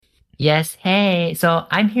Yes, hey. So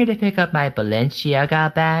I'm here to pick up my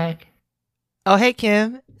Balenciaga bag. Oh, hey,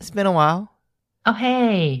 Kim. It's been a while. Oh,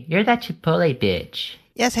 hey, you're that Chipotle bitch.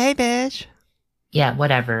 Yes, hey, bitch. Yeah,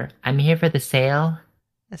 whatever. I'm here for the sale.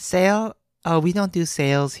 A sale? Oh, we don't do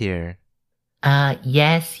sales here.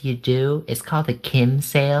 Yes, you do. It's called the Kim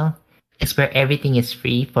sale. It's where everything is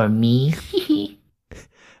free for me.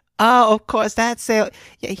 Oh, of course, that sale.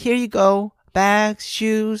 Yeah, here you go. Bags,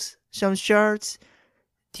 shoes, some shirts.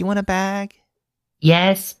 Do you want a bag?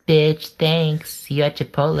 Yes, bitch, thanks. See you at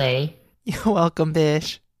Chipotle. You're welcome,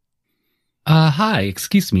 bitch. Hi,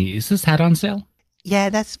 excuse me, is this hat on sale? Yeah,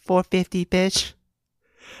 that's 450, bitch.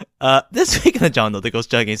 This week on the John Doe Goes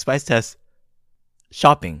Jogging Spice Test.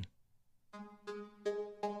 Shopping.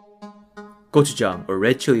 Gochujang, or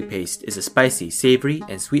red chili paste, is a spicy, savory,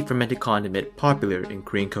 and sweet fermented condiment popular in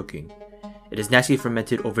Korean cooking. It is naturally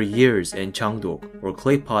fermented over years in changdok, or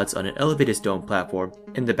clay pots on an elevated stone platform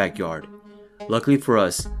in the backyard. Luckily for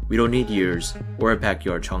us, we don't need years or a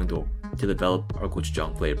backyard changdok to develop our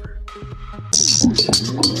gochujang flavor.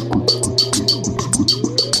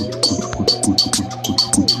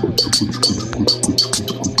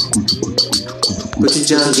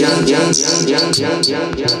 고추장님,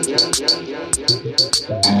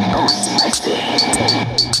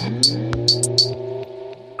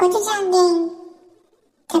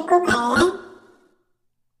 데리고 갈래?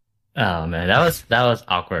 Oh man, that was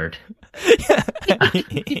awkward.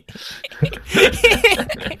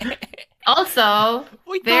 Also,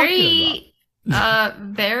 What are you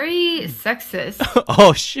very sexist.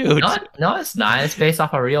 Oh, shoot. No, it's not. It's based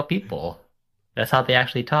off of real people. That's how they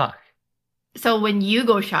actually talk. So when you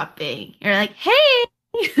go shopping, you're like, "Hey,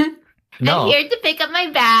 No, I'm here to pick up my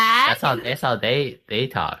bag." that's how they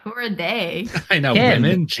talk. Who are they? I know, Kim.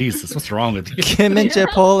 women. Jesus, what's wrong with you? Kim and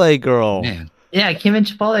Chipotle girl. Man, Yeah, Kim and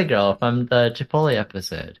Chipotle girl from the Chipotle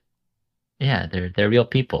episode. Yeah, they're real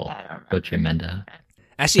people. I don't remember. Coach Amanda.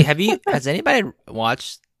 Actually, has anybody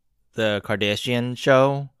watched the Kardashian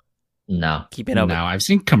show? No. Keeping up. no, I've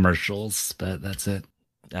seen commercials, but that's it.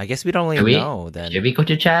 I guess we don't Should really we? know then. Should we go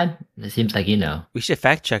to Chad? It seems like you know. We should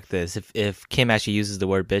fact check this if Kim actually uses the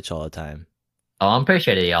word bitch all the time. Oh, I'm pretty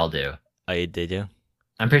sure they all do. Oh, did you?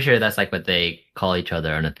 I'm pretty sure that's like what they call each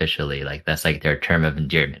other unofficially. Like that's like their term of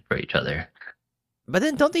endearment for each other. But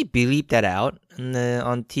then don't they bleep that out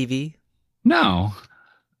on TV? No,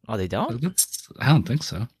 Oh, they don't? I don't think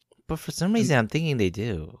so. But for some reason, I'm thinking they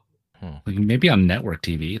do. Like, maybe on network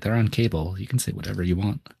TV, they're on cable. You can say whatever you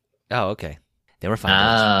want. Oh, okay. They were fine.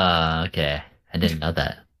 Ah, okay. I didn't know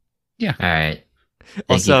that. Yeah. All right. Thank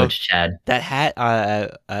Also- you, Coach Chad. That hat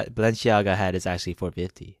Balenciaga hat is actually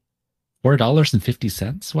 $450.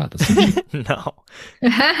 $4.50. Wow, that's so cheap. No.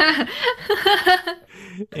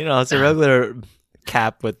 It's a regular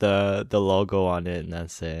cap with the logo on it, and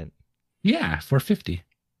that's it. Yeah, $4.50.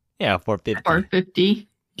 Yeah, $450. $4.50.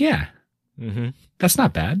 Yeah, Mm-hmm. that's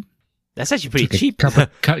not bad. That's actually pretty It's like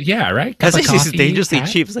a cheap. yeah, right. That's Cup of actually coffee, dangerously hat.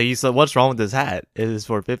 cheap. So you said, what's wrong with this hat? It is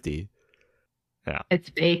 $450. It's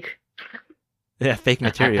fake. Yeah, fake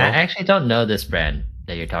material. I actually don't know this brand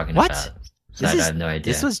that you're talking What? about. So This I is- have no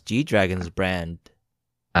idea. This was G Dragon's brand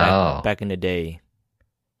oh. back in the day.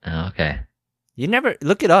 Oh, okay. You never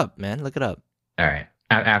look it up, man. Look it up. All right.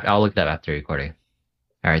 I'll look that up after recording.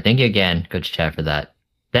 All right. Thank you again, Coach Chad, for that.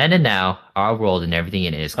 Then and now, our world and everything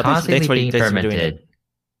in it is Oh, thanks constantly for- being thanks for doing fermented.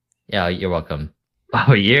 Yeah, you're welcome.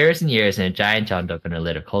 For years and years in a giant jangdok under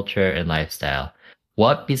lit of culture and lifestyle.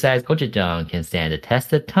 What besides gochujang can stand the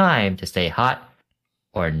test of time to stay hot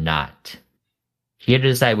or not? Here to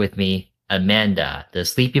decide with me, Amanda, the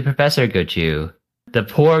sleepy professor Gochu, the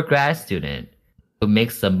poor grad student who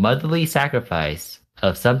makes the motherly sacrifice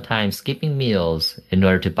of sometimes skipping meals in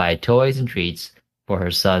order to buy toys and treats for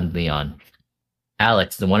her son Leon.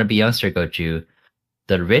 Alex, the wannabe youngster Gochu,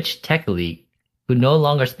 the rich tech elite who no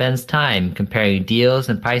longer spends time comparing deals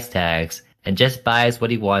and price tags and just buys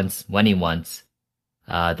what he wants when he wants,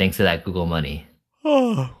 thanks to that Google money.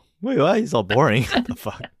 Oh, wait, why? He's all boring. What the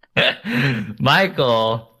fuck?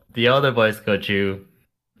 Michael, the older voice Gochu,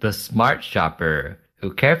 the smart shopper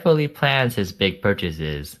who carefully plans his big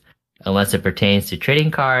purchases unless it pertains to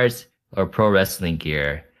trading cards or pro wrestling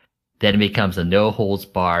gear. Then it becomes a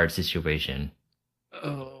no-holds-barred situation.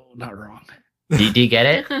 Oh, not wrong. Do you get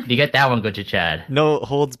it? Do you get that one, Gochu Chad? No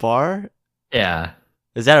holds bar? Yeah.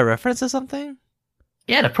 Is that a reference to something?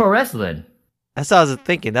 Yeah, the pro wrestling. That's what I was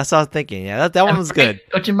thinking. Yeah, that one was good.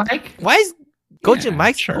 Gochu Mike? Why is Gochu Yeah,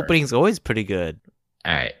 Mike's sure. opening's always pretty good?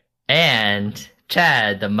 All right. And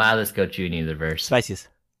Chad, the mildest Gochu in the universe, Spiciest.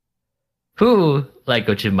 who, like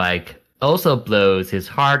Gochu Mike, also blows his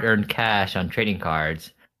hard-earned cash on trading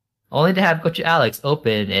cards only to have Coach Alex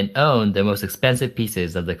open and own the most expensive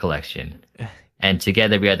pieces of the collection. And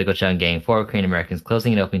together we are the Gochujang gang, 4 Korean Americans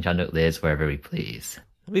closing and opening Chandok lids wherever we please.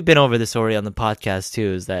 We've been over this already on the podcast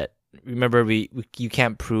too. Is that remember you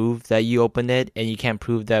can't prove that you opened it, and you can't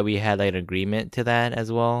prove that we had like an agreement to that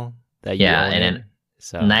as well. That you Yeah, own and it. then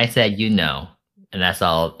So nice that you know, and that's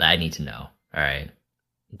all I need to know. All right, it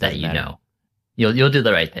that doesn't you matter. know, you'll do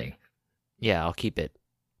the right thing. Yeah, I'll keep it.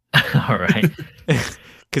 All right.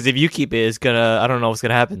 Because if you keep it, it's gonna. I don't know what's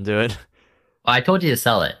gonna happen to it. Well, I told you to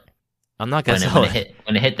sell it I'm not gonna when sell it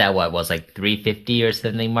hit that what was like 350 or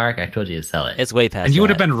something mark. I told you to sell it. It's way past. And you would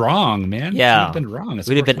have that. been wrong, man. Yeah. You would have been wrong. It's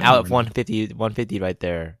We'd have worth been out winning. of 150 right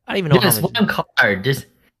there. I don't even know Just how much. one card. Just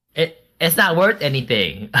it's not worth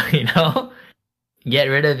anything. You know, get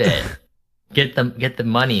rid of it. Get the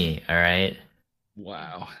money. All right,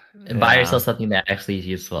 Wow. and buy Yeah. yourself something that actually is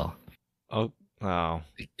useful. Oh, wow.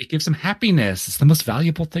 It gives him happiness. It's the most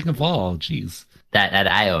valuable thing of all. Jeez. That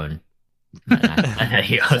I own. That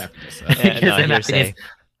he owns. Sacrifice. Yeah, Gives no, him hearsay.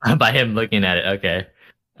 happiness by him looking at it. Okay.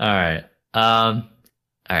 All right. All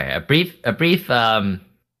right. A brief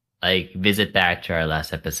like visit back to our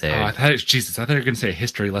last episode. Oh, I thought you were going to say a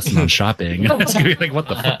history lesson on shopping. It's going to be like, what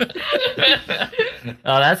the fuck?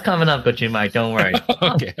 Oh, that's coming up, Gochu Mike. Don't worry.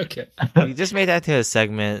 Okay. You just made that to a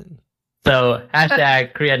segment. So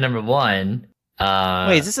hashtag Korea number 1.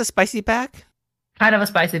 Wait, is this a spicy pack? Kind of a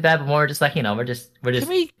spicy bet, but more just like we're just Can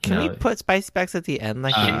we you know, put spicy packs at the end?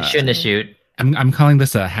 Like shooting the shoot. I'm calling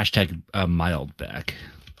this a hashtag mild back.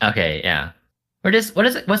 Okay, yeah. We're just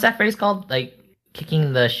what's that phrase called? Like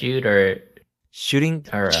kicking the shoot or shooting.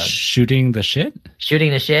 Shooting the shit?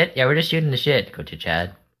 shooting the shit? Yeah, we're just shooting the shit, Coach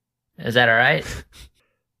Chad. Is that all right?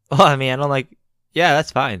 Well, I mean, I don't like. Yeah,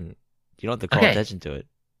 that's fine. You don't have to call Okay. attention to it.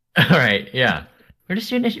 All right, yeah. We're just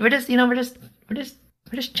shooting. We're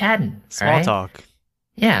just chatting. Small all right? talk.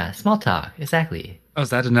 Yeah, small talk. Exactly. Oh, is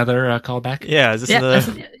that another callback? Yeah, is this Yeah,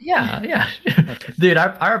 another? yeah. Dude,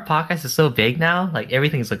 our podcast is so big now. Like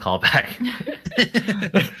everything's a callback.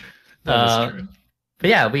 That is true. But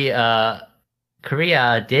yeah, we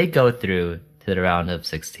Korea did go through to the round of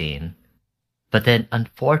 16, but then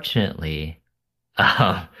unfortunately,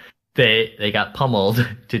 they got pummeled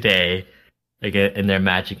today, like in their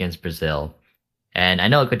match against Brazil. And I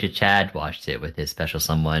know Coach Chad watched it with his special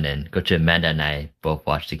someone, and Coach Amanda and I both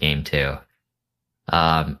watched the game too.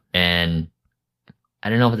 And I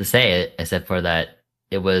don't know what to say except for that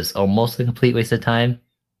it was almost a complete waste of time.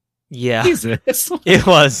 Yeah, Jesus. it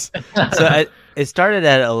was. So it started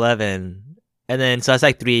at 11, and then so it's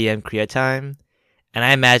like 3 a.m. Korea time, and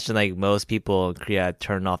I imagine like most people in Korea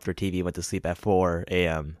turned off their TV, went to sleep at 4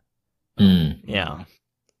 a.m. Mm, Yeah,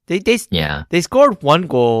 yeah. they scored one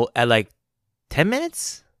goal at like 10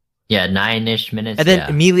 minutes, Yeah, 9-ish minutes. and then yeah.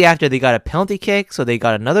 immediately after they got a penalty kick, so they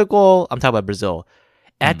got another goal. I'm talking about Brazil.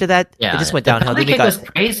 After that, Yeah, it just went the downhill. penalty Then they kick got was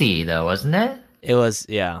crazy though, wasn't it? it was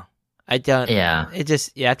yeah. I don't. Yeah, It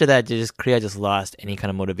just after that, Korea just lost any kind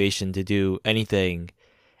of motivation to do anything.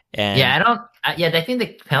 And yeah. I think the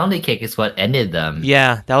penalty kick is what ended them.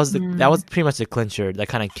 yeah, that was pretty much the clincher that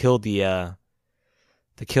kind of killed the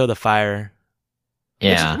fire.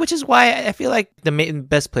 yeah. which is why I feel like the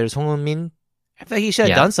best players, Hong Min, I feel like he should have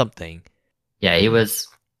Yeah. done something. Yeah, he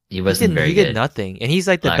wasn't very He good. did nothing, and he's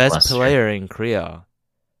like the best Lackluster. player in Korea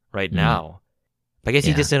right now. But I guess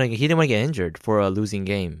he Yeah. just didn't want to get injured for a losing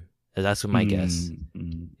game. That's what my guess.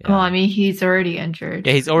 Yeah. Well, I mean, he's already injured.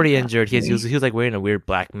 Yeah, he's already injured. He was like wearing a weird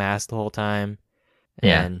black mask the whole time.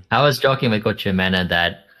 Yeah, And I was joking with Coach Amanda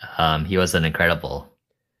that he was an incredible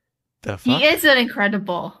the fuck? He is an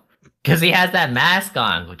incredible. because he has that mask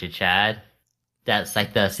on, Coach Chad. That's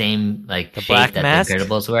like the same like The shape black that mask? the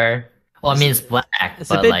Incredibles wear. Well, I mean it's black, It's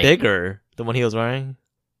but a bit like bigger than what he was wearing.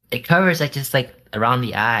 it covers like just like around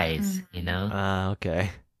the eyes, you know. Okay.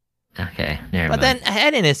 Okay, never But mind. then I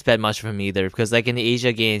didn't expect much from him either because like in the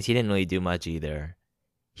Asia games, he didn't really do much either.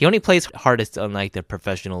 He only plays hardest on like the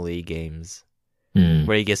professional league games Hmm.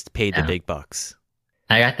 where he gets paid the Yeah. big bucks.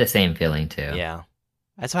 I got the same feeling too. Yeah.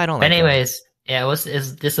 That's why I don't But like him. anyways, yeah,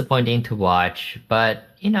 it's disappointing to watch, but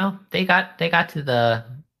you know they got to the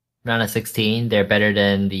round of 16. They're better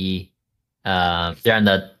than they're on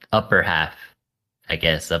the upper half, I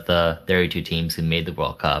guess, of the 32 teams who made the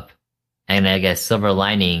World Cup. And I guess silver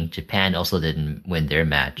lining, Japan also didn't win their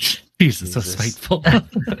match. Jesus, so Jesus. spiteful.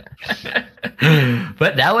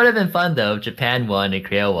 But that would have been fun though. If Japan won and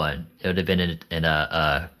Korea won, it would have been in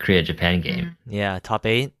a Korea Japan game. Yeah, top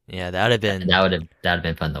 8. Yeah, that would have been And that would have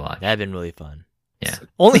been fun to watch. that'd been really fun. Yeah.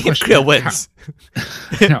 Only if Question, Korea wins.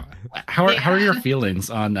 No, how are your feelings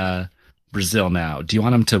on Brazil now? Do you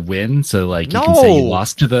want them to win so like you can say you No.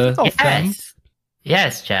 lost to the? Oh, Yes.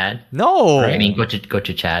 Yes, Chad. No, I mean, go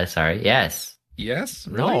to Chad. Sorry. Yes. Yes,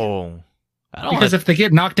 really? no. I don't Because like- if they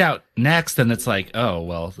get knocked out next, then it's like, oh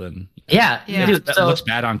well, then Yeah. Yeah. Dude, that so looks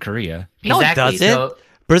bad on Korea. No, it exactly. doesn't. So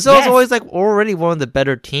Brazil's Yes. always like already one of the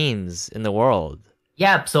better teams in the world.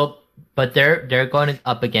 yeah. So but they're going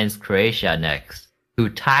up against Croatia next, who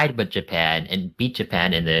tied with Japan and beat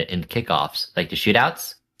Japan in the kickoffs, like the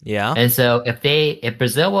shootouts. Yeah. And so if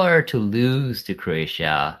Brazil were to lose to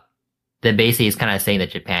Croatia, then basically it's kind of saying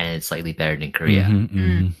that Japan is slightly better than Korea. Mhm,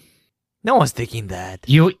 mhm. No one's thinking that.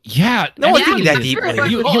 Yeah. No one's Yeah, thinking that for sure. deeply.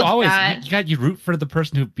 You Well, always that- you root for the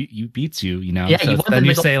person who beats you. You know. Yeah, So you want then them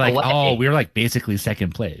you to say go like, away. oh, we're like basically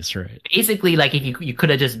second place, right? Basically, like if you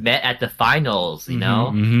could have just met at the finals, you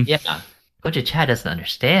know? Mhm, mhm. Yeah. Coach Chad doesn't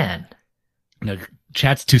understand. No,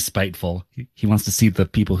 Chad's too spiteful. He wants to see the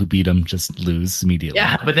people who beat him just lose immediately.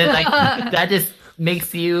 Yeah, but then like that just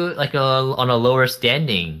makes you like on a lower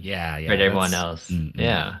standing yeah, yeah. for everyone that's- else. mm, mm.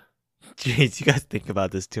 Yeah. Jeez, you guys think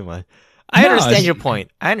about this too much. I No, understand it's- your point.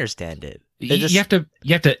 I understand it. You It just- you have to.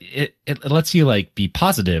 It lets you like be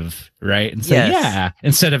positive, right? And say Yes. yeah,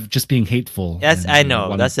 instead of just being hateful. Yes, and I know.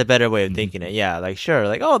 wanting- That's a better way of Mhm. thinking it. Yeah, like sure,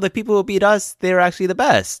 like oh, the people who beat us, they're actually the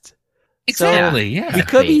best. exactly. Yeah. We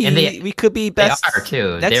could be, And they- we could be They best. are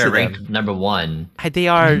too. next They're to ranked them. number one. They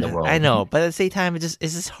are. in the world. I know, but at the same time, it's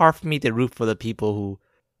just hard for me to root for the people who,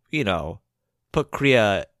 put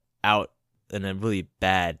Korea out in a really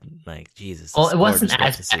bad, like Jesus. Well, it's it wasn't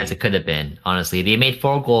gorgeous as to bad as see. it could have been. Honestly, they made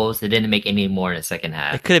 4 goals. They didn't make any more in the second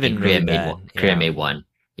half. It could have been And Korea really made bad, one. Korea yeah. made one.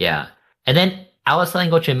 Yeah, and then I was telling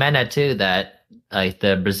Coach Mena too that like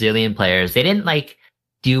the Brazilian players, they didn't like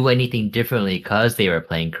do anything differently because they were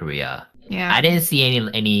playing Korea. Yeah. I didn't see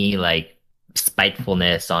any like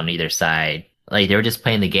spitefulness on either side. Like they were just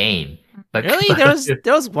playing the game. But Really,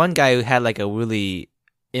 there was one guy who had like a really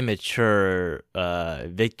immature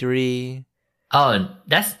victory. oh,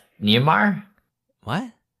 that's Neymar. What?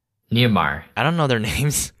 Neymar, I don't know their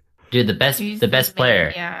names. dude, the best He's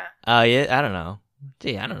player. Yeah. Oh yeah, I don't know.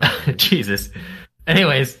 Gee, I don't know. Jesus.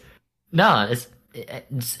 Anyways, no, it's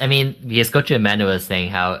I mean, because Coach Amanda was saying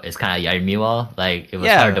how it's kind of 얄미워, like it was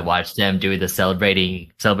Yeah. hard to watch them do the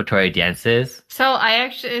celebratory dances. So I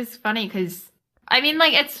actually, it's funny because I mean,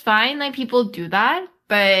 like, it's fine, like, people do that,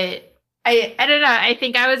 but I don't know. I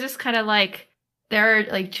think I was just kind of like, they're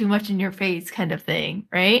like too much in your face kind of thing,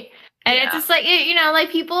 right? And it's just like,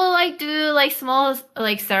 like people like do like small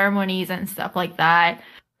like ceremonies and stuff like that,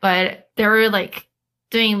 but they were like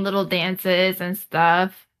doing little dances and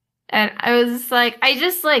stuff. And I was just like, I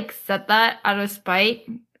just like said that out of spite,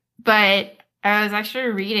 but I was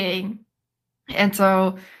actually reading. And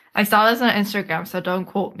so I saw this on Instagram, so don't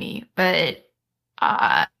quote me, but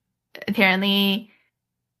apparently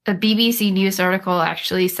a BBC News article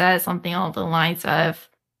actually says something along the lines of,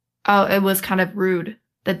 oh, it was kind of rude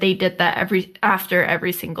that they did that after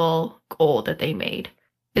every single goal that they made.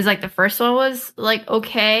 It's like the first one was like,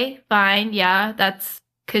 okay, fine, yeah, that's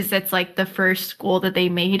because it's like the first goal that they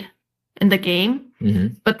made in the game.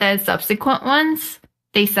 Mm-hmm. But the subsequent ones,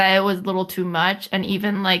 they said it was a little too much, and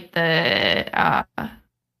even like the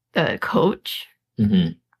coach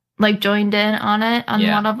Mm-hmm. like joined in on it on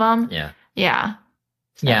Yeah. one of them. Yeah. Yeah.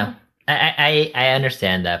 So- Yeah. I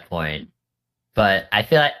understand that point, but I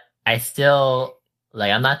feel like I still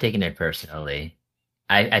like I'm not taking it personally.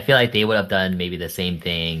 I feel like they would have done maybe the same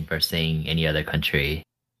thing versing any other country.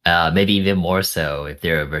 Maybe even more so if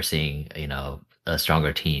they were versing, a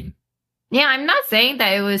stronger team. Yeah, I'm not saying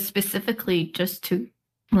that it was specifically just to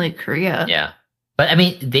like Korea. Yeah. But I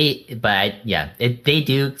mean, they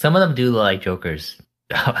do. Some of them do look like jokers,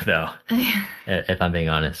 though. If I'm being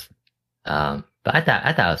honest. But I thought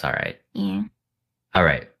it was all right. Yeah. All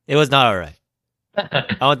right. It was not all right.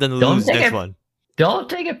 I want them to Don't lose take next it- one. Don't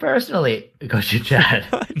take it personally, Coach Chad.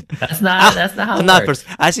 That's not how I'm it not works.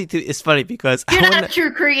 actually, it's funny because You're I not wanna- a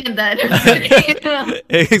true Korean then.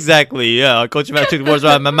 exactly. Yeah, Coach Matt took the words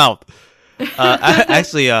right out of my mouth. I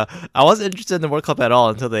wasn't interested in the World Cup at all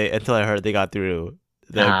until I heard they got through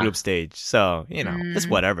the Uh-huh. group stage. So it's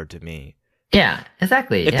whatever to me. Yeah,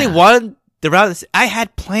 exactly. If yeah. they won the round, I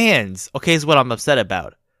had plans. Okay, is what I'm upset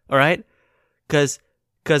about. All right, because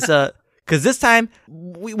this time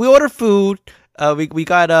we ordered food. We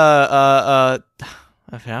got I'm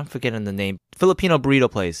forgetting the name. Filipino burrito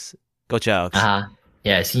place. Go Alex.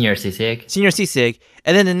 Yeah, Senior Sisig. Senior Sisig,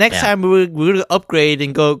 and then the next Yeah. time we're gonna upgrade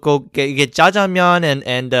and go get jjajangmyeon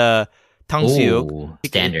and 탕수육, Ooh,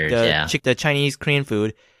 standards, yeah. the Chinese Korean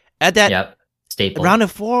food. At that Yep. Staple. round of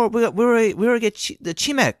 4, we were get the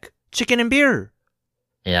chimek, chicken and beer,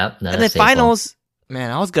 Yep. and then finals. Man,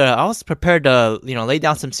 I was prepared to lay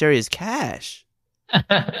down some serious cash.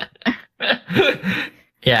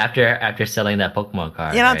 Yeah, after selling that Pokemon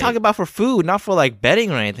card. Yeah, I'm right? talking about for food, not for like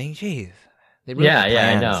betting or anything. Jeez. They really Yeah, have yeah, I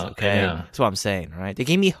plans, know, I okay? know. That's what I'm saying, right? They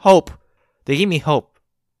gave me hope.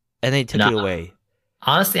 And they took it No. away.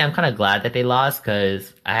 Honestly, I'm kind of glad that they lost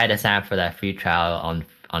because I had to sign up for that free trial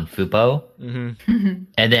on Fubo. Mm-hmm.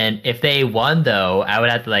 And then if they won, though, I would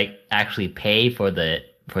have to like actually pay for the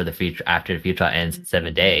free after the free trial ends in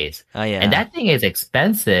 7 days, Oh yeah. and that thing is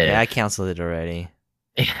expensive. yeah, I canceled it already.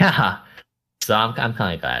 Yeah. So I'm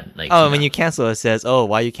kind of glad. Like, Oh, you when know. you cancel, it says, "Oh,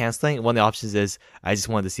 why are you canceling?" One of the options is, "I just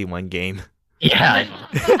wanted to see one game." Yeah,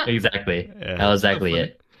 exactly. Yeah. That was exactly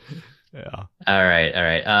it. Yeah. All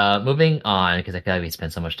right. Moving on because I feel like we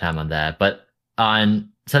spent so much time on that, but on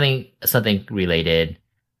something related.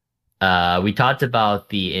 We talked about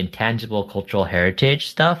the intangible cultural heritage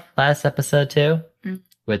stuff last episode too,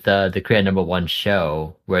 with the Korea #1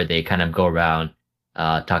 show where they kind of go around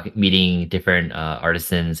meeting different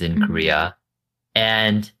artisans in Korea,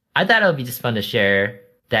 and I thought it would be just fun to share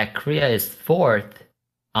that Korea is 4th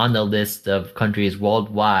on the list of countries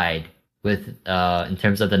worldwide with in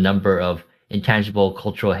terms of the number of intangible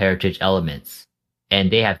cultural heritage elements,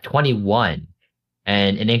 and they have 21.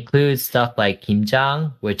 And it includes stuff like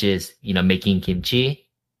kimjang, which is, making kimchi,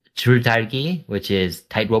 줄달기, which is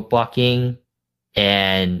tightrope walking,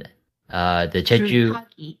 and the Jeju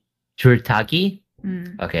Turkey. 줄타기.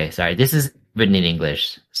 Mm. Okay, sorry. This is written in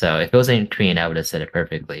English. So if it was in Korean, I would have said it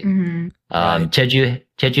perfectly. Mhm. Right. Jeju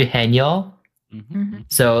Haenyeo. Mhm.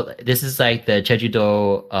 So this is like the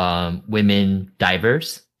Jeju-do women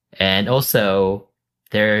divers. And also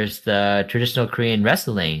there's the traditional Korean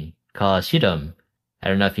wrestling called Shidum. I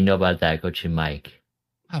don't know if you know about that, Coach Mike.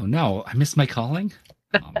 Oh no, I missed my calling.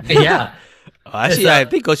 Yeah. Oh, actually, It's, I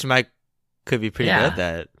think Coach Mike could be pretty Yeah. good at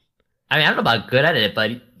that. I mean, I don't know about good at it,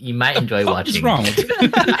 but you might enjoy watching. What's wrong with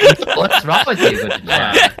you? What's wrong with you, Coach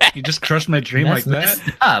Mike? You just crushed my dream like Messed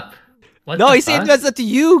that? up. What No, the he said fuck? that's up to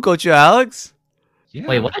you, Coach Alex. Yeah.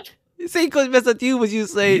 Wait, what? You say Coach messed up to you, but you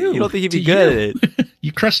say you don't think he'd be to good you. at it.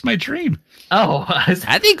 You crushed my dream. Oh,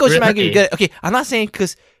 I think Coach Mike could be Really? good. Okay, I'm not saying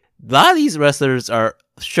because a lot of these wrestlers are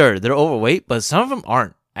sure they're overweight, but some of them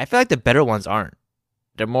aren't. I feel like the better ones aren't.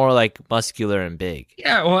 They're more like muscular and big.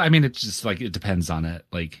 Yeah, well, I mean, it's just like it depends on it.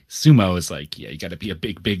 Like sumo is like, yeah, you got to be a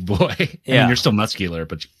big boy. I Yeah. mean, you're still muscular,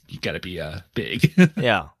 but you got to be big.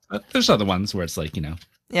 Yeah, But there's other ones where it's like, yeah.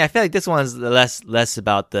 I feel like this one's less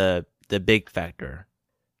about the big factor.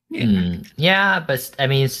 Yeah, but I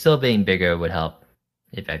mean, still being bigger would help.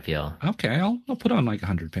 If I feel. Okay, I'll put on like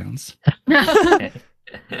 100 pounds.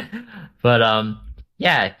 But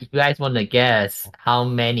yeah, if you guys want to guess how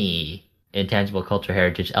many intangible cultural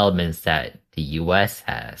heritage elements that the US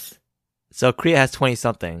has. So Korea has 20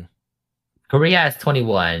 something. Korea has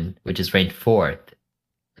 21, which is ranked 4th.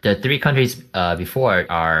 The 3 countries before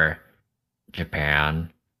are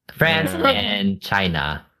Japan, France, Yeah. and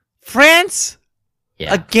China. France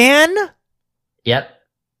Yeah. again? Yep.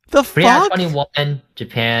 The Korea has fuck? 21,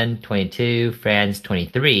 Japan 22, France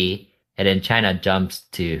 23, and then China jumps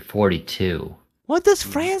to 42. What does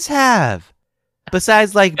France have?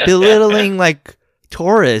 Besides like belittling like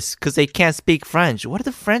tourists because they can't speak French. What do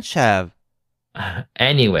the French have?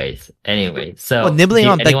 Anyways, so What, nibbling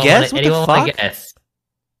on anyone baguettes? What the anyone wanna fuck? guess?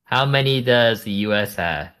 How many does the US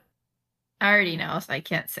have? I already know, so I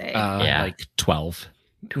can't say. Yeah. Like 12.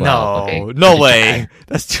 12. No, Okay. no way.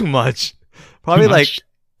 That's too much. Probably Too much?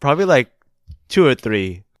 like 2 or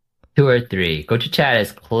 3. 2 or 3. Go to chat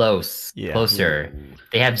is close. Yeah. Closer.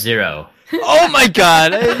 They have 0. Oh my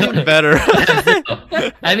god, even better.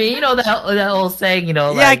 I mean, that whole saying, Yeah,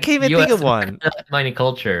 I like, can't even US think of one. Money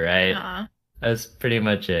culture, right? Uh, That's pretty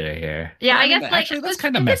much it right here. yeah, I guess like Actually, that's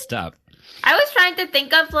kind of messed up. I was trying to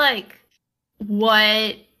think of like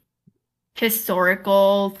what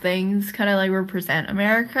historical things kind of like represent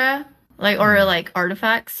America, like or like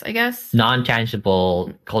artifacts, I guess.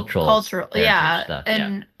 Non-tangible cultural heritage yeah, stuff,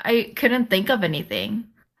 and I couldn't think of anything.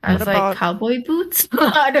 I What was like about- cowboy boots.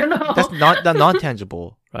 I don't know. That's not that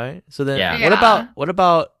non-tangible, right? So then Yeah. what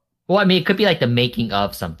about Well, I mean, it could be like the making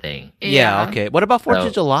of something. yeah, okay. What about 4th So-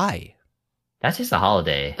 of July? That's just a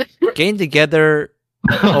holiday. Getting together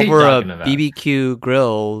What are you over a talking about? BBQ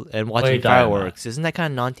grill and are you watching talking about? fireworks. Isn't that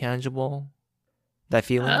kind of non-tangible? That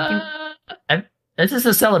feeling? This is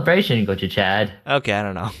a celebration, go to Chad. Okay, I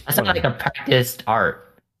don't know. That's not like a practiced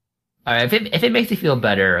art. All right, if it makes you feel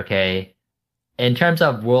better, okay. In terms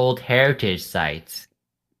of World Heritage sites,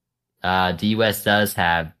 the U.S. does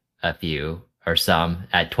have a few or some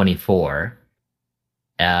at 24.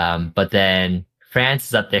 But then France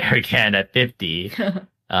is up there again at 50.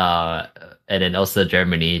 And then also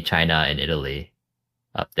Germany, China, and Italy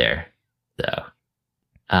up there. So,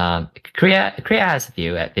 Korea has a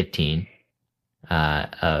few at 15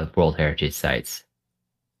 of World Heritage sites.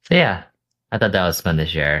 So yeah, I thought that was fun to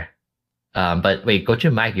share. But wait, go to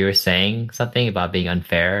Mike. You were saying something about being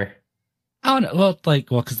unfair. I don't know.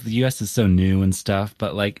 Well, because the U.S. is so new and stuff,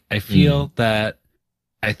 but like, I feel that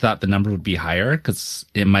I thought the number would be higher because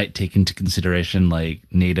it might take into consideration like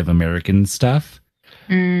Native American stuff.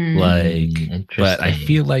 But I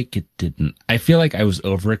feel like it didn't. I feel like I was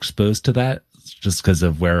overexposed to that just because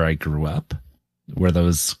of where I grew up, where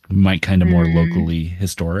those might kind of more locally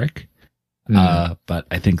historic. But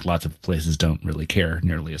I think lots of places don't really care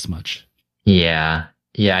nearly as much. Yeah.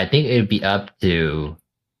 I think it'd be up to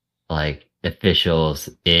like officials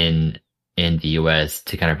in the US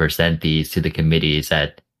to kind of present these to the committees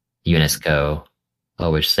at UNESCO,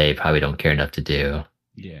 which they probably don't care enough to do.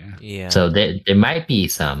 Yeah. So there might be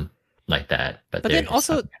some like that, but then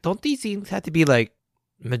also, don't these things have to be like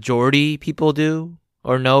majority people do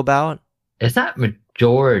or know about? It's not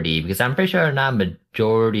majority because I'm pretty sure not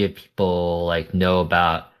majority of people like know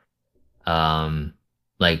about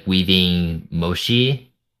like weaving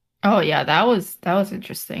mochi. Oh yeah, that was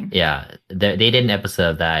interesting. Yeah, they did an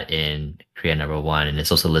episode of that in Korea #1, and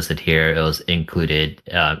it's also listed here. It was included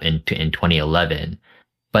in 2011.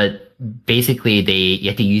 But basically, you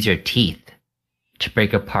have to use your teeth to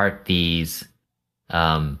break apart these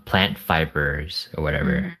plant fibers or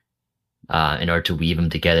whatever in order to weave them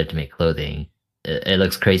together to make clothing. It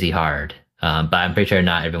looks crazy hard, but I'm pretty sure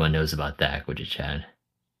not everyone knows about that, Goju Chad.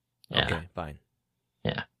 Yeah. Okay, fine.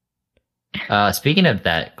 Yeah. Speaking of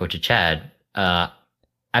that, Goju Chad,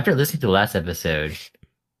 after listening to the last episode,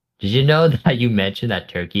 did you know that you mentioned that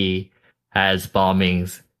Turkey has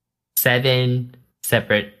bombings 7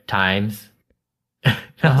 separate times? I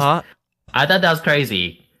thought that was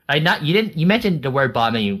crazy. You mentioned the word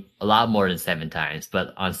bombing a lot more than 7 times,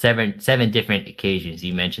 but on seven different occasions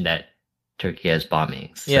you mentioned that Turkey has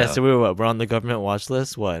bombings. So we're on the government watch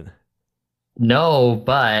list? What? No,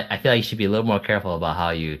 but I feel like you should be a little more careful about how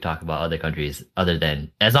you talk about other countries other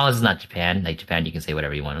than, as long as it's not Japan. Like Japan you can say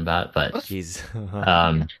whatever you want about, but jeez.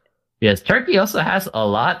 Yes, Turkey also has a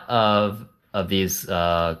lot of these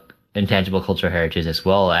intangible cultural heritage as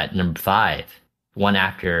well at number 5,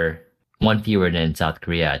 one fewer than South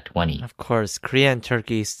Korea at 20. Of course, Korea and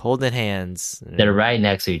Turkey holding hands. They're right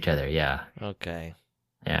next to each other. Yeah. Okay.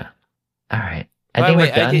 Yeah. All right. I think we're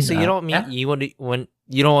done. Okay, so you don't mean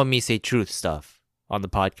you don't want me to say truth stuff on the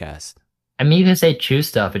podcast. I mean, you can say true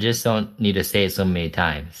stuff, but just don't need to say it so many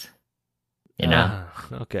times. You know?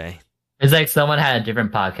 Okay. It's like someone had a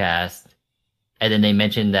different podcast, and then they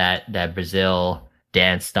mentioned that Brazil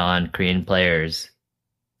danced on Korean players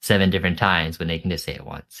 7 different times when they can just say it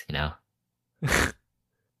once, you know?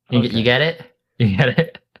 You get it? You get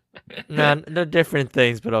it? No, they're different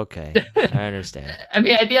things, but okay. I understand. I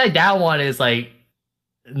mean, I feel like that one is like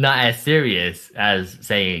not as serious as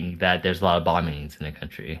saying that there's a lot of bombings in the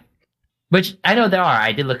country. Which I know there are.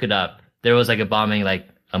 I did look it up. There was like a bombing like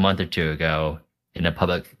a month or 2 ago in a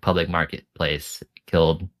public marketplace. It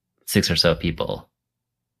killed 6 or so people.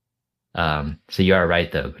 So you are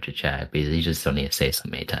right though, Goju Chad, because you just don't need to say it so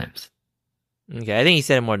many times. Okay, I think he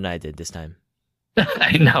said it more than I did this time.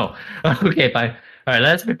 I know. Okay, fine. All right,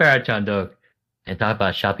 let's prepare our Chandok and talk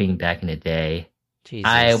about shopping back in the day. Jesus.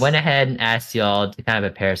 I went ahead and asked y'all to kind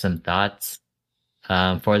of prepare some thoughts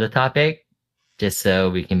for the topic, just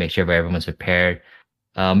so we can make sure everyone's prepared.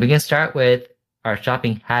 We can start with our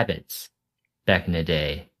shopping habits back in the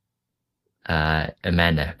day.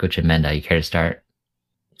 Amanda, Coach Amanda, you care to start?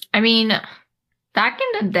 I mean, back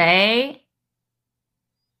in the day,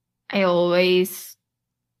 I always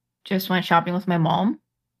just went shopping with my mom.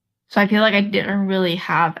 So I feel like I didn't really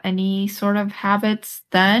have any sort of habits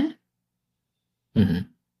then. Mm-hmm.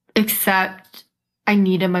 Except I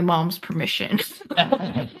needed my mom's permission.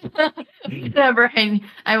 Whenever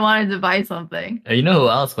I wanted to buy something. You know who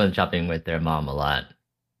else went shopping with their mom a lot?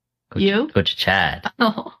 You? Coach Chad.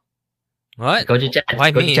 Oh. What? Coach Chad.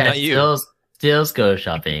 Why Coach me, Chad not you? still go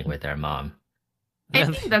shopping with their mom. I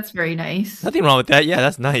think that's very nice. Nothing wrong with that. Yeah,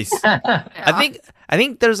 that's nice. Yeah. I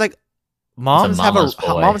think there's like moms have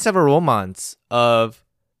a romance of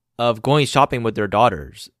going shopping with their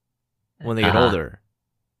daughters when they get older.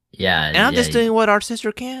 Yeah. And I'm just doing what our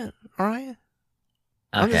sister can, all right? Okay.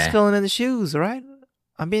 I'm just filling in the shoes, all right?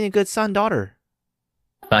 I'm being a good son, daughter.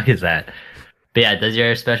 Fuck is that? But yeah, does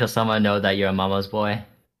your special someone know that you're a mama's boy?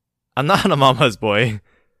 I'm not a mama's boy.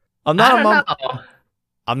 I'm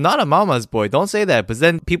not a mama's boy. Don't say that, because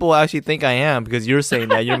then people will actually think I am because you're saying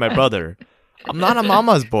that you're my brother. I'm not a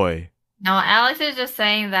mama's boy. No, Alex is just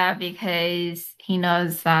saying that because he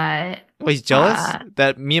knows that... Well, he's jealous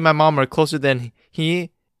that me and my mom are closer than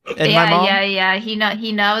he And my mom. yeah.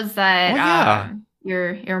 He knows that Oh, yeah.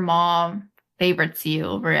 Your mom favorites you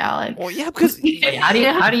over Alex. Oh yeah, because Wait, how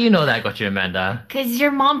do you know that, Gochu Amanda? Because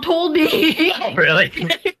your mom told me. Really?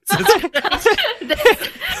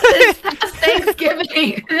 this past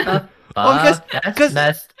Thanksgiving. because- That's 'cause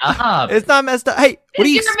messed up. it's not messed up. Hey, what do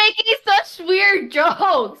you? You're making such weird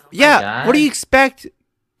jokes. Yeah, God. what do you expect,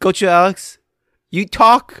 Coach Alex? You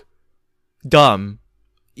talk dumb.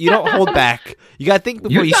 You don't hold back. You gotta think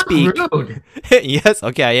before you You're speak. rude. Yes,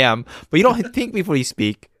 okay, I am. But you don't think before you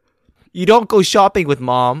speak. You don't go shopping with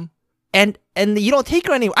mom, and you don't take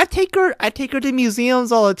her anywhere. I take her to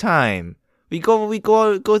museums all the time. We go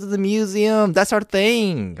to the museum. That's our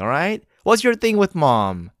thing. All right. What's your thing with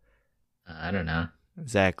mom? I don't know.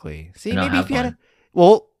 Exactly. See, I don't maybe have if you had one.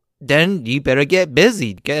 well, then you better get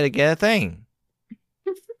busy. Get a thing.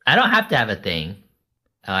 I don't have to have a thing.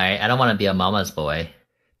 All right. I don't want to be a mama's boy.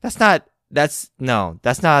 That's not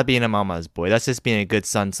being a mama's boy. That's just being a good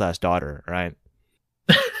son/daughter, right?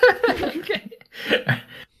 Okay.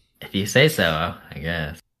 If you say so, I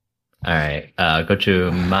guess. All right. Go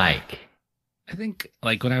to Mike. I think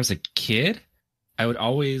like when I was a kid, I would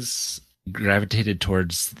always gravitated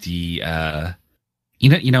towards the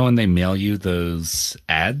you know when they mail you those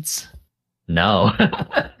ads? No.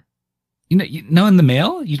 You know in the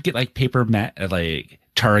mail, you'd get like paper like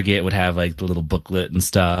Target would have like the little booklet and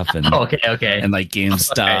stuff and Okay. and like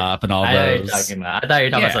GameStop and all I know what you're those. talking about. I thought you were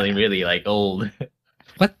talking about Yeah. something really like old.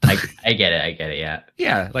 What the I get it. Yeah.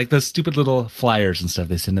 Yeah, like those stupid little flyers and stuff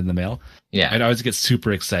they send in the mail. Yeah. I'd always get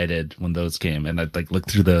super excited when those came, and I'd like look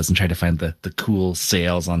through those and try to find the cool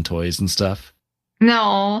sales on toys and stuff.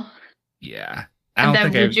 No. Yeah, I And don't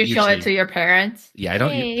then think would you show it to your parents? Yeah, I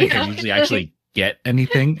don't Hey. think I usually actually get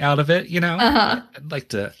anything out of it. You know, Uh-huh. I'd like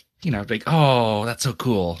to, like, oh, that's so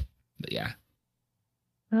cool. But yeah,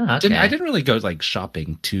 Oh, okay. I didn't really go like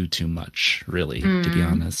shopping too much, really, to be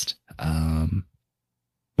Mm. honest.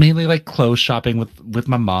 Mainly like clothes shopping with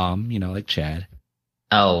my mom. Like Chad.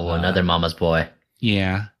 Oh, another mama's boy.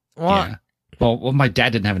 Yeah. Well, Yeah. Well, my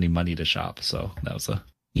dad didn't have any money to shop, so that was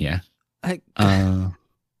yeah. I Uh,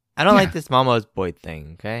 don't like yeah. this mama's boy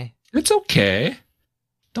thing. Okay. it's okay.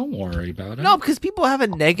 Don't worry about it. No, because people have a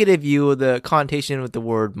negative view of the connotation with the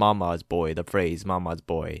word "mama's boy," the phrase "mama's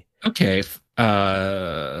boy." Okay.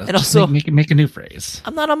 And Just also- make a new phrase.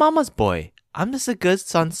 I'm not a mama's boy. I'm just a good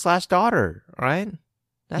son/daughter. All right.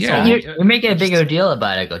 That's Yeah. all. You're making a bigger deal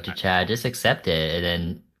about it, Go to Chad. Just accept it, and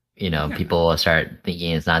then Yeah. people will start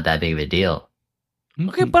thinking it's not that big of a deal.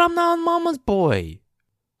 Okay, but I'm not a mama's boy.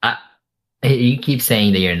 You keep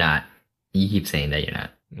saying that you're not. You keep saying that you're not.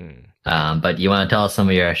 Hmm. But you want to tell us some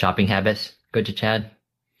of your shopping habits, Go to Chad?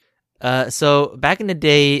 So back in the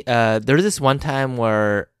day, there was this one time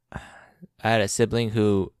where I had a sibling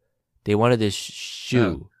who they wanted this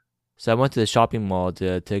shoe. So I went to the shopping mall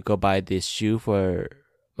to go buy this shoe for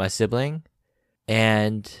my sibling.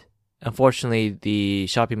 And unfortunately, the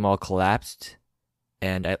shopping mall collapsed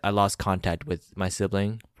and I lost contact with my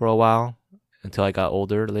sibling for a while until I got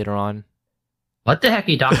older later on. What the heck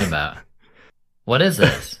are you talking about? What is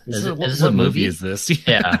this? Is this a movie? Is this?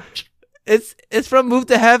 Yeah. It's from Move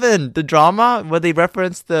to Heaven, the drama where they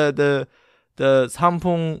reference the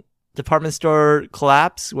Sampung department store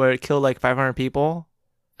collapse where it killed like 500 people.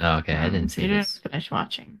 Oh, okay, I didn't see You didn't this. finish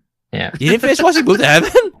watching. Yeah. You didn't finish watching Move to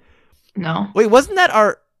Heaven? No. Wait, wasn't that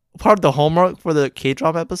our part of the homework for the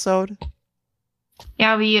K-drama episode?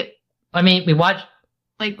 Yeah, we I mean, we watched.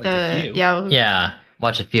 like Like a few. Yeah,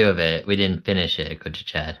 watched a few of it. We didn't finish it, Go to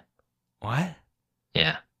Chad. What?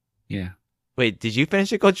 Yeah. Yeah. Wait, did you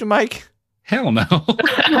finish it, Coach Mike? Hell no.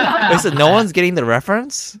 Wait, so no one's getting the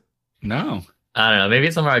reference? No. I don't know.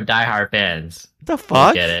 Maybe some of our diehard fans What the will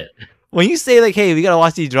fuck? get it. When you say like, hey, we gotta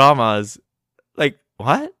watch these dramas, like,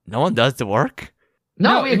 what? No one does the work?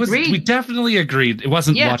 No, we it was. agreed. We definitely agreed. It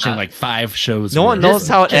wasn't Yeah. watching like 5 shows. No one worth. knows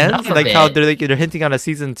how it Just ends? enough of Like how it. they're hinting on a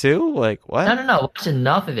season 2? Like, what? No. Watch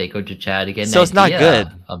enough of it, Go to Chad, to get an So it's not idea good.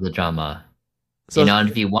 of the drama. So, And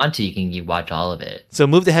if you want to, you watch all of it. so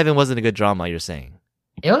Move to Heaven wasn't a good drama, you're saying?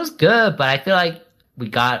 It was good, but I feel like we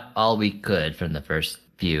got all we could from the first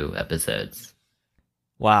few episodes.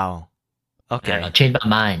 Wow. Okay. I changed my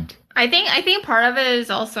mind. I think part of it is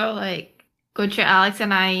also like Gochu, Alex,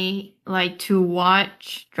 and I like to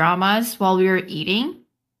watch dramas while we were eating.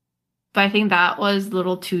 But I think that was a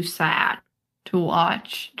little too sad to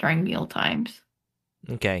watch during meal times.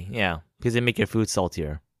 Okay, yeah. Because they make your food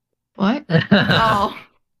saltier. What? Oh,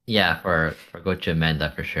 Yeah, for Gochu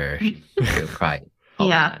Amanda for sure. She'll cry. all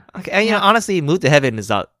the Yeah. time. Okay, and Honestly, Move to Heaven is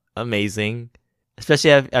not amazing.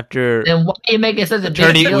 Especially after Then why are you making such a big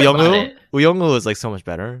Attorney deal about Uyongu. it? Uyongu is like so much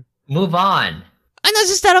better. Move on. I know,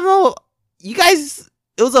 just I don't know. You guys,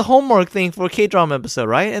 it was a homework thing for a K-drama episode,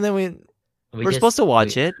 right? And then we're supposed to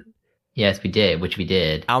watch it. Yes, we did, which we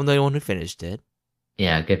did. I'm the only one who finished it.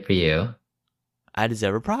 Yeah, good for you. I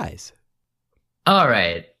deserve a prize. All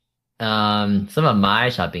right. Some of my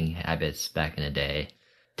shopping habits back in the day,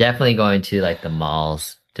 definitely going to like the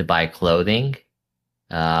malls to buy clothing.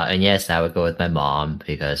 And yes, I would go with my mom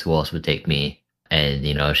because who else would take me? And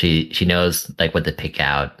you know, she knows like what to pick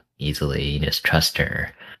out easily. You just trust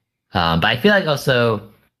her. But I feel like also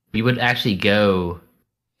we would actually go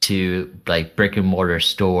to like brick and mortar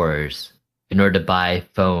stores in order to buy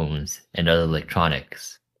phones and other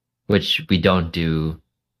electronics, which we don't do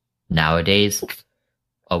nowadays.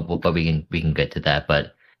 Oh, but we can get to that.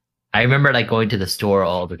 But I remember like going to the store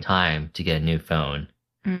all the time to get a new phone,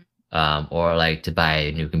 or like to buy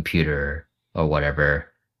a new computer or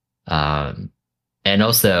whatever. And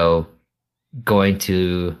also going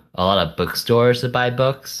to a lot of bookstores to buy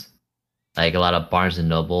books, like a lot of Barnes and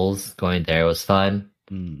Nobles. Going there was fun.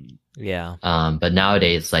 Yeah. But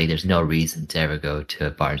nowadays, like, there's no reason to ever go to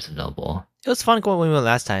a Barnes and Noble. It was fun going when we went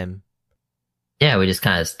last time. Yeah, we just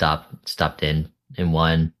kind of stopped in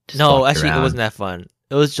one. Just No, walked actually, around. it wasn't that fun.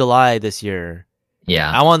 It was July this year.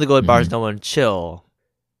 Yeah, I wanted to go to Barnes and Noble and chill.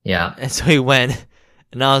 yeah. And so we went,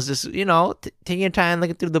 and I was just, taking your time,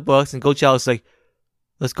 looking through the books, and Coach Alex was like,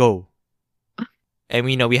 let's go. And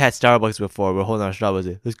we had Starbucks before. We're holding our Starbucks.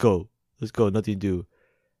 Like, let's go, nothing to do.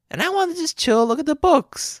 And I wanted to just chill, look at the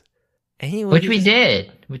books. And Which we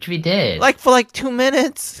did. Like for like 2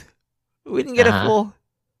 minutes. We didn't get a full.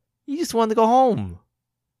 You just wanted to go home.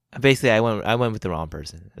 Basically, I went with the wrong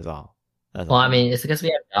person. Is all. That's Well, all. I mean, it's because we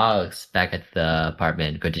have dogs back at the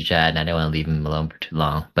apartment. Go to Chad, and I didn't want to leave him alone for too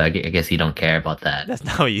long. But I guess you don't care about that. That's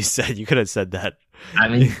not what you said. You could have said that. I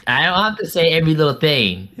mean, I don't have to say every little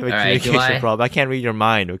thing. You have a All right, do communication I? problem. I can't read your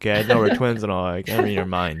mind. Okay, I know we're twins and all. I can't read your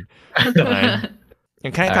mind. Alright.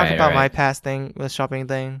 And can I talk about my past thing, the shopping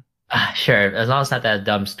thing? Sure, as long as it's not that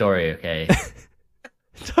dumb story, okay?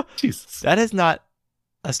 Jesus. That is not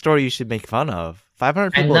a story you should make fun of.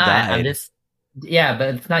 500 people died. I'm just, yeah,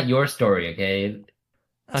 but it's not your story, okay?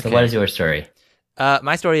 So Okay. what is your story?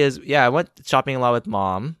 My story is, I went shopping a lot with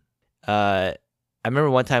mom. I remember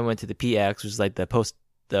one time I went to the PX, which is like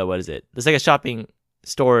what is it? It's like a shopping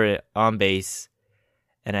store on base.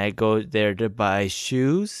 And I go there to buy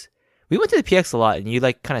shoes. We went to the PX a lot, and you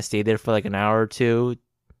like kind of stayed there for like an hour or two,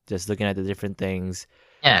 just looking at the different things.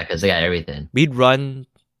 Yeah, because they got everything. We'd run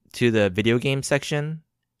to the video game section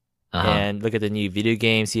Uh-huh. and look at the new video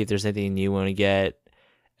games, see if there's anything new you want to get.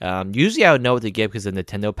 Usually I would know what to get because of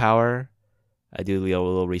Nintendo Power. I do a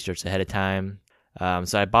little research ahead of time.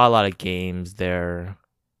 So I bought a lot of games there,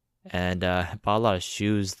 and I bought a lot of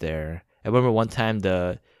shoes there. I remember one time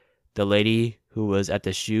the lady who was at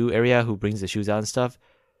the shoe area, who brings the shoes out and stuff,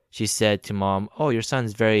 she said to mom, "Oh, your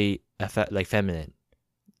son's very feminine."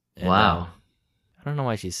 And, Wow. I don't know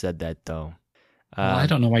why she said that though. Well, I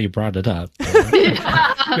don't know why you brought it up.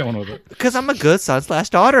 Going with it. Because I'm a good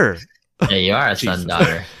son/daughter. Yeah, you are a son Jesus.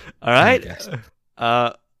 daughter. All right. Yes.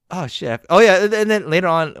 Oh shit. Oh yeah. And then later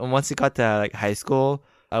on, once it got to like high school,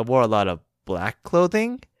 I wore a lot of black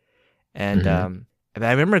clothing, and and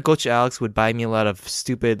I remember Coach Alex would buy me a lot of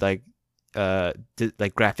stupid like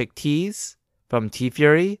graphic tees from T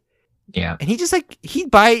Fury, Yeah. and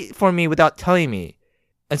he'd buy it for me without telling me,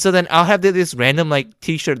 and so then I'll have this random like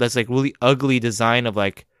T-shirt that's like really ugly design of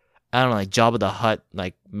like, I don't know, like Jabba the Hutt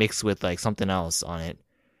like mixed with like something else on it.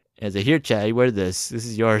 And I was like, "Here, Chad, you wear this. This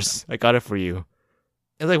is yours. I got it for you."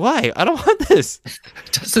 I was like, "Why? I don't want this."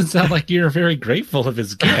 It doesn't sound like you're very grateful of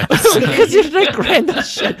his gift. Because you're like random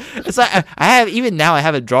shit. It's like I have, even now I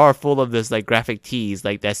have a drawer full of this like graphic tees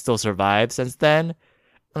like that still survived since then.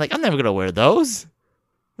 I'm like, I'm never gonna wear those.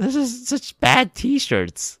 This is such bad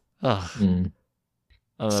T-shirts. Ugh. Mm.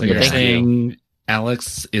 So But you're thank you. saying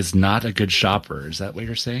Alex is not a good shopper. Is that what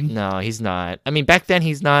you're saying? No, he's not. I mean, back then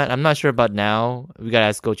he's not. I'm not sure about now. We gotta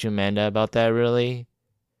ask Coach Amanda about that. Really.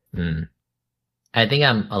 Mm. I think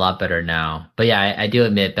I'm a lot better now. But yeah, I do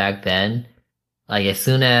admit back then, like as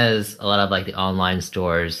soon as a lot of like the online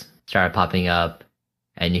stores started popping up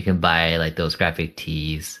and you can buy like those graphic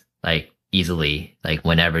tees like easily, like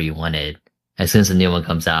whenever you wanted. As soon as the new one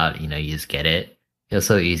comes out, you just get it. It was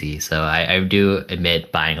so easy. So I do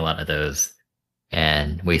admit buying a lot of those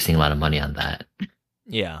and wasting a lot of money on that.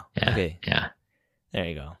 Yeah. Yeah. Okay. Yeah. There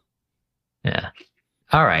you go. Yeah.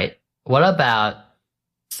 All right. What about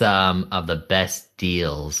some of the best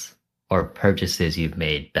deals or purchases you've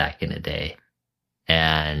made back in the day?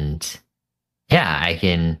 And yeah, I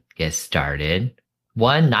can get started.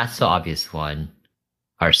 One not so obvious one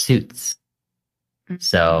are suits.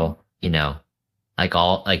 So,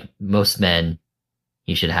 like most men,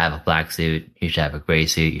 you should have a black suit, you should have a gray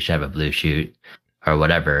suit, you should have a blue suit, or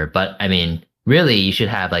whatever. But I mean, really, you should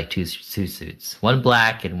have like two suits, one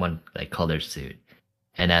black and one like colored suit.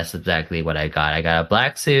 And that's exactly what I got. I got a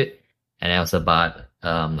black suit, and I also bought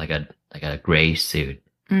like a gray suit.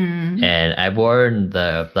 And I've worn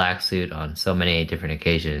the black suit on so many different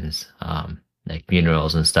occasions, like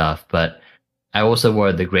funerals and stuff. But I also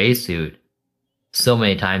wore the gray suit so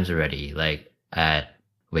many times already. Like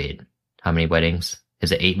wait, how many weddings?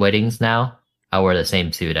 Is it 8 weddings now? I wore the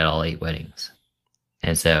same suit at all 8 weddings.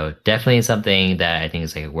 And so definitely something that I think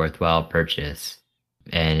is like a worthwhile purchase,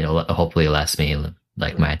 and it'll hopefully last me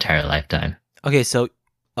like my entire lifetime. Okay, so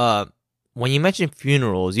when you mentioned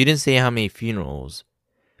funerals, you didn't say how many funerals.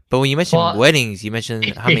 But when you mentioned weddings, you mentioned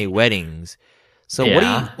how many weddings. So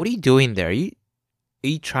Yeah. what are you doing there? Are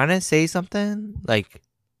you trying to say something? Like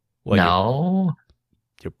what, No.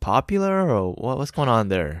 you're popular or what's going on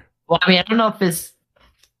there? Well, I mean, I don't know if it's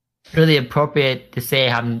really appropriate to say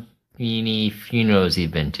how many funerals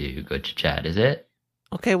you've been to, go to Chad, is it?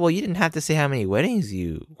 Okay, well you didn't have to say how many weddings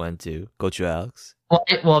you went to. Go to Alex. Well,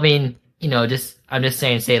 I mean, I'm just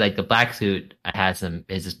saying, say like the black suit has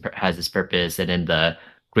its purpose, and then the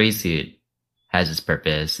gray suit has its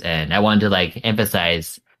purpose, and I wanted to like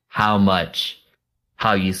emphasize how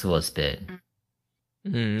useful it's been.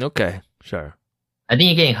 Okay, sure. I think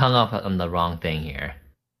you're getting hung up on the wrong thing here.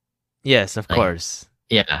 Yes, of Like- course.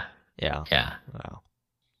 Yeah, Yeah. yeah. Wow.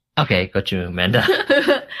 Okay, got you, Amanda.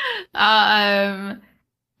 I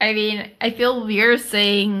mean, I feel weird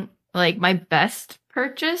saying like my best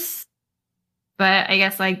purchase, but I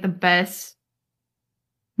guess like the best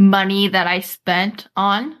money that I spent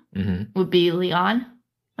on hmm would be Leon,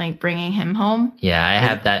 like bringing him home. Yeah, I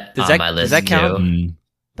have that Does on that- my does list that count? too. Mm.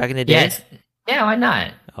 Back in the day? Yes. Yeah, why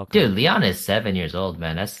not? Okay. Dude, Leon is 7 years old,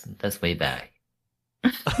 man. That's way back.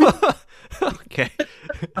 Okay.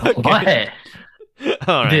 What?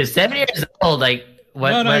 All right. Dude, 7 years old, like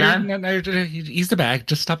when I'm He's the bag.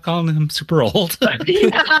 Just stop calling him super old.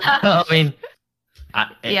 I mean,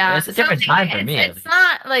 Yeah, it's a different time for me. It's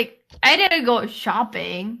not like I didn't go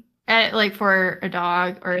shopping like for a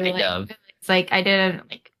dog or Kind like, of. it's like I didn't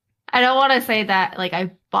like. I don't want to say that like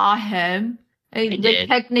I bought him. Like, did.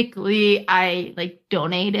 technically, I like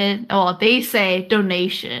donated. Well, they say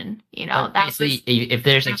donation. You know, that's Basically, if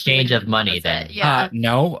there's exchange of money, then yeah.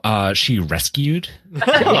 No, she rescued.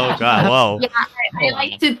 Oh god, whoa. Yeah, I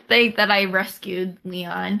like to think that I rescued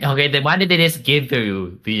Leon. okay, then why did they just give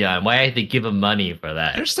to Leon? Why did they give him money for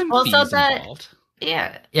that? There's some Well, fees so that- involved.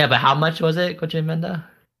 Yeah, Yeah, but how much was it, Coach Amanda?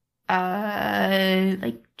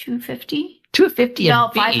 like 250. 250 No,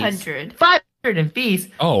 in fees. 500. 500 in fees.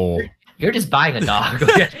 Oh, You're just buying a dog.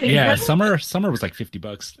 yeah. Summer was like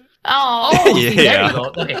 $50. Oh, Oh, see, there Yeah. you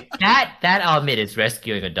go. Okay, that I'll admit is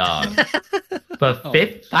rescuing a dog. But Oh.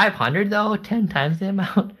 500 though, 10 times the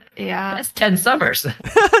amount. yeah. That's 10 summers.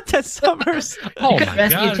 10 summers. Oh could my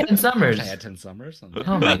rescue god! 10 summers. I had 10 summers.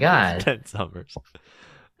 Oh my god. 10 summers.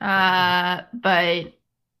 But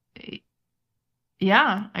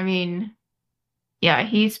yeah, I mean, yeah,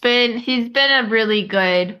 he's been a really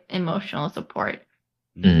good emotional support.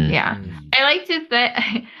 Mm. Yeah. I like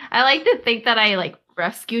to think that I like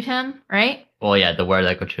rescued him, right? Well, yeah, the word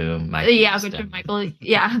I go to Michael. Yeah, good to Michael.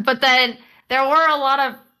 Yeah, but then there were a lot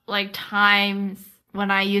of like times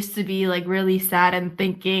when I used to be like really sad and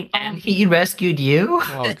thinking, And he rescued you?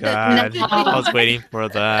 Oh god. No. I was waiting for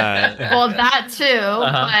that. well, that too,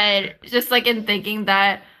 Uh-huh. but just like in thinking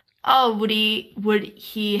that, oh, would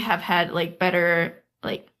he have had like better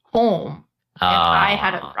like home if I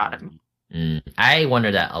hadn't brought him? I wonder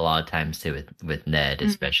that a lot of times too with Ned,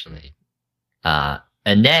 especially.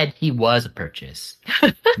 And Ned, he was a purchase,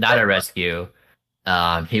 not a rescue.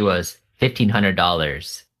 He was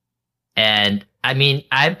 $1,500, and I mean,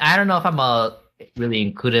 I don't know if I'm really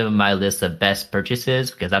include him in my list of best purchases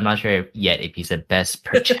because I'm not sure yet if he's a best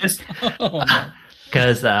purchase.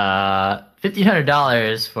 Because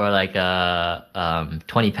 $1,500 for like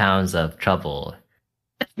 20 pounds of trouble,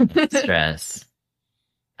 stress.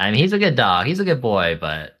 I mean, he's a good dog. He's a good boy,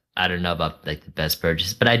 but I don't know about like the best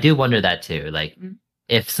purchase. But I do wonder that too. Like,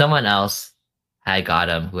 if someone else had got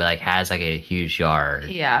him who like has like a huge yard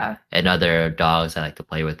Yeah. and other dogs that like to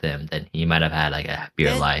play with him, then he might have had like a happier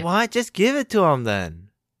Then life. Why? Just give it to him then.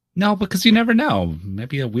 No, because you never know.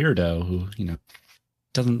 Maybe a weirdo who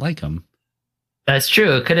doesn't like him. That's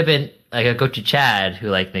true. It could have been like a Gochu Chad who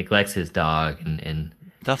like neglects his dog and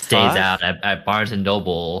The stays fuck? out at Barnes and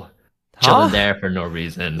Noble, Huh? chilling there for no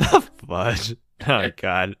reason. The fudge. Oh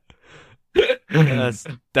god.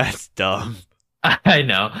 That's dumb. I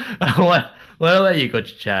know. What about you,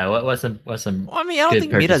 Coach Chad? What's some? Well, I mean, I don't Good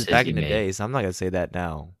think Mira's purchases back you in the made. day, so I'm not gonna say that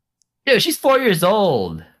now. Dude, she's 4 years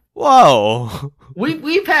old. Whoa!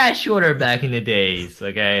 We passed shorter back in the days.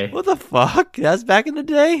 Okay. What the fuck? That's back in the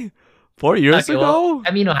day? 4 years Okay, ago? well,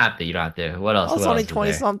 I mean, you don't have to. You don't have to. What I else? was What only else is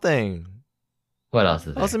 20 there? something. What else is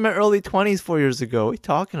I there? was in my early 20s 4 years ago. What are you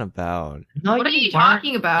talking about? No, What are you weren't.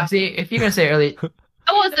 talking about? See, if you're gonna say early,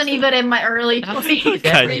 I wasn't even in my early 20s. Definitely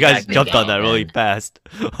God, you guys back in the jumped on day, that really man. fast.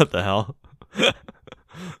 What the hell?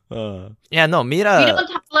 Yeah, no, We Mira.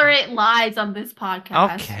 don't tolerate lies on this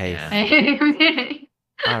podcast. Okay. Yeah.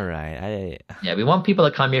 All right. Yeah, we want people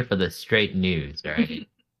to come here for the straight news, right?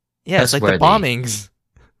 Yeah, it's like the Trustworthy. bombings.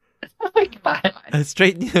 Oh my god!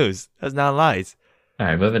 Straight news. That's not lies. All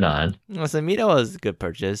right, moving on. Well, so Mira was a good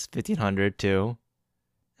purchase. 1,500 too.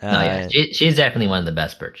 No, yeah, she's definitely one of the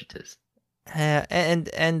best purchases. And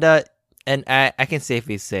I can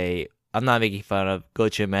safely say I'm not making fun of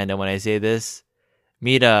Coach Amanda when I say this.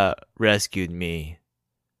 Mira rescued me,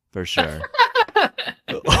 for sure.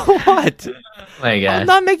 What? Oh my I'm god!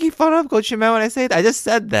 not making fun of Coach Amanda when I say it. I just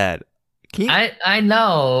said that. Can you, I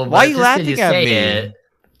know. Why are but you just 'cause laughing you at say me? it-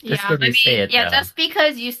 Just Yeah, because you say it, yeah, though. just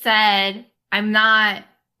because you said I'm not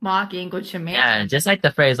mocking Gucci Man. Yeah, just like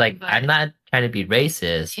the phrase, like But- I'm not trying to be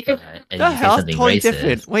racist. And the you say hell? something Totally racist.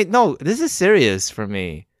 different. Wait, no, this is serious for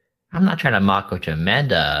me. I'm not trying to mock Coach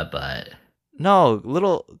Amanda, but No,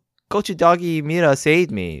 little Gochu Doggy Mira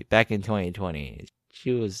saved me back in 2020.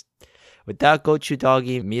 She was without Gochu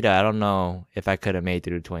Doggy Mira. I don't know if I could have made it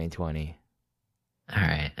through 2020. all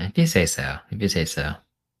right, if you say so. If you say so.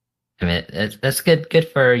 I mean, that's good. Good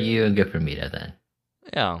for you and good for Mita then.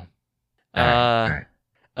 Yeah. All right, all right.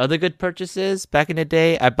 Other good purchases back in the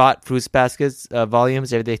day. I bought Fruits Baskets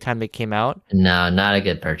volumes every time they came out. No, not a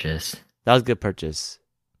good purchase. That was a good purchase.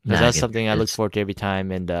 'Cause Not a that's good something I look purchase. forward to every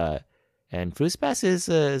time. And Fruits Basket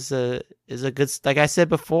is a good, like I said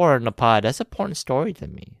before in the pod. That's an important story to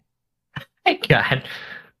me. My God.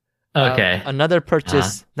 Okay. Another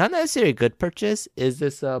purchase, not necessarily a good purchase, is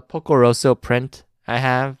this Poco Rosso print I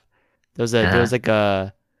have. There was like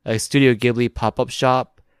a Studio Ghibli pop up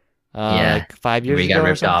shop, Yeah. like 5 years We got ago or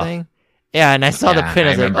ripped off. something. Yeah, and I saw the Yeah, print. I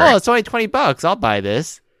I was like, remember. oh, it's only $20. I'll buy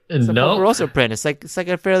this. It's a Poco Nope. Rosso print. It's like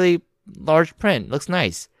a fairly large print. Looks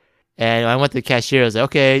nice. And I went to the cashier. I was like,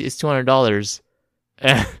 okay, it's $200.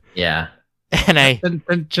 And Yeah. I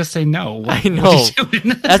Then just say no. What I know. are you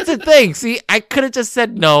doing? That's the thing. See, I could have just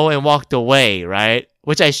said no and walked away, right?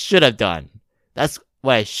 Which I should have done. That's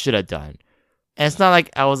what I should have done. And it's not like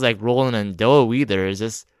I was like rolling in dough either. It's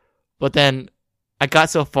just, but then I got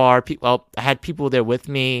so far. I had people there with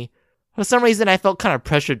me. For some reason, I felt kind of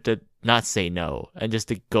pressured to not say no and just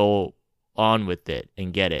to go on with it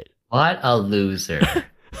and get it. What a loser.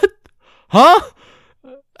 Huh?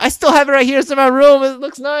 I still have it right here. It's in my room. It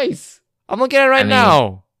looks nice. I'm looking at it right I mean,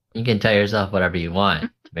 now. You can tell yourself whatever you want to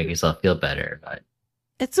make yourself feel better, but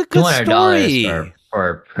It's a good $200 story.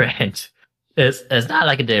 for print. It's not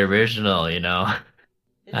like the original, you know.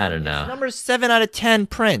 I don't It's know. number 7 out of 10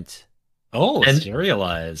 print. Oh, And-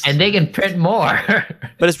 serialized. And they can print more.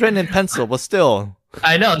 But it's written in pencil, but still.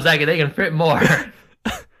 I know, exactly. They can print more.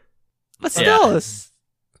 But still, Yeah. it's...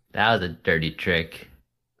 That was a dirty trick.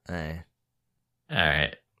 Eh. All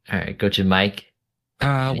right. Go to Mike.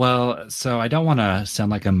 Well, so I don't want to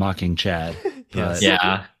sound like I'm mocking Chad, but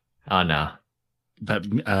Yeah. Oh no. but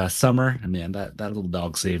Summer, man, that little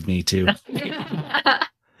dog saved me too.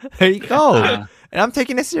 There you go. Uh, And I'm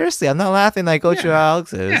taking it seriously. I'm not laughing like Ocho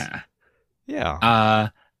Alex is. yeah. Yeah.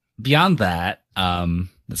 Beyond that,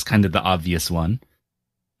 that's kind of the obvious one.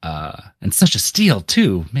 And such a steal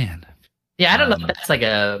too, man. Yeah, I don't know if that's like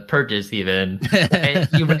a purchase even. And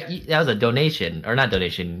that was a donation or not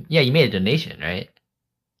donation. Yeah, you made a donation, right?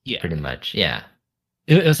 Yeah. Pretty much. Yeah.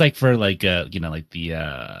 It was like for like like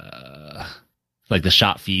the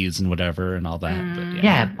shop fees and whatever and all that. But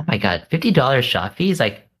Yeah. Oh my God. $50 shop fees.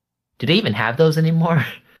 Like, do they even have those anymore?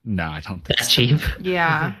 No, I don't think That's so. cheap.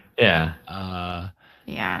 Yeah. Yeah.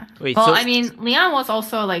 Yeah. Wait, Well, so- I mean, Leon was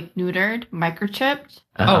also like neutered, microchipped,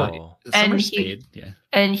 Oh, And Summer he- stayed. Yeah.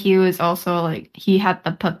 and he was also like he had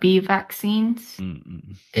the puppy vaccines,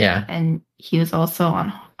 Mm-mm. Yeah. and he was also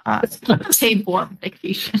on tapeworm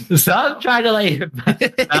vacation. So I'm trying to like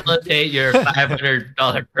validate your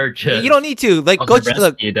 $500 purchase. you don't need to. Like, on go the to,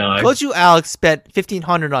 look, rescue dog. Gochu Alex spent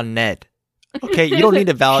 $1,500 on Ned. Okay, you don't need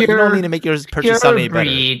to validate. You don't need to make your purchase sound any Pure better.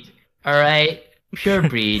 breed. All right. Pure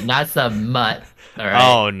breed, not some mutt. All right.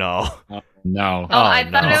 Oh no. No. Oh, I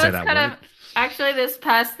thought no. it Say was that kind word. of actually this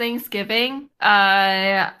past Thanksgiving.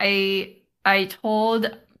 I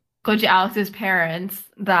told Coach Alex's parents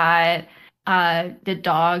that the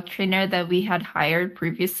dog trainer that we had hired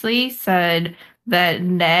previously said that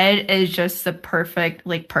Ned is just the perfect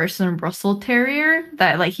like person Russell Terrier,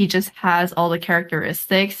 that like he just has all the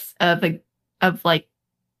characteristics of like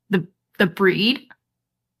the breed.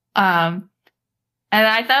 And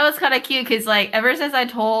I thought it was kind of cute because like ever since I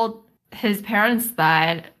told his parents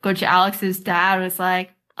that, Coach Alex's dad was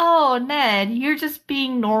like, "Oh, Ned, you're just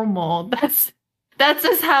being normal. That's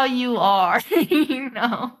just how you are," you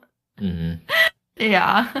know. Hmm.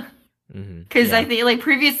 Yeah. Because I think like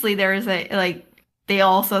previously there was a like they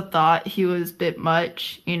also thought he was a bit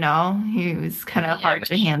much, you know. He was kind of hard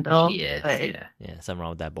to handle. He is, but, yeah. Yeah, something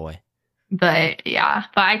wrong with that boy. but yeah,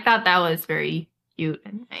 but I thought that was very cute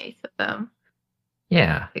and nice of them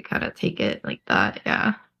Yeah. to kind of take it like that.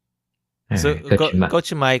 Yeah. So, Alright,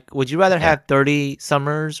 Coach Mike, would you rather Yeah. have 30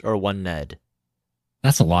 Summers or one Ned?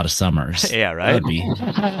 That's a lot of summers. Yeah, That right. would be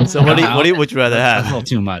So would you rather that's a have? little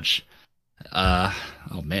too much. Oh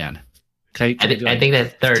man. I think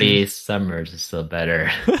that 30 summers is still better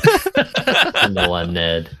than the one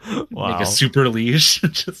Ned. Wow. Like a super leash.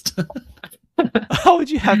 Just How would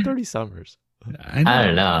you have 30 Summers? I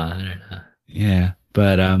don't know. Yeah,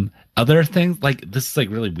 but other things like this is like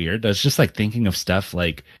really weird. I was just like thinking of stuff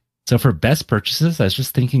like so for best purchases. I was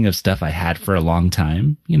just thinking of stuff I had for a long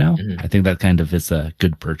time. You know, Mhm. I think that kind of is a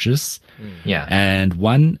good purchase. Yeah. And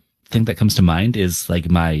one thing that comes to mind is like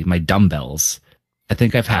my dumbbells. I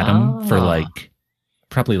think I've had them for Oh. like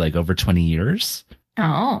probably like over 20 years,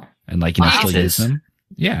 Oh. and like you know, I still use Jesus. them.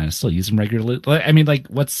 Yeah, I still use them regularly. Like, I mean, like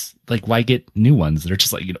what's like why get new ones? They're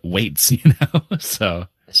just like weights, you know. So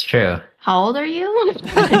It's true. How old are you?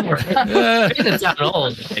 It doesn't sound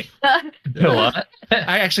old. Like, what?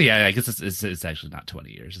 I actually, yeah, I guess it's actually not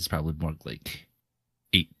 20 years. It's probably more like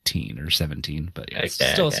 18 or 17, but yeah, it's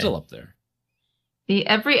Okay, still okay. still up there. See,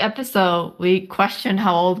 every episode we question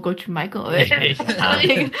how old Coach Michael is.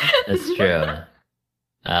 That's true.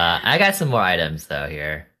 I got some more items though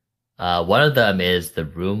here. One of them is the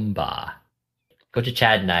Roomba. Coach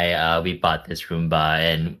Chad and I, we bought this Roomba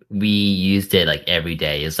and we used it like every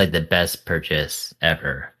day. It's like the best purchase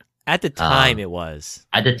ever. At the time, it was.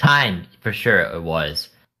 At the time, for sure, it was.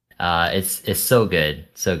 It's so good,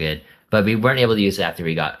 so good. But we weren't able to use it after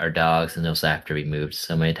we got our dogs, and also after we moved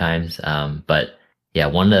so many times. But yeah,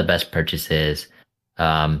 one of the best purchases.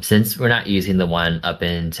 Since we're not using the one up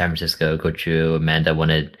in San Francisco, Coach Amanda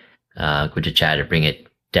wanted Coach Chad to bring it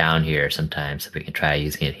down here sometime so we can try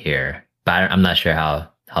using it here. But I'm not sure how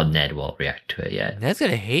Ned will react to it yet. Ned's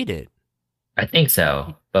gonna hate it. I think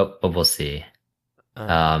so, but we'll see.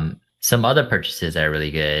 Some other purchases that are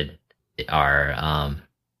really good are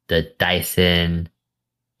the Dyson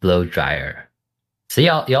blow dryer. So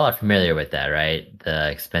y'all are familiar with that, right? The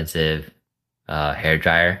expensive hair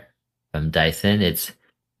dryer from Dyson. It's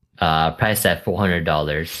priced at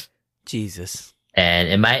 $400. Jesus. And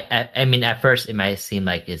it might, I mean, at first it might seem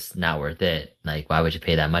like it's not worth it. Like, why would you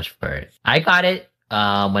pay that much for it? I got it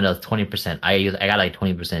when it was 20%. I got like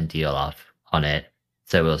 20% deal off on it,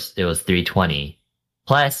 so it was $320.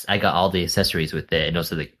 Plus, I got all the accessories with it, and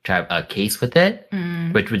also the case with it,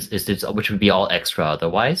 which would be all extra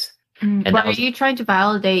otherwise. And Why that are was- you trying to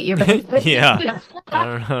validate your Yeah. I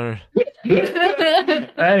don't know.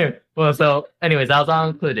 Anyway, well, so anyways, that was all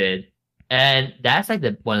included, and that's like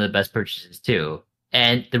one of the best purchases too.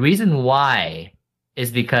 And the reason why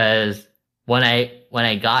is because when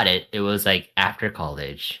I got it, it was like after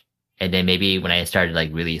college, and then maybe when I started like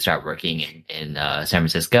really start working in San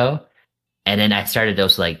Francisco, and then I started to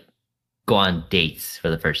also like go on dates for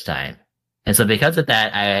the first time, and so because of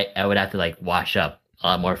that, I would have to like wash up a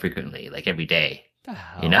lot more frequently, like every day,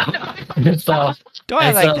 you know. So. Don't I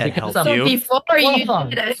And like so that because help I'm- you? Before you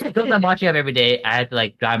did it. Because I'm washing up every day, I had to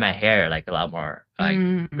like dry my hair like a lot more like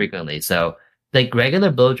frequently. So like regular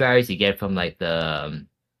blow dryers you get from like the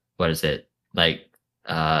what is it like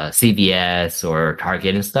CVS or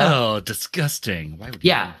Target and stuff. Oh, disgusting! Why would you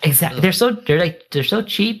Yeah, do that? exactly. They're so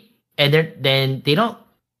cheap, and they don't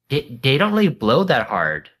really blow that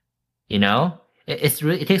hard. You know,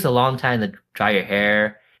 it takes a long time to dry your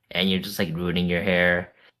hair, and you're just like ruining your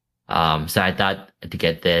hair. So I thought to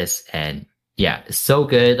get this, and yeah, it's so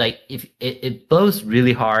good. Like if it blows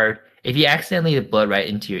really hard. If you accidentally blow right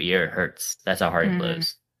into your ear, it hurts. That's how hard it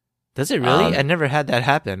blows. Does it really? Um, I never had that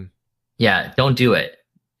happen. Yeah, don't do it.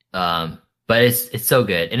 But it's so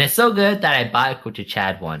good, and it's so good that I bought Coach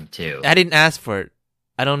Chad one too. I didn't ask for it.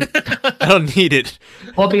 I don't need it.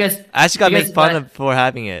 Well, because I actually got Because made fun what- of for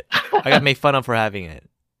having it. I got made fun of for having it.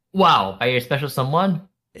 wow, by your special someone.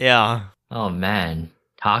 Yeah. Oh man,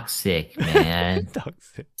 toxic man.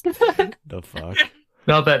 Toxic. The fuck?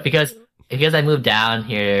 No, but because because I moved down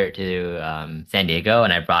here to San Diego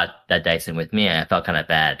and I brought that Dyson with me, and I felt kind of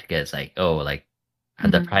bad because like, oh, like I'm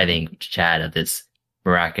depriving Chad of this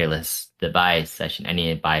miraculous device. I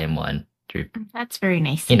need to buy him one. That's very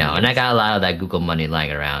nice. You know, and I got a lot of that Google money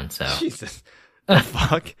lying around. So Jesus, the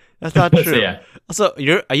fuck, that's not So, true. yeah. Also,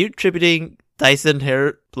 are you attributing Dyson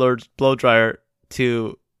hair blow dryer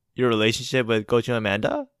to your relationship with Gochu and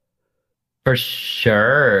Amanda? For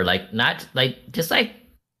sure, like not like just like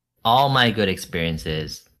all my good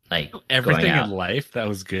experiences, like Everything going out. in life that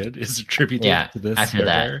was good is attributed Yeah, to this. after hair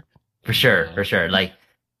that. dryer. For sure. Like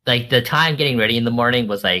the time getting ready in the morning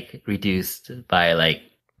was like reduced by like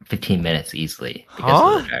 15 minutes easily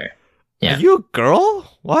because of the dryer. Yeah. Are you a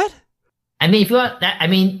girl? What? I mean, if you want that, I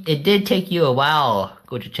mean, it did take you a while,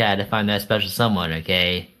 go to Chad, to find that special someone,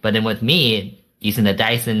 okay? But then with me using the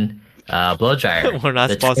Dyson blow dryer, We're not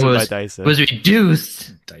the sponsored time by Dyson. was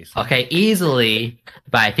reduced, Dyson. okay, easily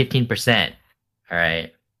by 15%. All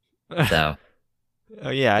right. So Oh,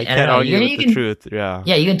 yeah, I I can't don't know, argue you with the can- truth. Yeah.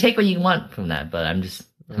 yeah, you can take what you want from that, but I'm just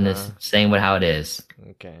saying how it is.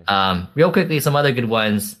 Okay. Real quickly, some other good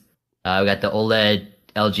ones. We got the OLED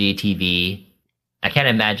LG TV. I can't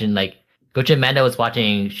imagine like Gochi Amanda was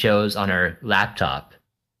watching shows on her laptop,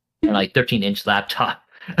 her like 13-inch laptop.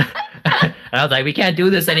 And I was like, we can't do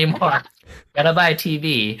this anymore. Gotta buy a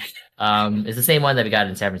TV. It's the same one that we got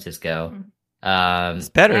in San Francisco. It's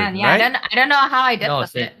better, Man, yeah, right? I don't know how I did No, with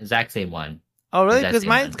it's the it. exact same one. Oh, really? Exact Because same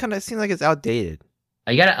mine one. kind of seems like it's outdated.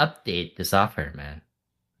 You gotta update the software, man.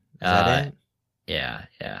 Is that it?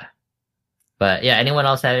 Yeah. But yeah, anyone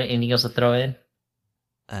else have anything else to throw in?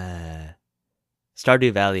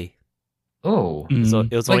 Stardew Valley. Oh, So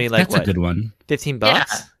it was only like that's what? a good one.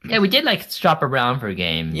 $15? yeah, we did like shop around for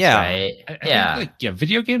games. Yeah. right? I Yeah. think, like,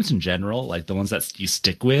 video games in general, like the ones that you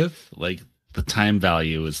stick with, like the time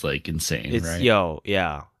value is like insane, It's right?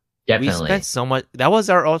 yeah. Definitely. We spent so much. That was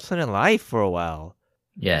our alternate life for a while.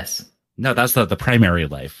 Yes. No, that's the primary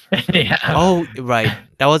life. yeah. Oh, right.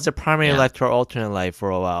 That was the primary Yeah. life to our alternate life for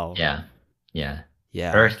a while. Yeah. Yeah.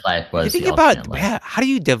 Earth life was. You think the about alternate life. man, how do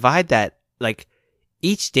you divide that? Like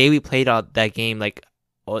each day we played on that game, like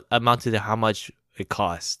amounted to how much it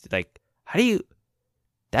cost. Like how do you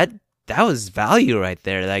that was value right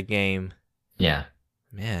there. That game, Yeah.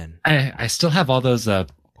 man. I still have all those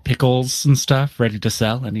pickles and stuff ready to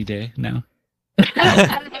sell any day now.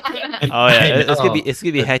 Oh yeah, it's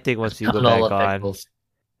gonna be hectic once you go Canola back on. pickles.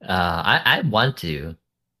 I want to.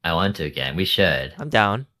 I want to again. We should. I'm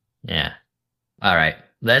down. Yeah. All right.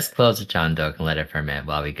 Let's close the Chandok and let it ferment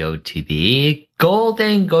while we go to the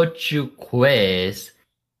Golden Gochu quiz.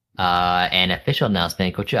 An official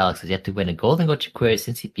announcement: Gochu Alex has yet to win a Golden Gochu quiz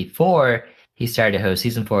before he started to host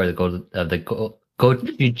season 4 of the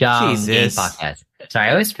Gochujang Game Jesus. Podcast. Sorry,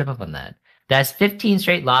 I always trip up on that. That's 15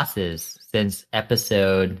 straight losses since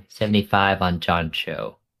episode 75 on John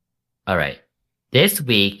Show. All right. This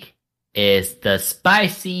week is the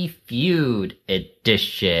Spicy Feud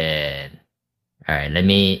edition. All right, let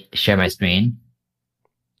me share my screen.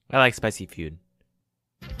 I like Spicy Feud.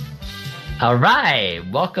 All right,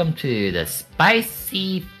 welcome to the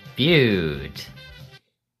Spicy Feud.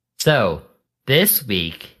 So, this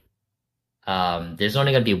week, there's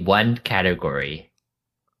only going to be one category,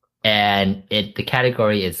 and the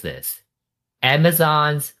category is this: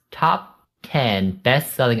 Amazon's top 10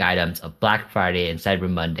 best-selling items of Black Friday and Cyber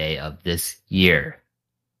Monday of this year.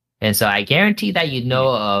 And so I guarantee that you know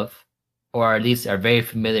of, or at least are very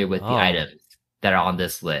familiar with the Oh. items that are on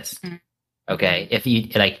this list. Mm. Okay? If you,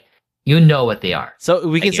 like, you know what they are. So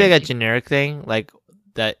we I can say like a guarantee. generic thing, like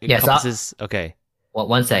that Yes, encompasses. Okay. Well,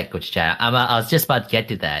 one sec, Coach Chat. I was just about to get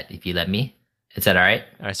to that, if you let me. Is that alright?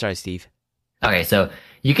 All right. Sorry, Steve. Okay, so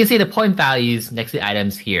you can see the point values next to the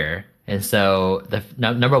items here. And so the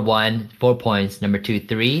number 1, 4 points. Number 2,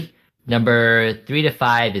 3. Number 3 to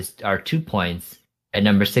 5 are 2 points. And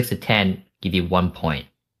number 6 to 10 give you 1 point.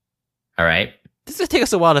 All right? This will take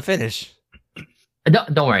us a while to finish.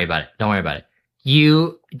 Don't worry about it. Don't worry about it.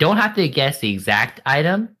 You don't have to guess the exact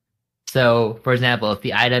item. So, for example, if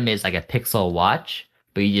the item is like a Pixel watch,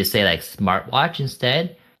 but you just say like smartwatch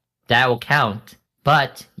instead, that will count,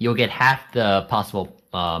 but you'll get half the possible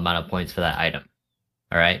amount of points for that item.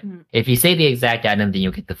 All right. Mhm. If you say the exact item, then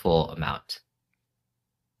you'll get the full amount.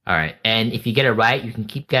 All right. And if you get it right, you can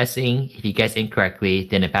keep guessing. If you guess incorrectly,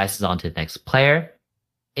 then it passes on to the next player.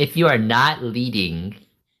 If you are not leading,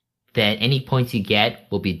 then any points you get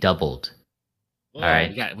will be doubled. All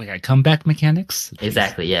right. we got comeback mechanics.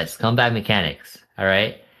 Exactly. Yes. Comeback mechanics. All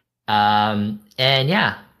right. And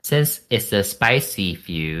yeah, since it's the Spicy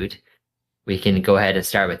Feud, we can go ahead and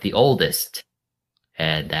start with the oldest,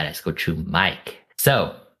 and that is go to Mike.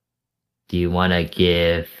 So, Do you want to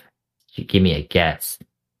give me a guess?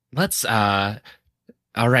 Let's all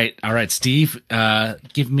right, Steve.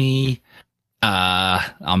 Give me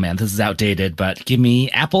oh man, this is outdated, but give me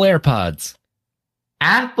Apple AirPods.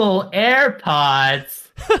 Apple AirPods.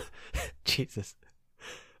 Jesus.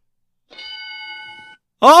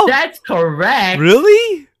 Oh, That's correct.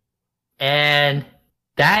 really? And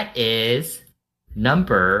that is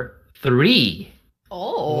number 3.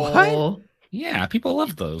 Oh. What? Yeah, people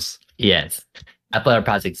love those. Yes. Apple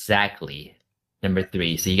AirPods exactly. Number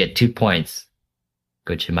 3. So you get 2 points.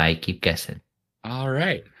 Go to Mike. Keep guessing. All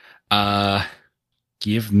right.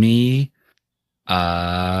 Give me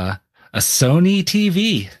a Sony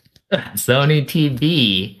TV. Sony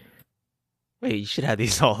TV. Wait, you should have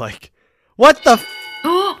these all like. What the?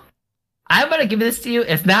 I'm gonna give this to you.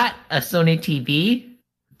 It's not a Sony TV,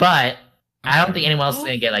 but I don't think anyone else is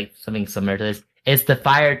gonna get like something similar to this. It's the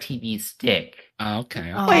Fire TV stick.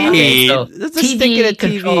 Okay. Oh. Wait, Okay, so that's a stick in a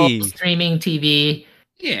control, TV. streaming TV,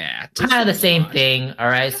 Yeah. kind of the same thing. All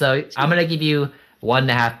right, so I'm gonna give you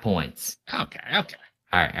 1.5 points. Okay. All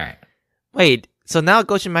right. Wait, so now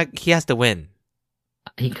Goshen Mike, he has to win.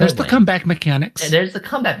 He could There's the win. comeback mechanics. There's the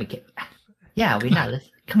comeback mechanic. Yeah, we know this.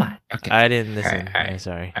 Come on. Okay. I didn't listen. All right. I'm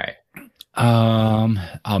sorry.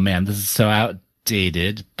 Oh man, this is so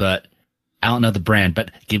outdated, but I don't know the brand,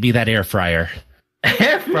 but give me that air fryer.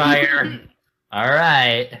 Air fryer. All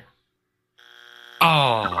right.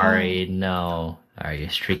 Oh. Sorry, no. All right, your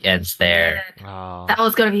streak ends there. Oh. That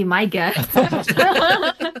was gonna be my guess. I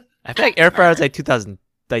feel like air fryer was like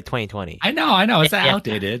 2020. I know, it's Yeah.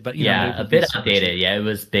 outdated, but you know, Yeah, maybe a bit it's- outdated. Yeah, it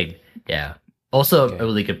was big. Yeah. Also, Okay. a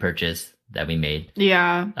really good purchase that we made.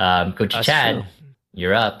 Yeah. Coach That's Chad, true.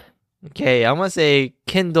 you're up. Okay, I'm gonna say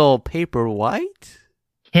Kindle Paperwhite.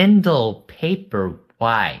 Kindle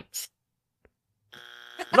Paperwhite.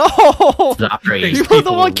 No. Sorry. People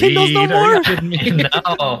don't want Kindles no read, are you more. kidding me? No.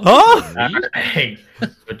 Huh? All right.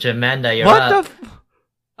 Coach Amanda, you're What up. the?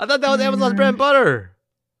 I thought that was Amazon's bread and butter.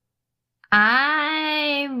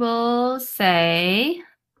 I will say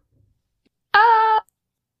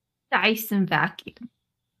Dyson vacuum.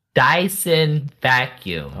 Dyson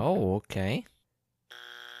vacuum. Oh, okay.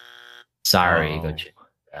 Sorry, Oh. Coach.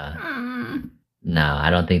 No, I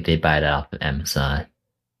don't think they buy that off of Amazon.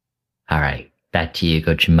 All right, back to you,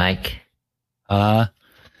 Coach Mike.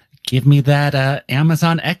 Give me that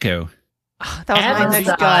Amazon Echo. That was my next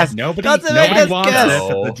Amazon. guess. Nobody That's a very good wants guess. it,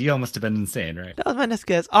 but the deal must have been insane, right? That was my next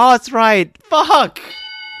guess. Oh, it's right. Fuck.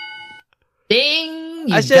 Ding!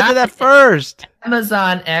 You I should have did got that first.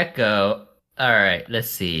 Amazon Echo. All right, let's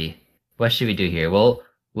see. What should we do here? We'll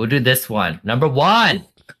do this one. Number 1.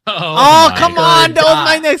 Oh, my come God. on. That was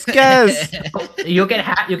my next guess. You'll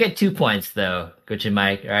get 2 points though, Coach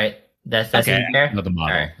Mike. All right, that's Okay, in there. I know the All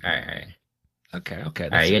model. right. Okay. All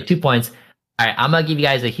right, you get 2 points. All right, I'm gonna give you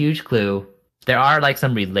guys a huge clue. There are like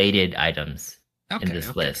some related items in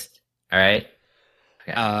this list. All right.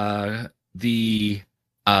 The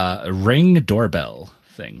Ring doorbell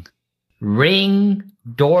thing. Ring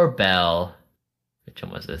doorbell. Which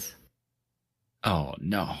one was this? Oh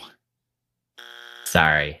no.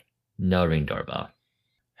 Sorry, no Ring doorbell.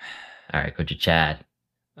 All right, Coach Chad.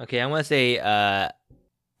 Okay, I'm gonna say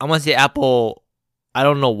Apple. I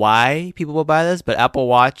don't know why people will buy this, but Apple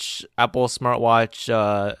Watch, Apple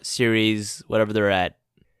smartwatch series, whatever they're at.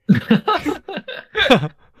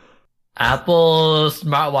 Apple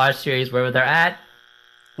smartwatch series, wherever they're at.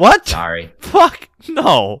 What? Sorry, Fuck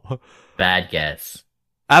no. bad guess.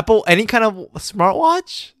 Apple, any kind of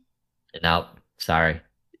smartwatch? Nope. Sorry.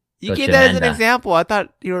 You Go gave to that as an Amanda. example. I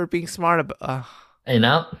thought you were being smart about.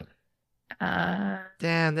 Nope.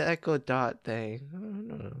 Damn, the Echo Dot thing. I don't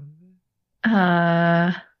know.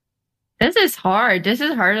 This is hard. This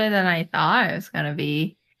is harder than I thought it was gonna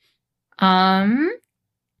be. I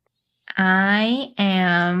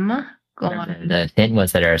am going. The hint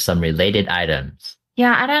was that there are some related items.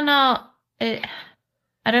 Yeah, I don't know.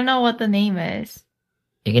 I don't know what the name is.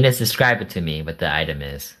 You can just describe it to me what the item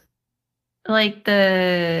is. Like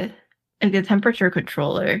the temperature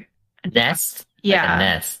controller. Nest? Yeah. Like a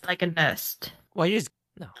nest. Like a Nest. Well, you just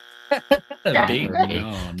no.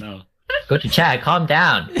 No. Go to Chad, calm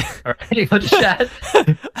down. All right, go to Chad. Calm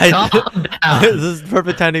this down. is the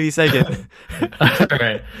perfect time to be second. All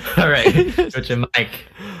right. Go to Mike.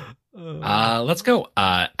 Let's go.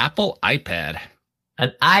 Apple iPad.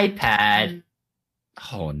 An iPad.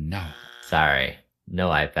 Oh no. Sorry, no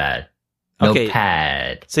iPad. No Okay.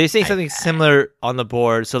 pad. So you're saying something iPad. similar on the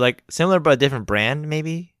board. So like similar but a different brand,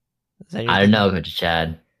 maybe? Is that your I don't thing? know, Coach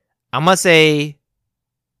Chad. I'm gonna say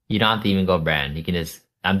You don't have to even go brand. You can just.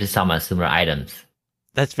 I'm just talking about similar items.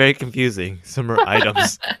 That's very confusing. Summer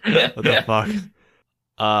items. What the fuck?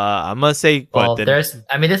 I'm gonna say what Well, then? this.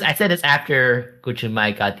 I said this after Gucci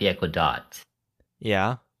Mike got the Echo Dot.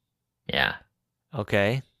 Yeah. Yeah.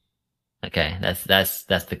 Okay. Okay. That's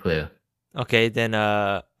the clue. Okay. Then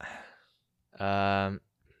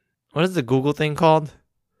what is the Google thing called?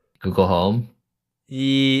 Google Home.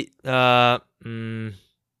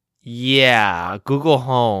 Yeah, Google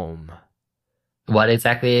Home. What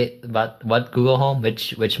exactly about what Google Home?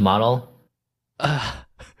 Which model?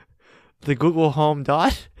 The Google Home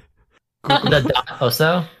Dot? The Dot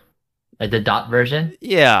also? Like the Dot version?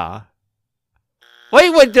 Yeah. Wait,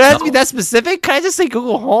 what? Do I have to be No. that specific? Can I just say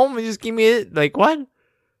Google Home and just give me it? Like, what?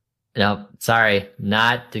 No, sorry,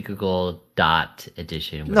 not the Google Dot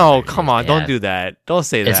edition. No, whatever it come is on. they Don't have. do that. Don't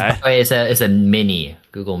say that. It's a mini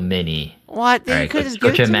Google Mini. What? All Then you right, could just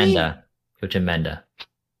give Coach it to me. Amanda. Coach Amanda.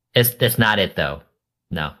 That's not it though.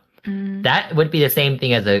 No, Mm. that would be the same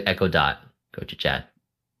thing as a Echo Dot. Coach Chad.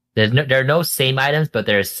 There are no same items, but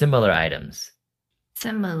there are similar items.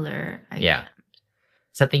 Similar. Yeah.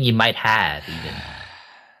 Something you might have even.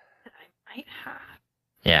 That I might have.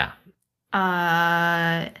 Yeah.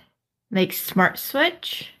 Like smart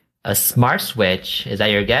switch. A smart switch. Is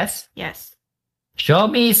that your guess? Yes. Show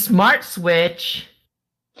me smart switch.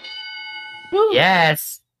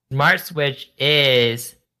 Yes. Smart switch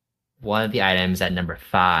is one of the items at number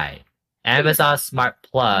 5. Amazon smart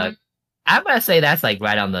plug. I'm gonna say that's like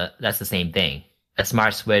that's the same thing. A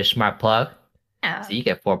smart switch, smart plug. Yeah. So you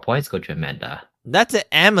get 4 points, Coach Amanda. That's an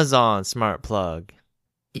Amazon smart plug.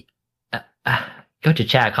 Go to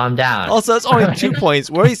chat, calm down. Also, it's only 2 points.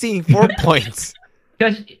 Where are you seeing 4 points?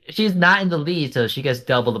 Because she's not in the lead, so she gets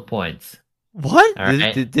double the points. What? All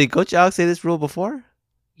right. Did Coach Alex say this rule before?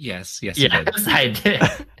 Yes, you did. Yes, I did.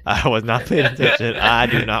 I was not paying attention. I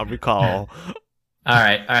do not recall. All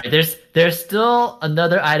right. There's still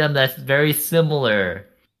another item that's very similar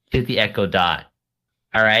to the Echo Dot.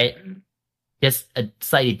 All right, just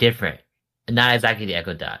slightly different, not exactly the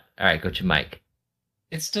Echo Dot. All right, Coach Mike.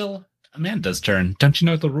 It's still Amanda's turn. Don't you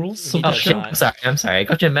know the rules? He Oh does shit! not. I'm sorry,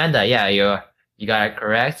 Coach Amanda. Yeah, you got it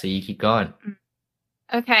correct, so you keep going.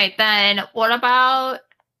 Okay, then what about?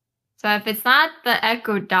 So if it's not the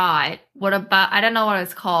Echo Dot, what about? I don't know what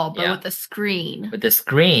it's called, but Yeah. with the screen. With the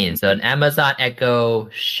screen, so an Amazon Echo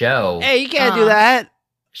Show. Hey, you can't do that.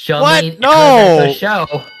 Show what? me No! Amazon Echo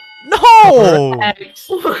Show. No. Correct.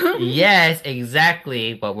 Yes,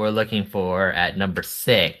 exactly what we're looking for at number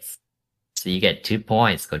 6. So you get 2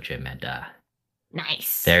 points, Coach Amanda.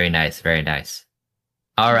 Nice. Very nice, very nice.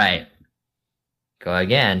 All right. Go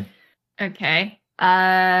again. Okay.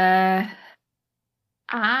 I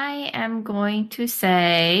am going to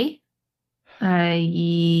say,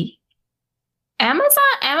 Amazon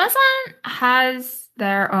has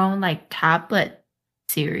their own like tablet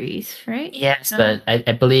series, right? Yes, No? but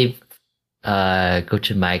I believe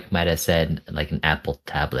Coach Mike might have said like an Apple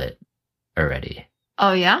tablet already.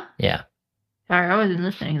 Oh yeah. Yeah, Sorry, I wasn't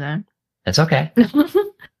listening then. that's okay.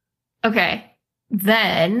 Okay.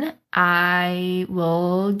 Then I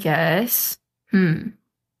will guess an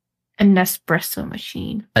Nespresso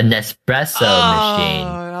machine. A Nespresso machine.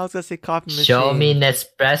 I was gonna say coffee machine. Show me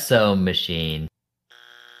Nespresso machine.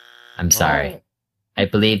 I'm sorry. Oh. I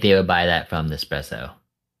believe they would buy that from Nespresso.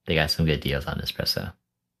 They got some good deals on Nespresso.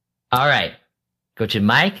 All right. Coach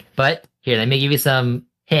Mike, but here, let me give you some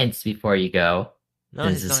hints before you go. No,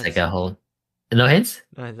 This it's is not. like a whole... No hints?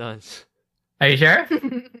 No, it's not. Are you sure?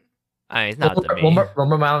 It's not to me. One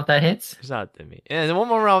more round with that hints? It's not to me. Yeah, one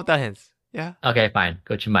more round without hints. Yeah. Okay, fine.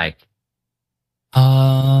 Coach Mike.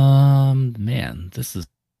 Man, this is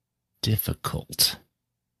difficult.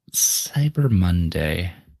 Cyber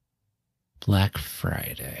Monday, Black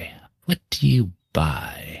Friday. What do you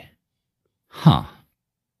buy? Huh.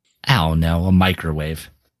 Ow, no, a microwave.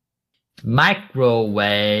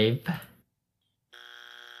 Microwave.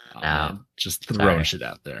 Oh, No. man, just throwing Sorry. shit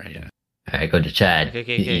out there. Yeah. All right, go to Chad.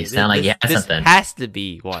 Okay. You sound like you have this something. has to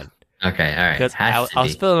be one Okay, all right. because Has to I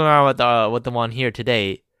was be. fiddling around with the one here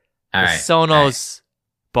today. All The right. Sonos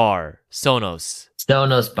bar. Sonos.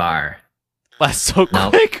 Sonos bar. That's so No.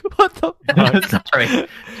 quick. What the fuck? Sorry.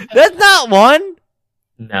 That's not one.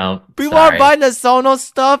 No. People sorry. are buying the Sonos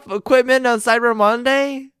stuff, equipment on Cyber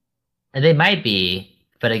Monday. And they might be,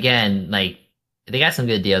 but again, like they got some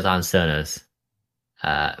good deals on Sonos.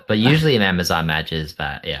 But usually in Amazon matches,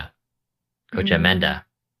 but yeah. Coach Mm. Amanda.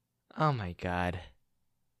 Oh my god.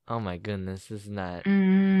 Oh my goodness, this is not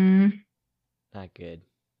good.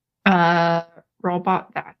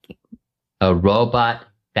 Robot vacuum. A robot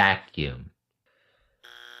vacuum.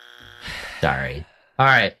 Sorry. All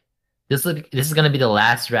right. This is gonna be the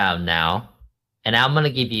last round now. and I'm gonna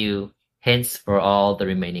give you hints for all the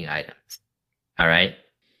remaining items. All right.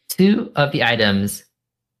 2 of the items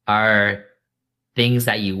are things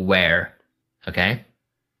that you wear. Okay.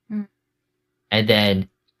 Mm. And then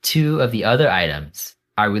 2 of the other items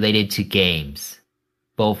are related to games,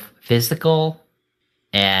 both physical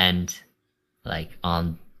and like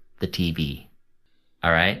on the TV.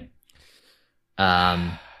 All right.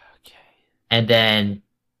 Okay. And then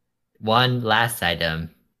one last item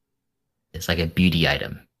is like a beauty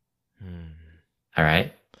item. Hmm. All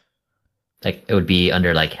right. Like it would be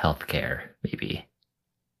under like healthcare, maybe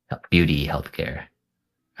beauty, healthcare.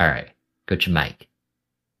 All right. Go to Mike.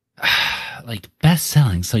 Like best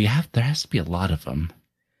selling, so there has to be a lot of them.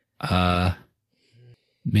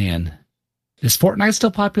 Man, is Fortnite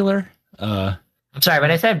still popular? I'm sorry.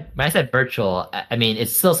 When I said virtual, I mean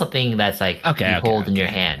it's still something that's like Okay, you okay, hold in okay. your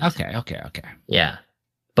hand. Okay. Yeah.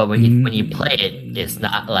 But when you play it, it's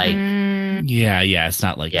not like Yeah, it's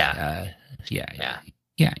not like Yeah. yeah.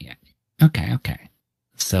 Okay.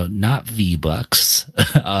 So not V-Bucks.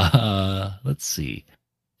 Let's see.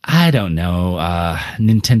 I don't know.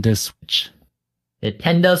 Nintendo Switch.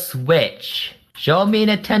 Nintendo Switch. Show me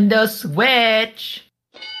Nintendo Switch.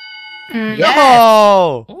 Mm. Yes!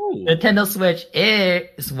 No! Nintendo Switch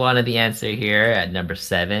is one of the answer here at number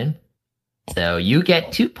 7. So you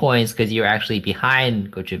get 2 points because you're actually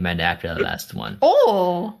behind Coach Amanda after the last one.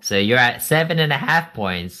 Oh. So you're at 7.5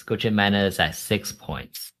 points. Coach Amanda is at 6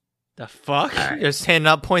 points. The fuck? All right. You're handing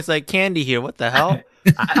out points like candy here. What the hell?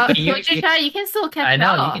 You You can still catch I know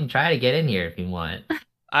up. you can try to get in here if you want.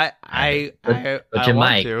 I What's your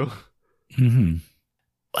want mic? to. Hmm.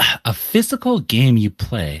 A physical game you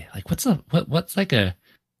play. Like what's just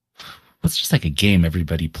like a game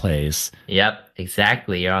everybody plays? Yep,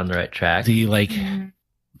 exactly. You're on the right track. Do you like? Mm.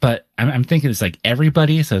 But I'm thinking it's like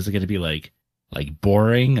everybody. So is it going to be like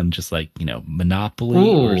boring and just like Monopoly,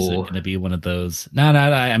 or is it Ooh. going to be one of those? No,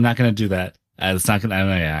 I'm not going to do that. It's not going to.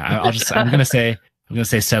 I'm going to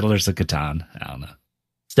say Settlers of Catan. I don't know.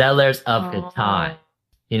 Settlers of Oh. Catan.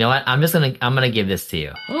 You know what? I'm gonna give this to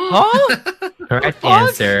you. Huh? Correct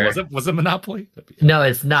answer. Was it Monopoly? No,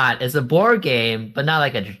 it's not. It's a board game, but not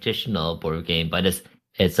like a traditional board game. But it's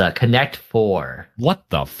a Connect 4. What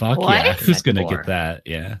the fuck? What? Yeah, who's going to Four. get that?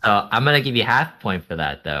 Yeah. So I'm gonna give you half point for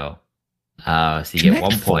that though. So you get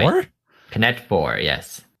 1 Connect point. 4? Connect 4,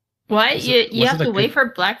 yes. What? Was You it- you was have it a to wait good-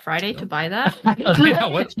 for Black Friday to buy that? Yeah, how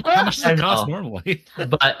much does I it cost know. normally?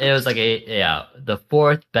 But it was like the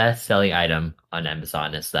 4th best selling item on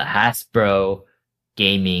Amazon is the Hasbro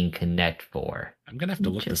Gaming Connect 4. I'm gonna have to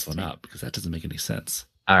look this one Interesting. up because that doesn't make any sense.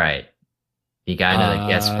 All right. You got another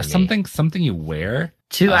guess for me. Something you wear.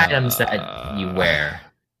 2 items that you wear,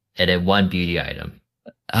 and then 1 beauty item.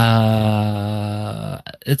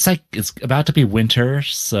 It's about to be winter,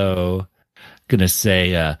 so gonna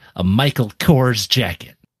say a Michael Kors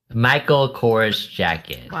jacket. Michael Kors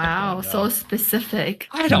jacket. Wow, Oh, so no. specific.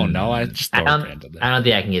 I don't know. I just I throw don't, a random I don't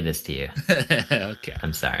think I can give this to you. Okay.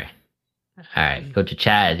 I'm sorry. All right, go to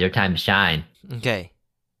Chad. Your time to shine. Okay.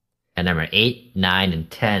 And number 8, 9, and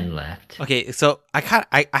 10 left. Okay, so I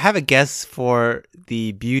have a guess for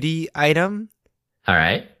the beauty item, All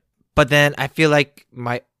right. but then I feel like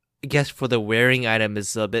my guess for the wearing item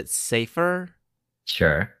is a bit safer.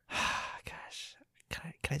 Sure. Gosh,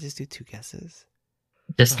 can I just do 2 guesses?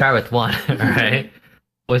 Just start with 1. All right.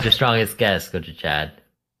 What's your strongest guess? Go to Chad.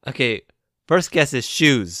 Okay, first guess is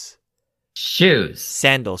shoes, Shoes.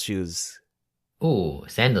 sandal shoes. Ooh,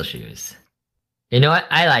 sandal shoes. You know what?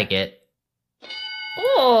 I like it.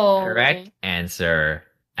 Oh. Correct answer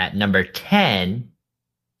at number 10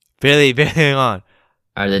 Really, hang on.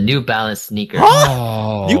 are the New Balance sneakers.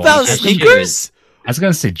 Oh, New Balance yes, sneakers? I was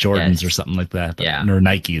gonna say Jordans Yes. or something like that. But, Yeah. Or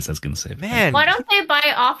Nikes. I was gonna say. Man, Why don't they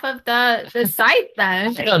buy off of the site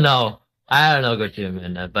then? I don't know. Go to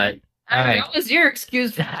Amanda, but all right. What was your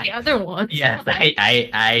excuse for the other one? Yes,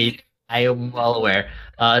 I am well aware.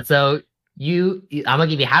 So I'm gonna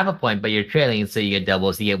give you half a point, but you're trailing, so you get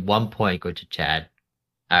double. So you get 1 point. Go to Chad.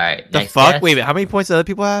 All right. the next fuck? guess. Wait, how many points do other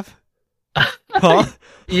people have? Huh?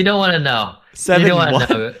 You don't want to know. 7 You don't want what?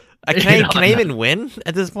 to know. Can You I don't can I wanna even win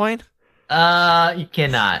at this point? You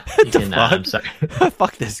cannot. You The cannot. I'm fuck? sorry.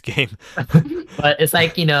 Fuck this game. But it's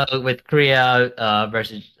like, with Korea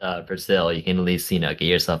versus Brazil, you can at least, get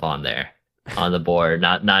yourself on there, on the board,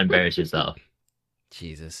 not embarrass yourself.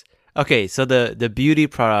 Jesus. Okay, so the beauty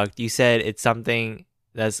product, you said it's something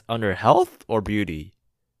that's under health or beauty?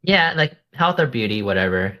 Yeah, like health or beauty,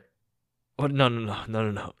 whatever. Oh,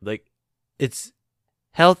 no. Like, it's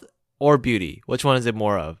health or beauty. Which one is it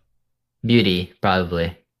more of? Beauty,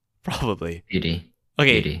 probably. Probably. Beauty.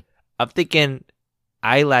 Okay, Beauty. I'm thinking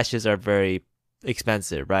eyelashes are very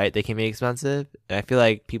expensive, right? They can be expensive. And I feel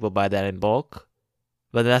like people buy that in bulk,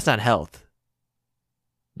 but that's not health.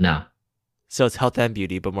 No. So it's health and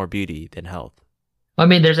beauty, but more beauty than health. I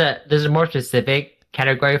mean, there's a more specific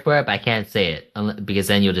category for it, but I can't say it because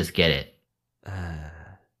then you'll just get it.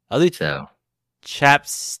 I'll do So,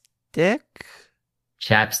 chapstick.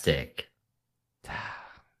 chapstick.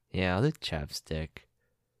 Yeah, I'll do chapstick.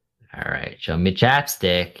 All right, show me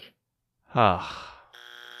chapstick. Oh,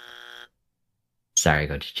 Sorry,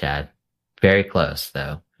 Coach Chad. Very close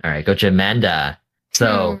though. All right, Coach Amanda.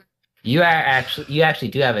 So you actually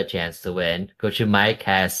do have a chance to win. Coach Mike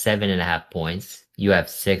has 7.5 points. You have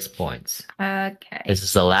 6 points. Okay. This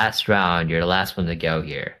is the last round. You're the last one to go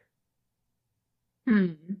here.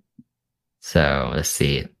 So let's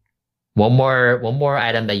see. One more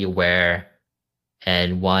item that you wear,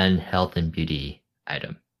 and one health and beauty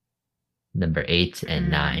item. Number 8 and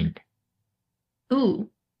 9. Ooh,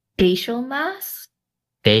 facial mask.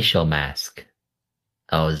 Facial mask.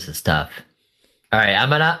 Oh, this is tough. All right,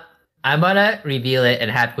 I'm gonna reveal it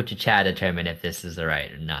and have Coach Chad determine if this is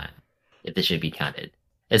right or not. If this should be counted.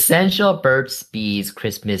 Essential Burt's Bees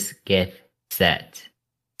Christmas gift set.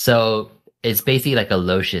 So it's basically like a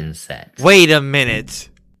lotion set. wait a minute.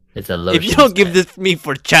 It's a lotion. If you don't set. give this me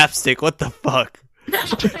for chapstick, what the fuck?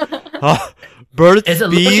 Burt's It's a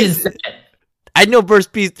lotion Bees. set. I know Burt's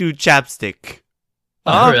Bees do chapstick.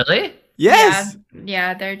 Oh, really? Yes,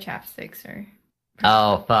 Yeah, their chapsticks are.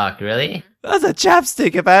 Oh, fuck, really? that's a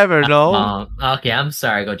chapstick if I ever know. Okay, I'm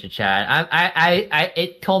sorry, Coach Chad.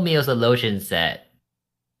 It told me it was a lotion set.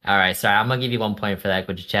 All right, sorry. I'm gonna give you 1 point for that,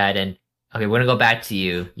 Coach Chad. And okay, we're gonna go back to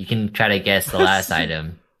you. You can try to guess the last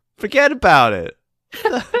item. Forget about it.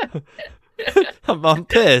 I'm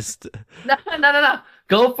pissed. No.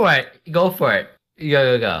 Go for it.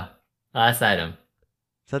 Go. Last item.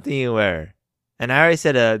 Something you wear. And I already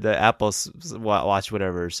said the Apple Watch,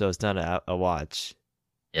 whatever, so it's not a watch.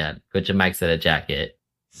 Yeah, Coach Mike said a jacket.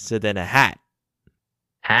 So then a hat.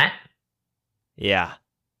 Hat? Yeah.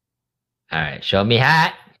 All right, show me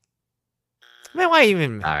hat. Man, why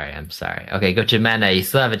even? All right, I'm sorry. Okay, Coach Amanda, you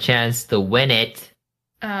still have a chance to win it.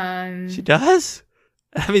 She does?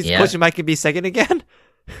 That means Yeah. Coach Mike can be second again?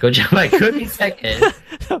 Coach Mike could be second.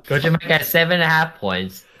 Coach Mike has 7.5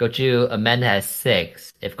 points. Coach Amanda has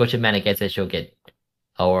 6. If Coach Amanda gets it, she'll get,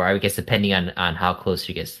 or I guess depending on how close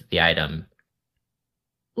she gets to the item.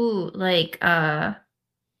 Ooh, like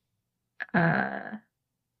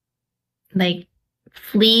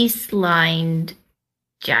fleece lined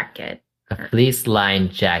jacket. A fleece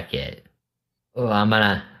lined jacket. Oh,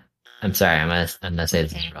 I'm sorry, I'm gonna say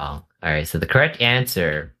this is wrong. All right, so the correct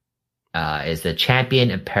answer is the Champion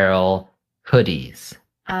Apparel hoodies.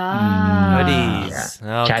 Hoodies.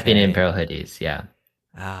 Okay. Champion Apparel hoodies, yeah.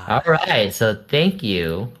 Ah. All right, so thank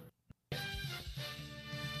you.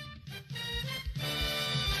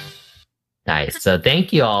 Nice. So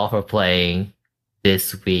thank you all for playing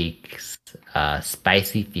this week's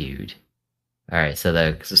Spicy Feud. All right, so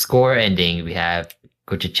the score ending, we have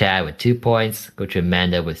Coach Chad with 2 points, Coach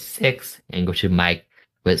Amanda with 6, and Coach Mike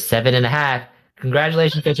with 7.5.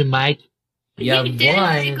 Congratulations, Coach Mike. You have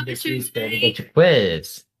won this week's Coach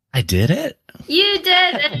Quiz. I did it. You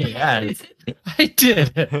did it. Yes. I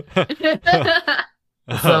did it.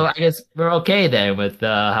 So I guess we're okay then with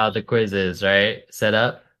how the quiz is, right? Set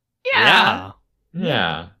up? Yeah.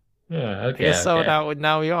 Yeah. I Okay. guess so okay.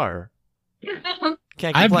 now we are.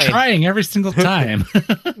 Can't I'm complain. trying every single time.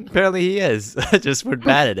 Apparently he is. Just we're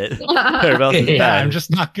bad at it. Everybody else is Yeah, Yeah, bad. I'm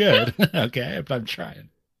just not good. Okay, but I'm trying.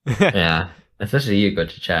 Yeah. Especially you,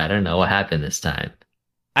 Coach Chad. I don't know what happened this time.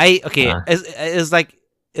 It was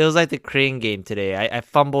like the crane game today. I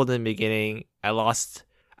fumbled in the beginning. I lost.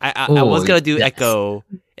 I was Ooh, gonna do yes. echo.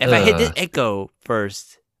 If I hit the Ugh. echo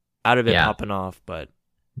first, I'd have been Yeah. popping off. But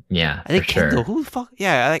Yeah, I think for sure. Kindle. Who the fuck?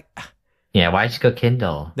 Yeah, Yeah, why'd you go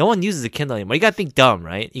Kindle? no one uses a Kindle anymore. You gotta think dumb,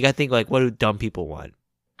 right? You gotta think like, what do dumb people want?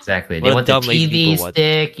 Exactly. What They do want the dumb lazy TV people want?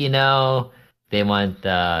 stick, you know. They want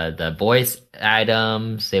the voice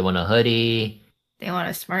items. They want a hoodie. They want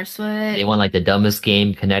a smart switch. They want like the dumbest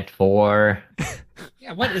game, Connect 4.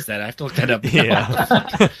 Yeah, what is that? I have to look that up.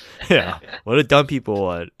 Yeah, yeah. What do dumb people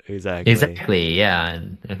want? Exactly. Exactly. Yeah.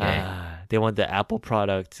 and- Okay. They want the Apple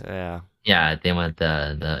product. Yeah. Yeah, they want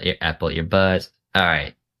the Apple earbuds. All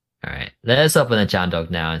right. Let's open the John Dog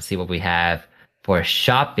now and see what we have for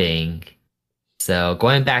shopping. So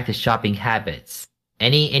going back to shopping habits,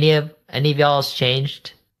 any of y'all's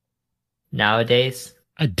changed nowadays?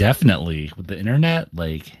 Definitely with the internet.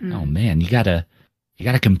 Like, oh man, you gotta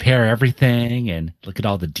compare everything and look at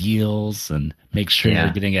all the deals and make sure Yeah.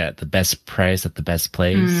 you're getting it at the best price at the best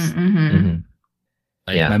place. Mm-hmm. Mm-hmm.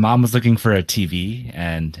 Like, Yeah. my mom was looking for a TV,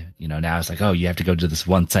 and now it's like, oh, you have to go to this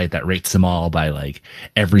one site that rates them all by like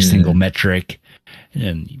every single metric,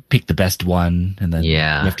 and you pick the best one, and then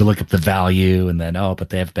Yeah. you have to look up the value, and then but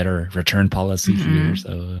they have better return policy here, Mhm.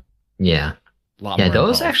 so Yeah. a lot Yeah, more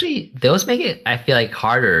those involved. those make it, I feel like,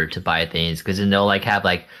 harder to buy things because then they'll like have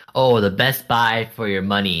like, oh, the best buy for your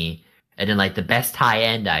money, and then like the best high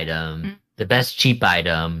end item, the best cheap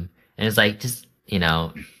item, and it's like just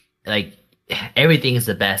like everything is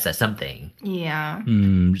the best at something. Yeah.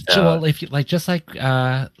 So, well, if you like, just like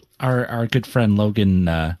our good friend Logan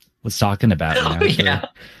was talking about, so,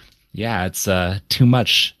 yeah, it's too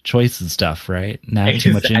much choice and stuff, right? Now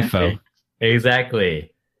too much info.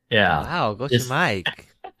 Exactly. Yeah. Wow, go Just- to Mike.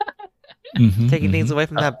 Mhm, Taking things mhm. away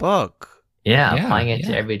from that book. Yeah, Yeah, applying it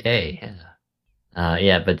to yeah. every day.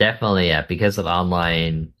 Yeah, but definitely, because of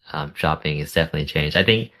online shopping, it's definitely changed. I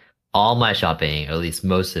think all my shopping, or at least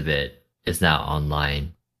most of it, is now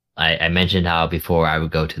online. I mentioned how before I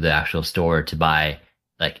would go to the actual store to buy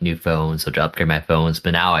like new phones or to upgrade my phones,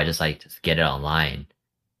 but now I just get it online.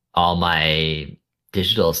 All my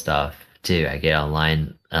digital stuff too, I get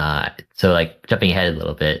online. So like jumping ahead a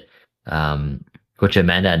little bit, Coach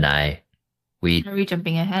Amanda and I, we Are we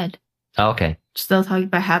jumping ahead? okay. Still talking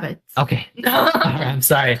about habits. Okay. I'm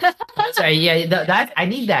sorry. I'm sorry. Yeah, that I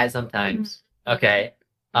need that sometimes. Okay.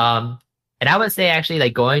 And I would say actually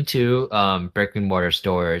like going to brick and mortar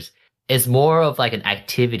stores is more of like an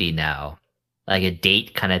activity now, like a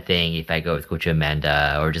date kind of thing. If I go with Coach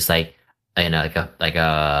Amanda, or just like like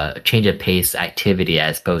a change of pace activity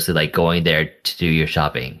as opposed to like going there to do your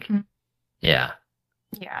shopping. Mhm. Yeah.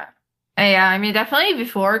 Yeah. Yeah, I mean, definitely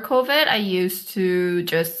before COVID, I used to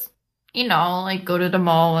just, like go to the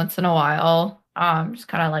mall once in a while. Just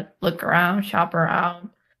kind of like look around, shop around.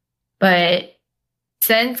 But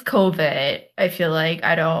since COVID, I feel like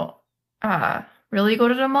I don't really go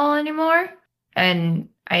to the mall anymore. And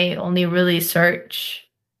I only really search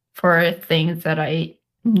for things that I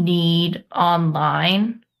need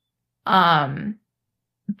online.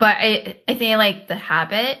 But I think like the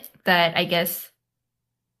habit that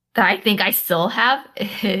I think I still have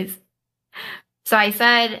is, so I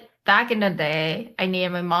said back in the day, I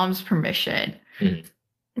needed my mom's permission. Mhm.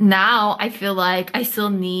 Now I feel like I still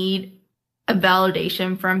need a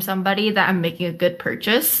validation from somebody that I'm making a good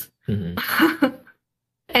purchase. Mhm.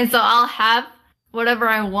 And so I'll have whatever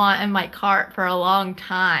I want in my cart for a long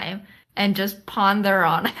time and just ponder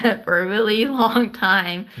on it for a really long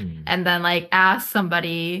time. Mhm. And then like ask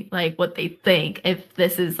somebody like what they think, if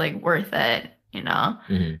this is like worth it,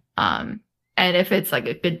 Mhm. and if it's like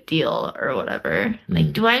a good deal or whatever. Mm.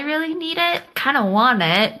 Like, do I really need it? Kind of want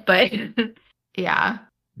it, but yeah.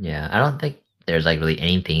 Yeah. I don't think there's like really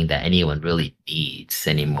anything that anyone really needs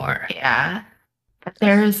anymore. Yeah. But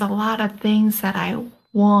there's a lot of things that I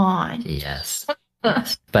want. Yes.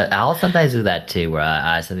 But I'll sometimes do that too, where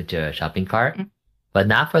I add something to a shopping cart, Mm. but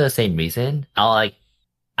not for the same reason. I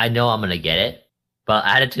know I'm gonna get it, but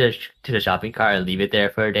I'll add it to the shopping cart and leave it there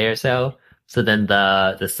for a day or so. So then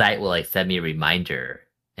the site will like send me a reminder,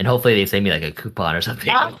 and hopefully they send me like a coupon or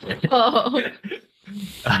something. Oh.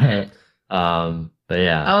 But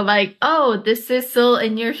yeah, Oh, like, this is still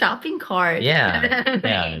in your shopping cart. yeah,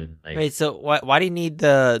 yeah. Like, Wait, so why do you need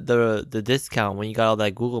the discount when you got all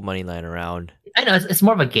that Google money lying around? I know it's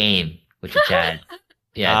more of a game with the Chad.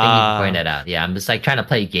 Yeah, I think you can point that out. Yeah, I'm just like trying to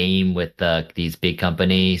play a game with these big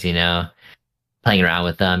companies, playing around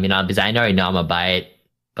with them, because I already know I'm gonna buy it,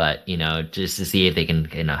 but just to see if they can,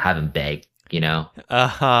 have them beg,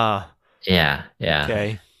 Uh-huh. Yeah, yeah,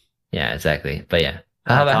 Okay. yeah, exactly. But yeah,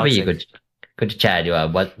 Oh, how about you? toxic. Good to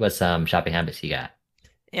Chad. What's shopping habits you got?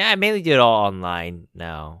 Yeah, I mainly do it all online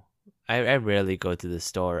now. I rarely go to the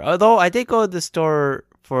store. Although I did go to the store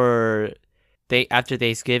after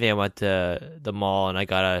Thanksgiving. I went to the mall and I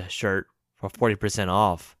got a shirt for 40%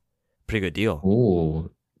 off. Pretty good deal.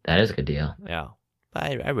 Ooh, that is a good deal. Yeah. But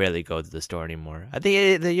I rarely go to the store anymore. I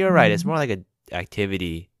think you're right. It's more like an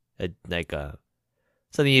activity,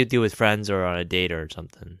 something you do with friends or on a date or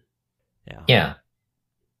something. Yeah. Yeah,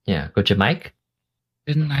 yeah. Go to Mike.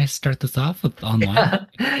 Didn't I start this off with online?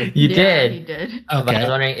 You Yeah, did. you did. But I was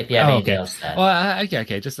wondering if you have anything else. Well,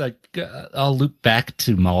 okay. Just I'll loop back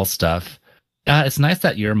to mall stuff. It's nice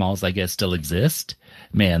that your malls, I guess, still exist.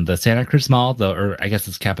 Man, the Santa Cruz Mall, or I guess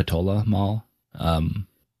it's Capitola Mall.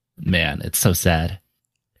 Man, it's so sad.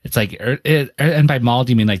 It's like, and by mall,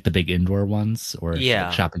 do you mean like the big indoor ones or Yeah.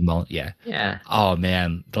 like shopping mall? Yeah. Yeah. Oh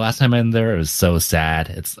man, the last time I'm there, it was so sad.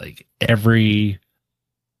 It's like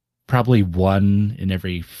probably 1 in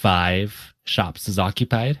every 5 shops is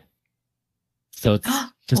occupied. So it's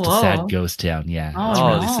Just a Whoa. sad ghost town. Yeah, Oh, it's Oh,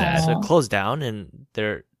 really no. sad. So it closed down and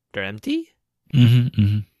they're empty?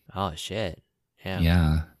 Oh shit. Yeah.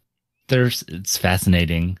 Yeah, it's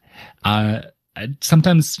fascinating.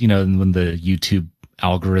 Sometimes, when the YouTube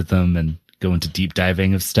algorithm and go into deep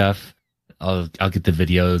diving of stuff, I'll get the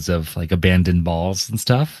videos of like abandoned malls and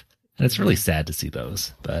stuff, and it's really sad to see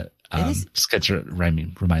those. But It is- just kind of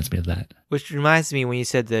reminds me of that. Which reminds me when you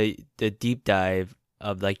said the deep dive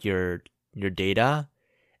of like your data,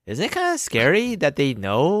 isn't it kind of scary that they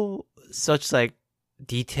know such like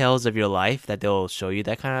details of your life that they'll show you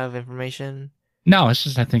that kind of information? No, it's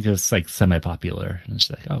just I think it was like semi-popular, and it's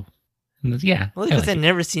like, oh, and yeah. Well, I because like I've it.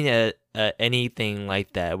 never seen anything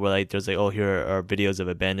like that where like there's like, oh, here are videos of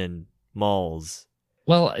abandoned malls.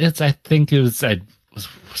 Well, I think I was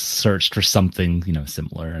searched for something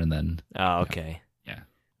similar, and then Oh, okay. Yeah.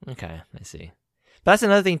 Okay, I see. But that's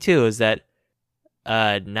another thing too, is that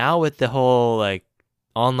now with the whole like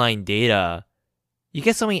online data, you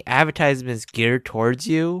get so many advertisements geared towards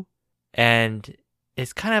you, and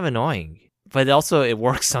it's kind of annoying. But also it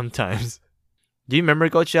works sometimes. Do you remember,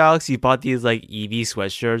 Coach Alex? You bought these like EV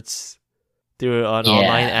sweatshirts through an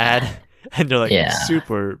online ad, and they're like Yeah.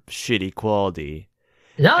 super shitty quality.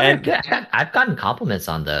 No, they're And- good. I've gotten compliments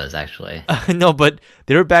on those actually. No, but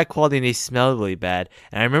they were bad quality and they smelled really bad.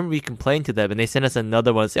 And I remember we complained to them and they sent us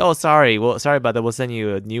another one. Say, oh, sorry. Well, sorry about that. We'll send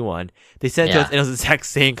you a new one. They sent it to Yeah. us and it was the exact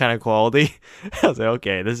same kind of quality. I was like,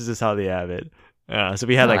 okay, this is just how they have it. So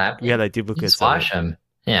we had No, we had like You duplicates. just of wash it. them.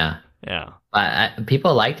 Yeah. Yeah. But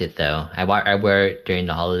people liked it though. I wear it during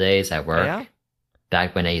the holidays at work. Yeah?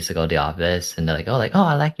 Back when I used to go to the office, and they're like, "Oh,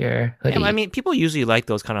 I like your hoodie." Yeah, I mean, people usually like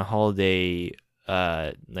those kind of holiday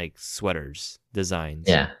like sweaters designs.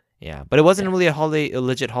 yeah, Yeah. But it wasn't really a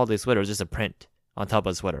legit holiday sweater. It was just a print on top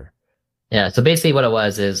of a sweater. yeah. So basically, what it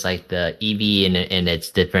was is like the EV in its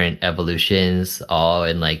different evolutions, all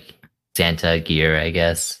in like Santa gear, I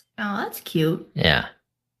guess. Oh, that's cute. Yeah,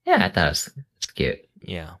 I thought it's cute.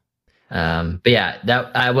 Yeah. But yeah,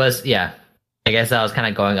 I guess I was kind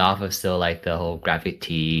of going off of still like the whole graphic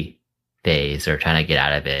tee phase, or trying to get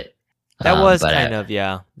out of it. That was but kind of,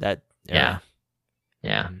 that. Yeah.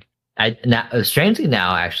 Yeah. Strangely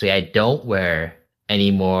now, actually, I don't wear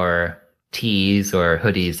any more tees or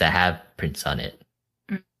hoodies that have prints on it.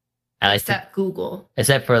 Mm. I like to, Except Google.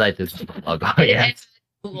 except for like this logo. Yeah. It's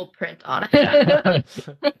Google print on it.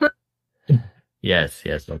 yes.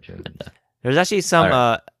 So true. There's actually some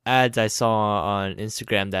Alright. ads I saw on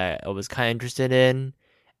Instagram that I was kind of interested in,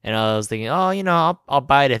 and I was thinking, oh, I'll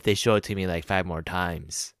buy it if they show it to me like 5 more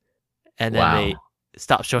times, and then they Wow.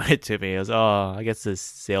 stopped showing it to me. I was, oh, I guess this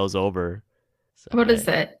sale's over. So What is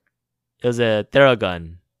it? It was a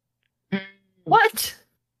Theragun, What?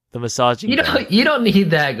 the massaging You gun. don't need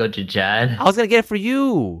that, Go to Chad. I was gonna get it for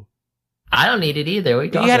you. I don't need it either. What are you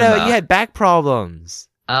You talking had about? you had back problems.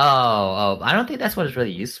 Oh, I don't think that's what it's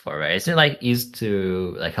really used for, right? Isn't it like used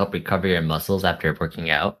to like help recover your muscles after working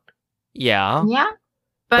out? Yeah, Yeah.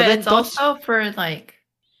 But But then it's don't- also for like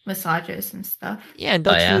massages and stuff. yeah. And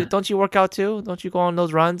Oh, yeah? don't you work out too? Don't you go on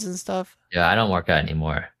those runs and stuff? Yeah, I don't work out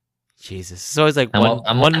anymore. Jesus, so it's like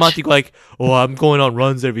I'm one month you go like, oh, I'm going on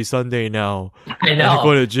runs every Sunday now. I I'm know.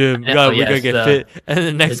 going to the gym. I know, We gotta yes, get fit. And then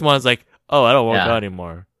the next it- one's like, oh, I don't work Yeah. out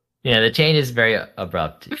anymore. Yeah, the change is very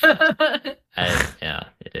abrupt. Yeah,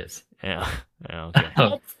 it is. Yeah. Okay.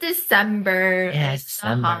 It's December. Yeah, it's It's a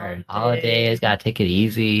December. Holidays, gotta take it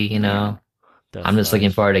easy, The I'm just looking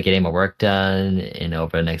fudge. forward to getting my work done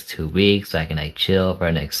over the next 2 weeks so I can like chill for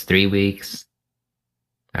the next 3 weeks.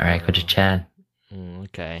 All right, Coach Chad.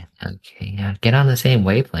 Okay. Okay, yeah, get on the same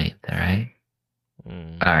wavelength, all right?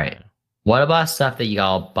 Mm, All right. What about stuff that you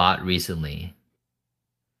all bought recently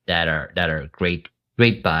that are great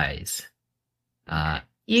buys?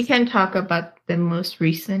 You can talk about the most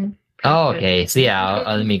recent. Oh, okay. So yeah,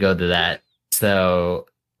 let me go to that. So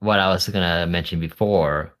what I was gonna mention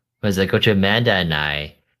before was that Coach Amanda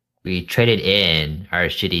and we traded in our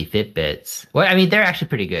shitty Fitbits. Well, I mean, they're actually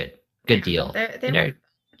pretty good. Good deal. They're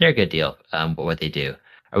a good deal. What they do.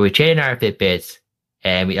 We traded in our Fitbits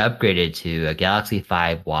and we upgraded to a Galaxy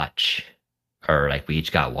 5 watch, or like we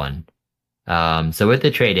each got one. So with the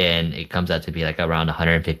trade in, it comes out to be like around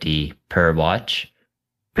 150 per watch.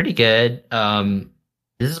 Pretty good.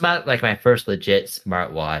 This is about like my first legit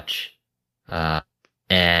smartwatch.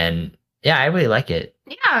 And yeah, I really like it.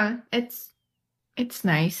 Yeah, it's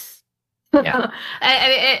nice. Yeah. I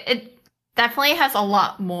mean, it definitely has a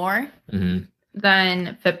lot more hmm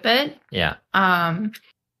than Fitbit. Yeah. And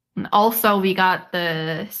also we got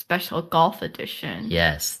the special golf edition.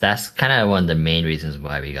 Yes. That's kind of one of the main reasons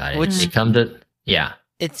why we got it. Which- It comes with, yeah.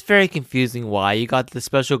 it's very confusing why you got the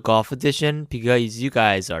special golf edition because you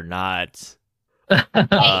guys are not.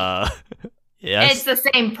 Yes. It's the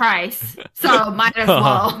same price, so might as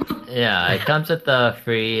well. Yeah, it comes with the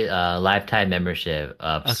free lifetime membership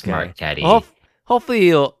of Smart Caddy. Hopefully,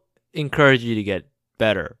 it'll encourage you to get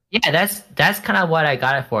better. Yeah, that's kind of what I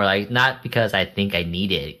got it for. Like, not because I think I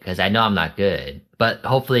need it, because I know I'm not good, but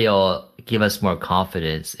hopefully it'll give us more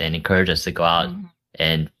confidence and encourage us to go out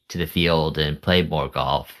and to the field and play more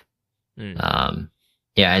golf. Yeah,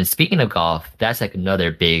 and speaking of golf, that's like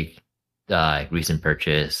another big recent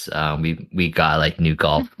purchase. We got like new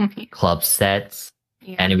golf club sets,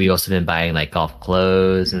 and we also been buying like golf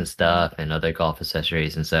clothes and stuff and other golf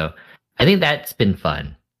accessories, and so I think that's been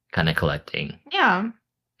fun, kind of collecting. Yeah.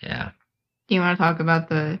 Do you want to talk about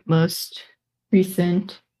the most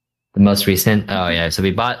recent? The most recent? Oh yeah, so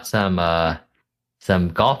we bought some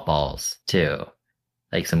golf balls too,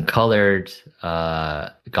 like some colored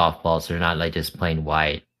golf balls. They're not like just plain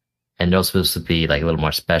white, and they're supposed to be like a little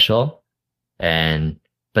more special.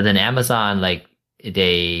 But then Amazon, like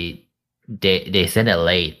they sent it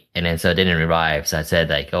late, and then so it didn't arrive. So I said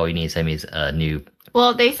like, oh, you need to send me a new.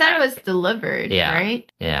 Well, they said it was delivered, right?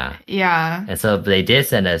 Yeah. Yeah. And so they did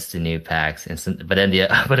send us the new packs, but then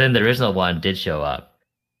the original one did show up,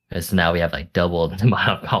 and so now we have like double the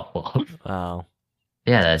amount of golf balls. Wow.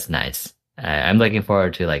 Yeah, that's nice. I'm looking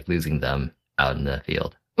forward to like losing them out in the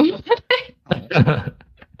field.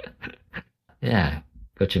 Yeah.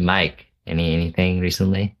 Go to Mike. Anything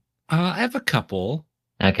recently? I have a couple.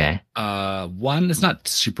 Okay. One is not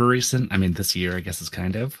super recent. I mean, this year, I guess, is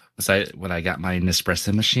kind of. When I got my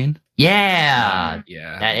Nespresso machine. Yeah.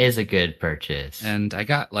 Yeah. That is a good purchase. And I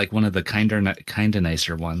got like one of the kind of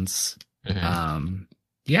nicer ones.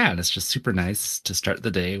 Yeah, and it's just super nice to start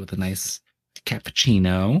the day with a nice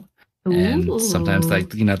cappuccino. And sometimes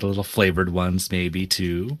like, the little flavored ones maybe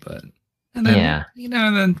too, and then, and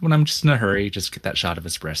then when I'm just in a hurry, just get that shot of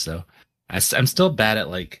espresso. I'm still bad at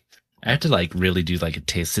like, I have to like really do like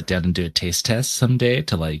sit down and do a taste test someday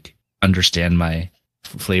to like understand my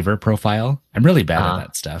flavor profile. I'm really bad at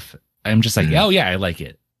that stuff. I'm just like, oh yeah, I like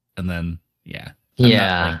it. And then, yeah.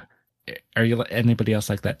 Are you anybody else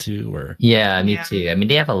like that too? Or yeah, me too. I mean,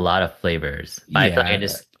 they have a lot of flavors. I feel like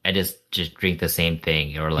I just drink the same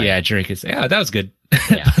thing, or like drink it. Yeah, that was good.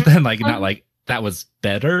 But then like not like that was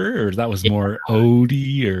better, or that was more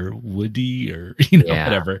oaty or woody, or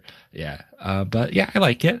whatever. Yeah, but yeah, I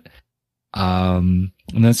like it. And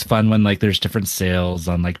it's fun when like there's different sales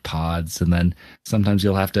on like pods, and then sometimes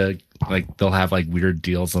you'll have to like they'll have like weird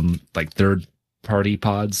deals on like third party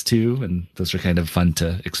pods too, and those are kind of fun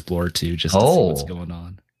to explore too, just to see what's going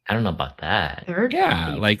on. I don't know about that.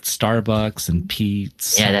 Yeah, like Starbucks and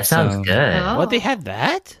Pete's. Yeah, that sounds good. What, they have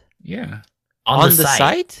that? Yeah. On the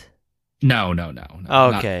site? No.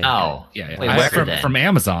 Oh, okay. Yeah. Wait, from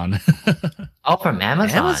Amazon. Oh, from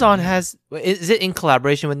Amazon. Amazon has. Is it in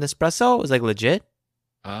collaboration with Nespresso? Is it like legit?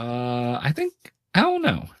 I don't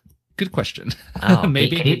know. Good question. Oh,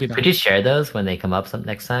 maybe. Could you share those when they come up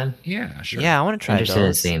next time? Yeah, sure. Yeah, I want to try Interested in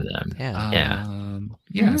those. seeing them.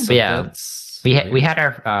 Yeah. So we had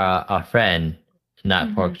our friend,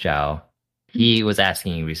 not Pork Chow. He was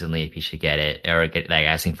asking recently if he should get it, or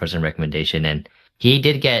asking for some recommendation, and he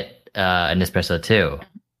did get an espresso too.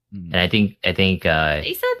 And I think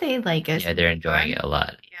They said they like it. yeah, they're enjoying it a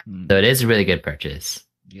lot. Yeah. So it is a really good purchase.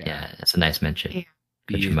 Yeah, that's a nice mention. Yeah.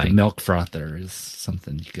 The milk frother is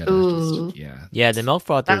something you gotta Ooh. Yeah, the milk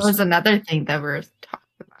frother. That was another thing that we're talking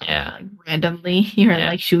about. Yeah. Like, randomly, you're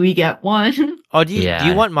like, should we get one? Oh, do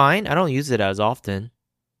you want mine? I don't use it as often.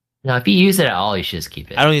 No, if you use it at all, you should just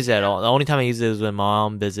keep it. I don't use it at all. The only time I use it is when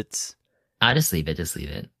mom visits. I'll just leave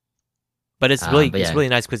it. But it's really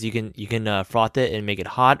nice because you can froth it and make it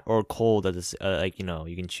hot or cold. At this, you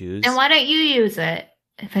can choose. And why don't you use it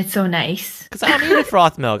if it's so nice? Because I don't need a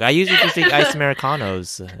froth milk. I usually just drink iced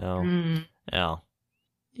Americanos. Yeah.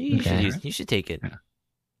 You should take it.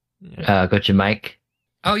 Go to Mike.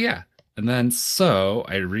 Oh yeah. And then so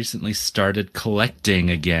I recently started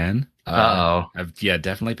collecting again. I've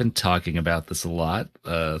definitely been talking about this a lot.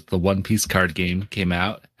 The One Piece card game came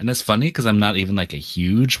out, and it's funny because I'm not even like a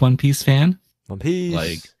huge One Piece fan. One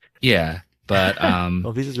Piece, but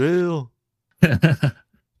One Piece is real.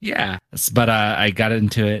 Yeah, but I got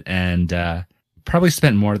into it and probably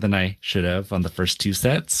spent more than I should have on the first two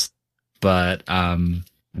sets. But I'm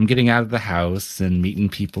getting out of the house and meeting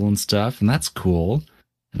people and stuff, and that's cool.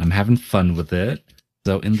 And I'm having fun with it.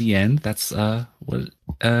 So in the end, that's what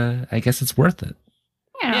I guess it's worth it.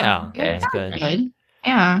 Yeah, okay. That's good.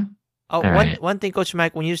 Yeah. Oh, All one thing, Coach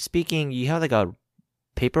Mike, when you're speaking, you have like a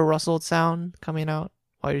paper rustled sound coming out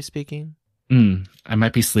while you're speaking. I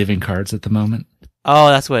might be sleeving cards at the moment. Oh,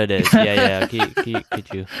 that's what it is. Yeah. Could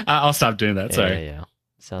you? I'll stop doing that. Sorry. Yeah.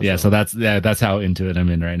 Sounds Yeah, like- so that's how into it I'm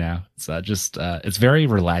in right now. It's just it's very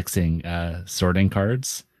relaxing sorting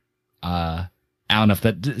cards. I don't know if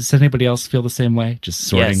does anybody else feel the same way? Just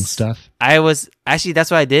sorting Yes. stuff. I was actually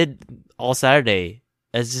that's what I did all Saturday.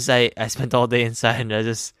 It's just I spent all day inside and I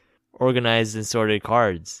just organized and sorted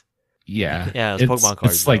cards. Yeah, Yeah, it was Pokemon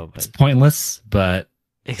cards, It's like though, but- it's pointless, but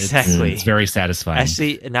Exactly. it's very satisfying.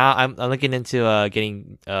 Actually, now I'm looking into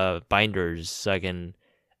getting binders so I can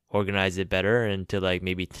organize it better into like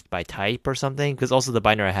maybe by type or something. Because also the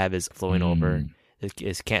binder I have is flowing over.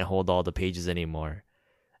 It can't hold all the pages anymore.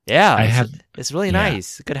 Yeah, it's really yeah.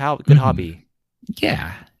 nice. Good good Mhm. hobby.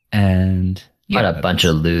 Yeah, and What a bunch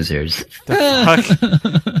of losers.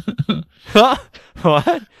 The fuck?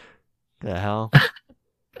 What? The hell?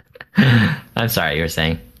 I'm sorry, you were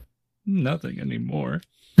saying. Nothing anymore.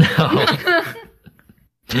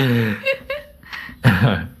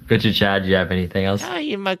 Good to Chad. Do you have anything else?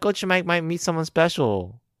 Yeah, Coach Mike might meet someone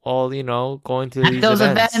special. All going to At these those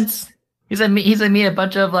events. events. He's gonna meet a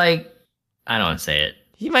bunch of like, I don't want to say it.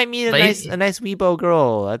 He might meet But a nice Weibo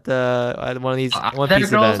girl at one of these Are One there Piece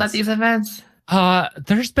girls events. at these events?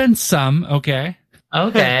 There's been some. Okay.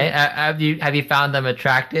 Okay. Have you found them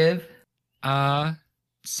attractive?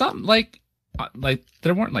 Some like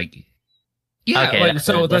there weren't like. Yeah. Okay, like,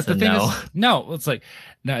 so that's the a thing no. is, no, it's like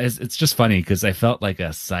no, it's just funny because I felt like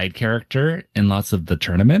a side character in lots of the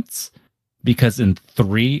tournaments because in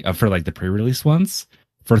 3 for like the pre-release ones,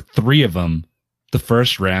 for 3 of them, the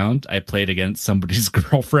first round I played against somebody's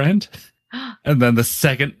girlfriend, and then the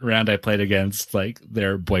second round I played against like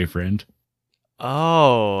their boyfriend.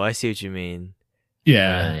 Oh, I see what you mean.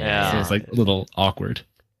 Yeah, Yeah. So it's like a little awkward.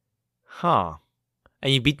 Huh.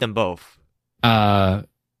 And you beat them both. 2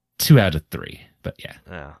 out of 3, but yeah.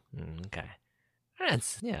 Yeah. Okay.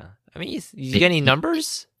 Yeah. I mean, you get any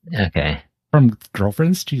numbers? Okay. From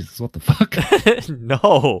girlfriends? Jesus, what the fuck?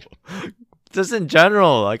 No. Just in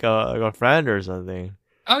general, like a friend or something.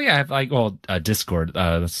 Oh yeah, I have like Discord.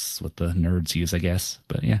 That's what the nerds use, I guess.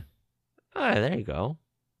 But yeah. Oh, there you go.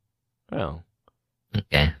 Well,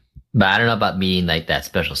 Okay. But I don't know about meeting like that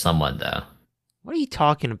special someone though. what are you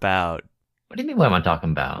talking about? What do you mean? What am I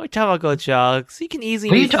talking What are about? you talking about, Coach Alex? You can easily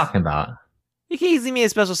What are you meet- talking about? You can easily meet a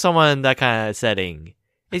special someone in that kind of setting.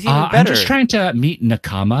 It's even better. I'm just trying to meet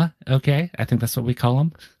Nakama. Okay, I think that's what we call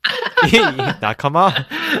him. Nakama?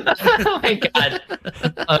 Oh my god.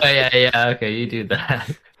 Oh yeah. Okay, you do that.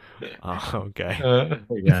 Oh, okay. Oh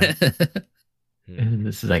my god.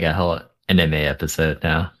 This is like a whole anime episode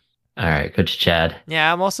now. All right, Coach Chad.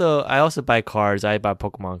 Yeah, I also buy cards. I buy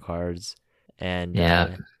Pokemon cards, and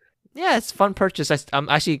Yeah. yeah, it's a fun purchase. I'm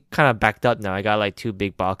actually kind of backed up now. I got like 2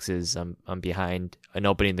 big boxes. I'm behind and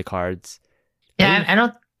opening the cards. Yeah, I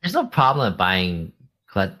don't. There's no problem with buying,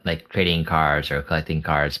 like trading cards or collecting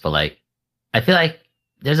cards, but like, I feel like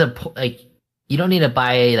there's like you don't need to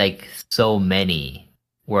buy like so many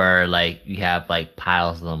where like you have like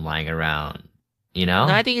piles of them lying around. You know?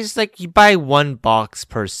 No, I think it's like you buy 1 box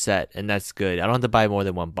per set, and that's good. I don't have to buy more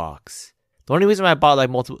than 1 box. The only reason why I bought like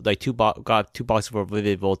multiple, like got 2 boxes for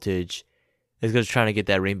Vivid Voltage is because trying to get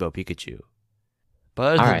that Rainbow Pikachu.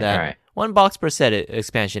 But other than that, all right. 1 box per set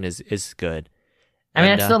expansion is good. I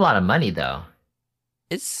mean, And, it's still a lot of money though.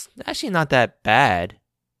 it's actually not that bad.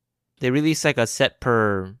 They release like a set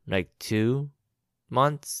per like 2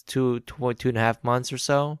 months, 2.5 months or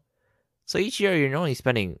so. So each year you're only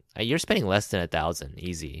spending less than 1,000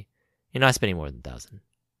 easy. You're not spending more than 1,000.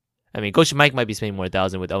 I mean, Coach Mike might be spending more than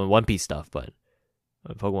 1,000 with One Piece stuff, but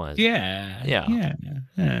Pokemon. Yeah. Yeah.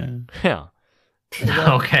 Yeah. Yeah.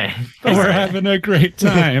 Okay. We're having a great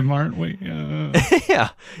time, aren't we? Yeah.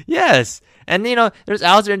 Yes. And there's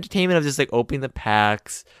hours of entertainment of just like opening the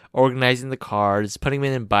packs, organizing the cards, putting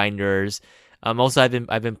them in binders. Also I've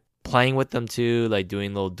been playing with them too, like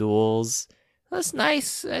doing little duels. That's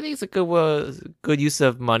nice. I think it's a good use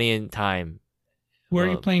of money and time. Who are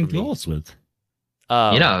you playing for me. duels with?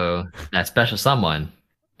 That special someone,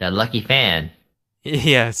 that lucky fan.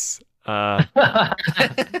 Yes. Let's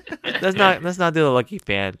not do the lucky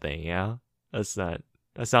fan thing. Yeah. That sounds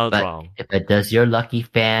But wrong. does your lucky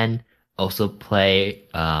fan also play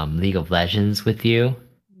League of Legends with you?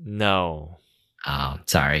 No. Oh,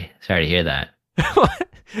 sorry to hear that.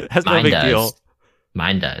 That's no Mine big does. deal.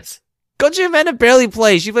 Mine does. Coach Amanda barely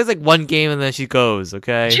plays. She plays like 1 game and then she goes.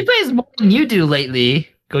 Okay. She plays more than you do lately.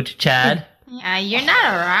 Go to Chad. Yeah, you're not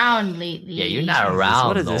around lately. Yeah, you're not what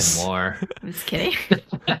around is no this? more. I'm just kidding.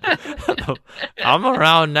 I'm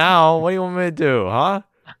around now. What do you want me to do, huh?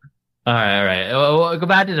 All right. Well, go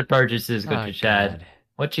back to the purchases. Go Oh, to Chad. God.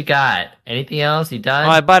 What you got? Anything else? You done? Oh,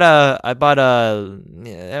 I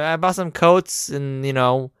bought some coats, and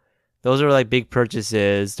those are like big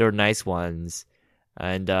purchases. They're nice ones,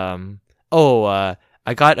 and I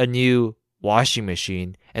got a new washing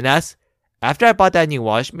machine, and that's after I bought that new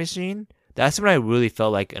washing machine. That's when I really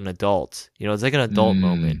felt like an adult. It's like an adult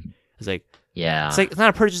moment. It's like Yeah. it's not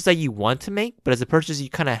a purchase that you want to make, but it's a purchase you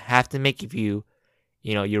kind of have to make if your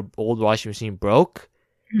old washing machine broke.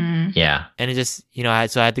 Mm. Yeah. And it just, I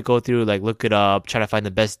had to go through, like, look it up, try to find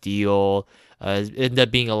the best deal. It ended up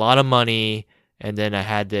being a lot of money. And then I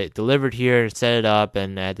had it delivered here and set it up.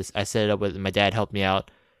 And I set it up with my dad helped me out.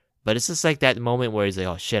 But it's just like that moment where he's like,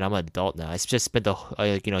 oh shit, I'm an adult now. I just spent a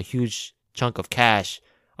huge chunk of cash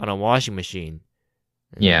on a washing machine.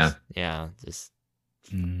 And Yeah. Just.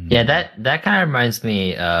 Yeah, that kind of reminds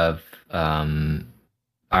me of the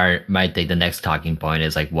next talking point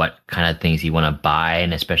is like what kind of things you want to buy,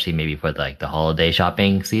 and especially maybe for like the holiday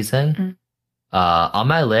shopping season. On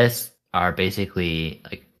my list are basically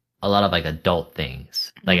like a lot of like adult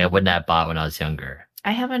things like I wouldn't have bought when I was younger.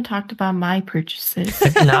 I haven't talked about my purchases.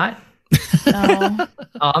 Have you not? No.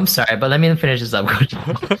 Oh, I'm sorry, but let me finish this up.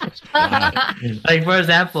 Like for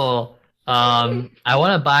example, I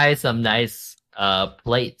want to buy some nice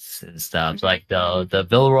plates and stuff. So like the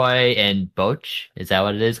Vilroy and Boch. Is that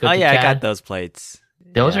what it is? Oh yeah, I Chad? got those plates.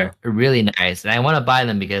 Those Yeah. are really nice, and I want to buy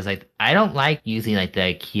them because like I don't like using like the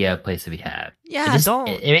IKEA place that we have. Yeah,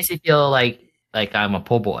 It makes me feel like I'm a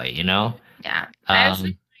po' boy, you know? Yeah. I actually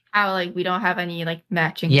like how like we don't have any like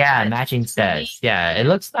matching. Yeah, sets. matching sets. Yeah, it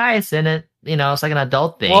looks nice, and it's like an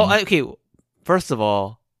adult thing. Well, okay. First of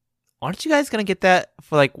all, aren't you guys gonna get that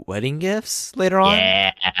for like wedding gifts later on?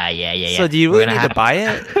 yeah. So do you We're really gonna need to buy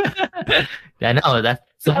it? I know that's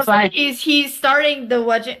Sounds why. like he's starting the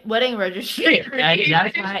wedding registry.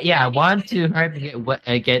 That's why. Yeah, I want to hurry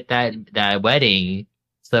to get that wedding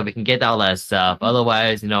so we can get all that stuff.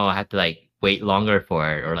 Otherwise, I have to like wait longer for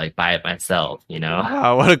it or like buy it myself.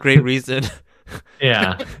 Wow, what a great reason!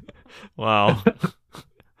 Yeah. Wow.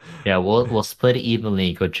 Yeah, we'll split it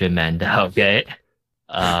evenly, Coach Amanda. Okay.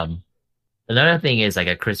 Another thing is like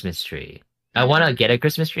a Christmas tree. I want to get a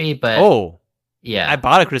Christmas tree, but Oh, yeah, I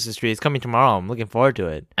bought a Christmas tree. It's coming tomorrow. I'm looking forward to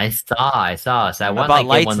it. I saw. So I I want bought like get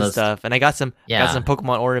lights one of and those. stuff, and I got some Yeah.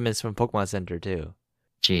 Pokemon ornaments from Pokemon Center too.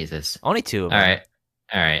 Jesus. Only two of All them.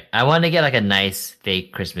 right. I want to get like a nice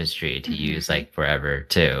fake Christmas tree to use like forever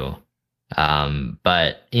too.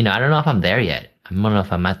 But I don't know if I'm there yet. I don't know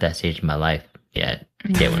if I'm at that stage in my life yet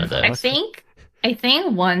to get one of I those. think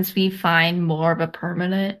once we find more of a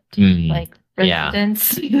permanent like Yeah.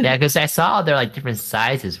 residence. Yeah, because I saw there are like different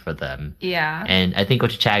sizes for them. Yeah. And I think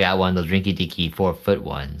Coach Chad got one of those rinky dinky 4-foot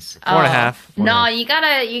ones. 4.5. No, you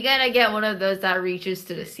gotta get one of those that reaches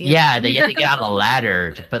to the ceiling. Yeah, that you have to get on a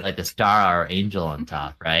ladder to put like the star or angel on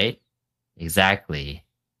top, right? Exactly.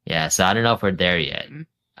 Yeah, so I don't know if we're there yet.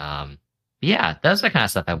 Yeah, that's the kind of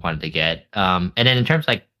stuff I wanted to get. And then in terms of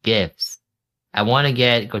like gifts, I want to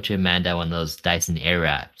get Coach Amanda one of those Dyson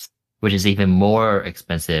Airwraps, which is even more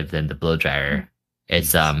expensive than the blow dryer.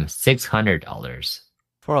 It's $600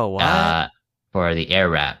 For a what? for the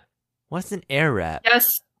Airwrap. What's an air wrap?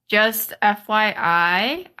 Just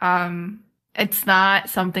FYI, it's not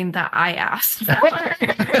something that I asked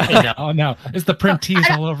for. Oh no, it's the print tees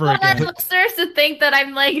all over I don't again. want listeners to think that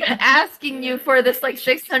I'm like asking you for this like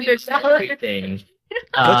 $600 thing.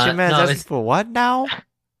 What's your man's no, asking for what now?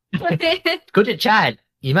 Go to Chad.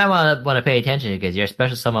 You might want to pay attention because your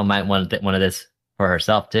special someone might want one of this for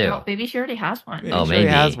herself too. Oh, maybe she already has one. Oh, Sure maybe. he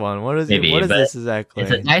has one. What is it? Maybe, What is but this exactly?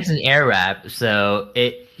 It's a Dyson Airwrap, so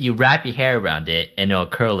you wrap your hair around it and it'll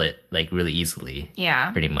curl it like really easily,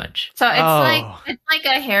 Yeah. pretty much. So it's Oh. like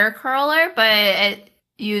a hair curler, but it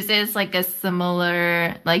uses like a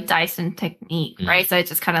similar like Dyson technique, right? So it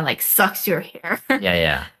just kind of like sucks your hair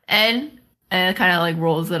Yeah. and it kind of like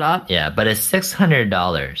rolls it up. Yeah, but it's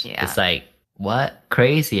 $600. Yeah. It's like what?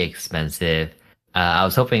 Crazy expensive. I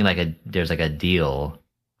was hoping there's like a deal.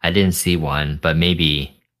 I didn't see one, but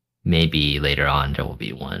maybe later on there will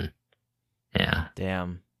be one. Yeah.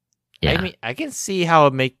 Damn. Yeah. I mean, I can see how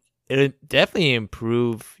it definitely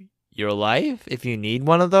improve your life if you need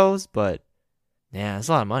one of those, but yeah, it's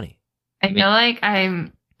a lot of money. I feel like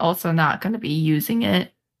I'm also not going to be using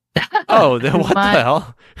it. Oh, then what the But-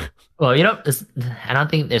 hell? Well, I don't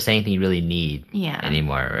think there's anything you really need Yeah.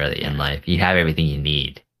 anymore, really, in life. You have everything you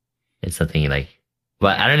need. It's something like,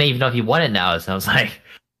 but I don't even know if you want it now. It sounds like,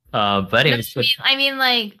 but anyways, I mean,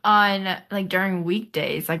 like on like during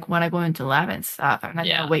weekdays, like when I go into lab and stuff, I'm not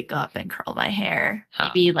Yeah. gonna wake up and curl my hair. Oh,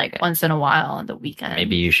 Maybe like okay. once in a while on the weekend.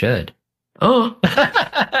 maybe you should. Oh,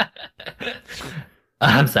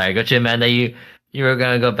 I'm sorry, Coach Amanda. you were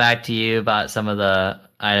gonna go back to you about some of the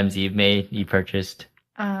items you purchased.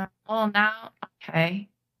 Well, now, okay.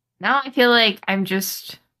 Now I feel like I'm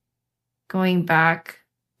just going back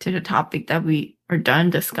to the topic that we are done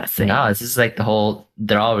discussing. No, this is like they're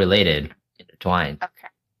all related, intertwined. Okay.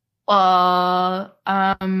 Well,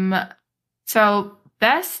 so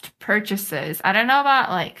best purchases. I don't know about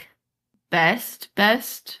like best,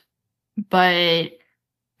 but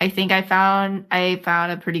I think I found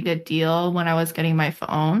a pretty good deal when I was getting my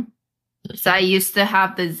phone. So I used to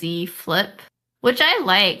have the Z Flip, which I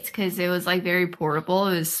liked because it was like very portable.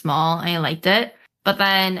 It was small. I liked it. But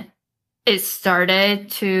then it started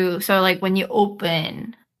to, so like when you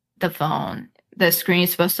open the phone, the screen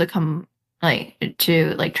is supposed to come like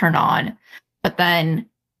to like turn on. But then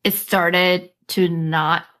it started to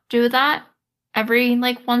not do that every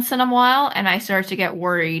like once in a while. And I started to get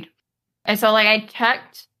worried. And so like I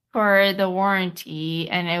checked for the warranty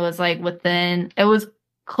and it was like it was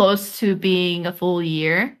close to being a full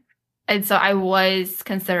year. And so I was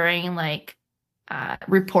considering like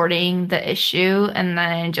reporting the issue and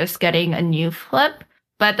then just getting a new flip.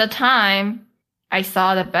 But at the time, I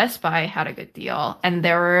saw that Best Buy had a good deal and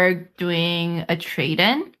they were doing a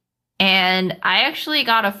trade-in. And I actually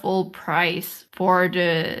got a full price for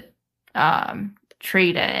the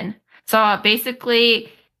trade-in. So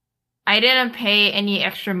basically, I didn't pay any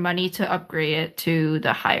extra money to upgrade it to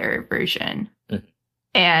the higher version.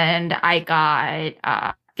 And I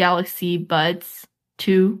got Galaxy Buds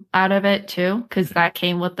 2 out of it too, because that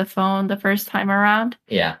came with the phone the first time around.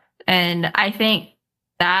 Yeah. And I think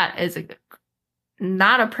that is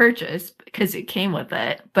not a purchase because it came with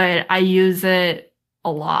it, but I use it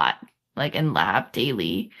a lot, like in lab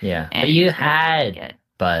daily. Yeah. And But you had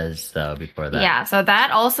Buzz though before that. Yeah, so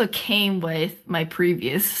that also came with my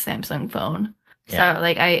previous Samsung phone. Yeah. So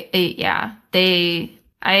like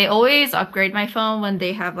I always upgrade my phone when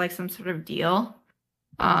they have like some sort of deal.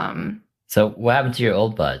 So what happened to your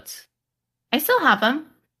old Buds? I still have them.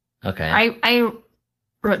 Okay. I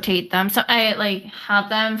rotate them. So I like have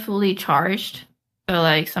them fully charged. So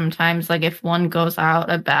like sometimes like if one goes out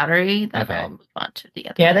of battery, then Okay. I'll move on to the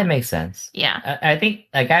other. Yeah, that one. makes sense. Yeah. I think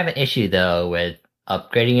like I have an issue though with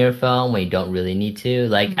upgrading your phone when you don't really need to.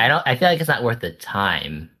 Like Mhm. I feel like it's not worth the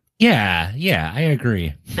time. Yeah, I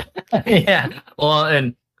agree. Yeah. Well,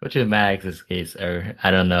 in Coach Max's case, or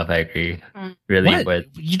I don't know if I agree Mm. really What? with.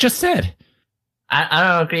 You just said. I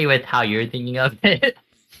don't agree with how you're thinking of it.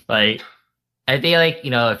 Like, I think like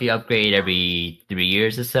if you upgrade every 3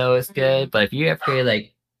 years or so, it's good. But if you upgrade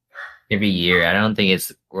like every year, I don't think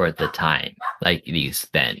it's worth the time like you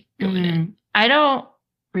spend doing it. I don't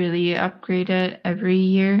really upgrade it every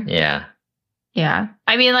year. Yeah. Yeah.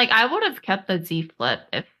 I mean, like, I would have kept the Z Flip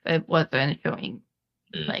if it wasn't showing.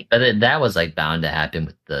 Like- but that was like bound to happen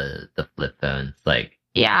with the flip phones. Like,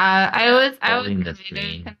 Yeah, I was Holding kind the of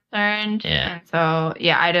screen. concerned. Yeah. And so,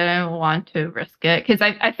 yeah, I didn't want to risk it because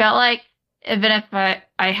I felt like even if I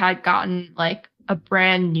had gotten like a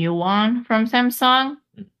brand new one from Samsung,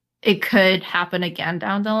 it could happen again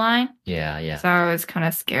down the line. yeah. So I was kind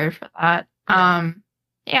of scared for that.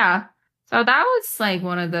 Yeah. So that was like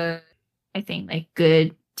one of the, I think, like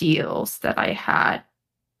good deals that I had.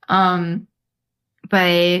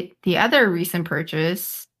 But the other recent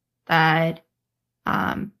purchase that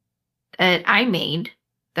that I made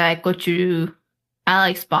that Gochu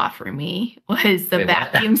Alex bought for me was the Wait,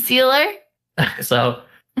 what? vacuum sealer. So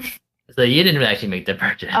you didn't actually make the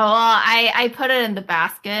purchase. Oh well, I put it in the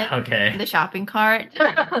basket. Okay. The shopping cart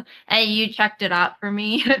and you checked it out for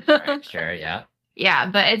me. Right, sure. Yeah. Yeah,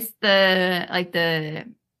 but it's the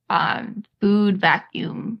food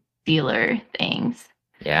vacuum sealer things.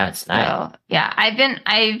 Yeah, it's nice. So yeah, I've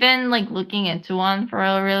been like looking into one for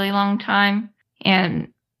a really long time,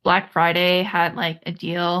 and Black Friday had like a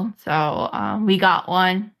deal, so we got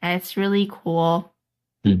one, and it's really cool.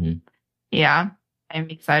 hmm Yeah, I'm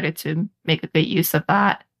excited to make a good use of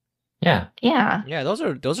that. Yeah. Yeah. Yeah, those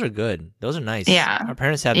are good. Those are nice. Yeah. Our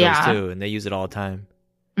parents have Yeah. those too, and they use it all the time.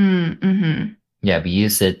 Mm-hmm. Yeah, we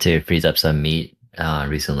used it to freeze up some meat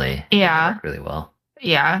recently. Yeah. It worked really well.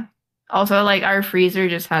 Yeah. Also, like our freezer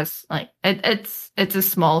just has like it's a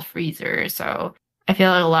small freezer, so I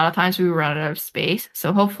feel like a lot of times we run out of space.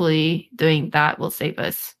 So hopefully doing that will save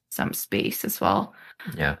us some space as well.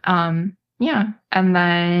 Yeah. Yeah. And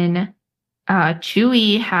then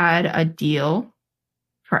Chewy had a deal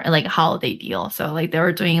for like a holiday deal. So like they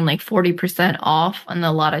were doing like 40% off on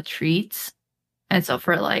a lot of treats. And so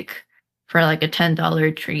for like a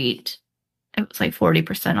 $10 treat, it was like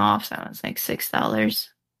 40% off. So it was like $6.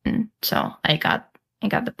 And so I got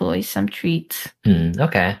the boys some treats.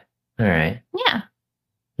 Okay. All right. Yeah.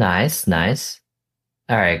 Nice.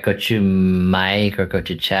 All right, go to Mike or go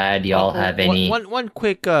to Chad. Y'all have any? One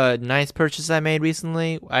quick nice purchase I made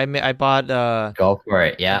recently. I bought Go for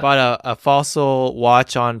it. I Yeah. bought a fossil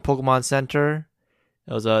watch on Pokemon Center.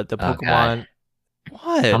 It was the Oh, God. Pokemon.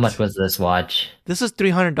 What? How much was this watch? This was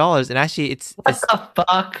 $300, and actually it's What the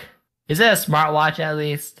fuck? Is it a smartwatch at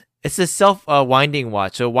least? it's a self winding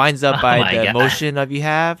watch, so it winds up Oh by my the God. motion of you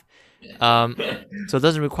have. So it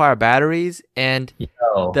doesn't require batteries, and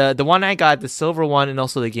Yo. the one I got, the silver one, and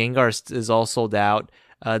also the Gengar is all sold out.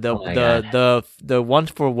 The Oh my God. the one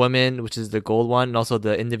for women, which is the gold one, and also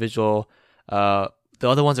the individual. The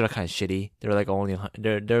other ones are kind of shitty. They're like only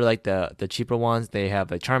they're like the cheaper ones. They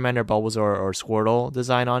have a Charmander, Bulbasaur, or Squirtle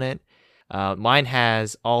design on it. Mine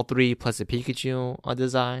has all three plus a Pikachu on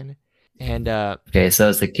design, and Okay, so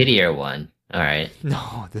it's the kitty ear one. All right.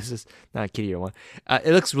 no, this is not a kitty ear one. It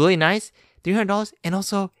looks really nice, $300, and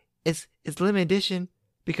also it's limited edition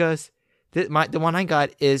because the one I got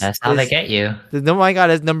is That's how they get you. the one I got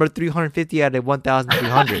is number 350 out of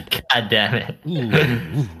 1,300, God damn it.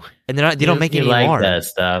 Ooh. and they don't make You any like more. that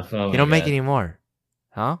stuff. Oh They my don't make God. any more.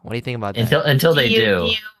 Huh? What do you think about that? Until they do do.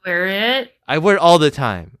 you wear it? I wear it all the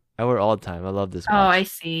time. I love this Oh, watch. I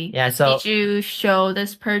see. Yeah, so Did you show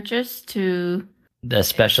this purchase to? the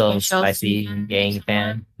special Special spicy season. gang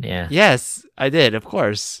fan. Yeah. Yes, I did, of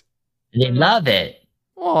course. They love it.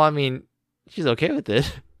 Well, I mean, she's okay with it.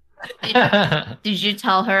 And Did you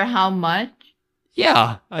tell her how much?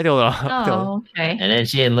 Yeah, I don't know. Oh, okay. then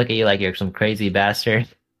she didn't look at you like you're some crazy bastard.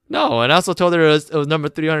 No, and I also told her it was number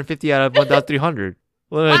 350 out of 1,300.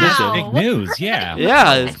 Limited edition. Wow. Big news. Yeah.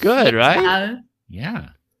 Yeah, it's good, right? Yeah. Yeah.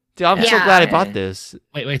 Dude, I'm so Yeah. glad I bought this.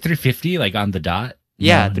 Wait, 350 like on the dot?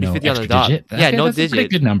 Yeah, No 350 on the extra dot. digit? Yeah, Okay, no that's a pretty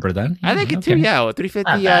digit. good number then. I think it too. okay. Yeah, 350.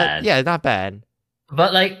 Not bad. Yeah, not bad.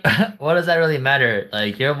 But like, what does that really matter?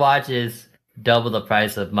 Like, your watch is double the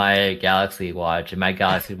price of my Galaxy watch, and my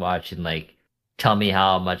Galaxy watch can like tell me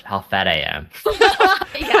how fat I am.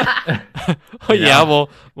 Yeah. Oh You yeah, know?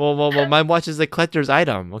 well, my watch is a collector's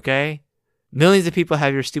item. Okay, millions of people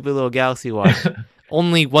have your stupid little Galaxy watch.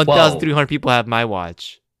 Only 1,300 people have my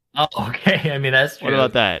watch. Oh, okay. I mean, that's true. What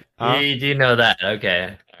about that? Huh? You do know that.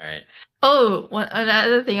 Okay. All right. Oh,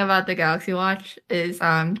 another thing about the Galaxy Watch is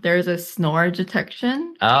there's a snore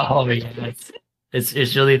detection. Oh, yes.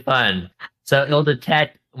 It's really fun. So it'll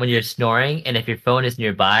detect when you're snoring, and if your phone is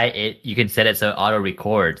nearby, you can set it so it auto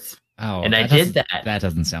records. Oh, And I that did doesn't- that. That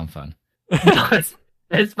doesn't sound fun.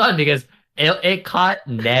 It's fun because it caught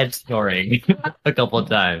Ned snoring a couple of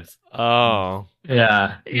times. Oh,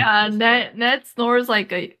 Yeah. Yeah, Ned snores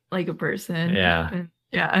like a person. Yeah. And-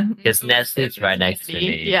 yeah. Because Ned sleeps right next to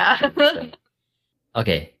me. Yeah.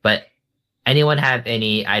 Okay, but anyone have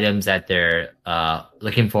any items that they're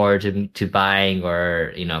looking forward to buying,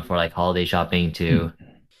 or for like holiday shopping too?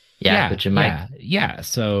 Yeah, put your mic. Yeah.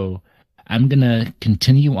 So I'm gonna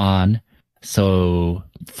continue on. So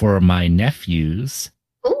for my nephews,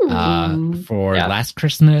 Ooh. for Yeah. last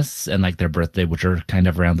Christmas and like their birthday, which are kind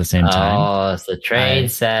of around the same time, Oh, it's the train I-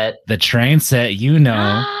 set. the train set,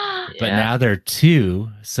 but Yeah. now there are two.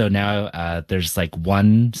 So now there's like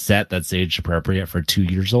one set that's age appropriate for 2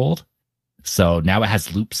 years old. So now it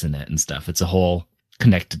has loops in it and stuff. It's a whole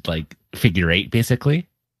connected like figure eight, basically.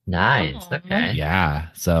 Nice. Oh. Okay. Yeah.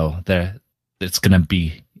 So it's gonna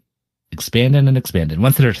be expanding and expanding.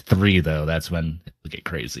 Once there's three, though, that's when it'll get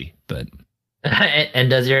crazy. But And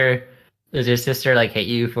does your sister like hate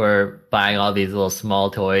you for buying all these little small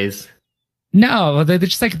toys? no, they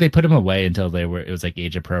just like they put them away until it was like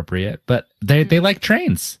age appropriate. But they like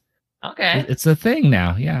trains. Okay. It's a thing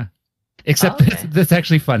now. Yeah. Except Okay. that's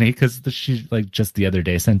actually funny because she like just the other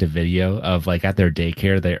day sent a video of like at their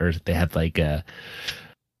daycare they had like a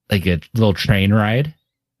little train ride,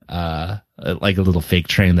 like a little fake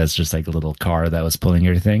train that's just like a little car that was pulling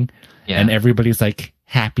everything, Yeah. and everybody's like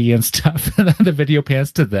happy and stuff. And then the video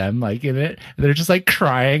pans to them like in it, and they're just like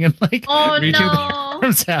crying and like Oh, reaching no. their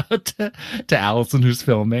arms out to Allison who's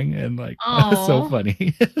filming, and like it's so Aw. funny.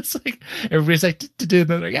 It's like everybody's like and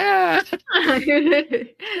they're like ah.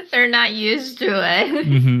 They're not used to it.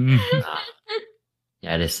 Mhm.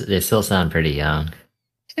 Yeah, they still sound pretty young.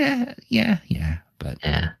 Yeah. But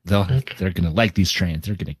Yeah. they're gonna like these trains.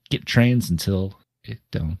 They're gonna get trains until it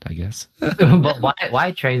don't, I guess. But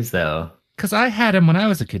why trains though? Because I had them when I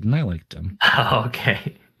was a kid and I liked them. Oh,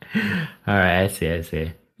 okay. All right, I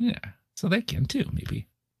see. Yeah, so they can too, maybe.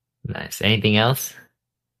 Nice. Anything else?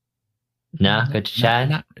 No, good to chat.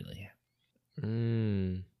 Not really.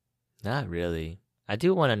 Not really. I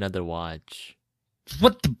do want another watch.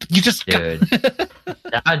 What you just Dude.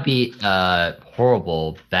 That would be a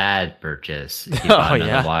horrible, bad purchase if you Oh, bought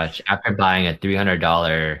another yeah. watch after buying a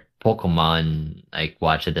 $300 Pokemon like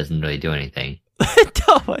watch that doesn't really do anything.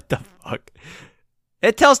 What the fuck?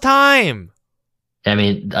 It tells time. I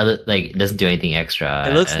mean, it doesn't do anything extra.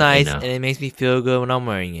 It looks nice you know. and it makes me feel good when I'm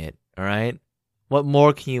wearing it. All right. What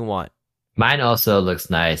more can you want? Mine also looks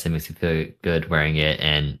nice and makes me feel good wearing it,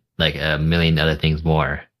 and like a million other things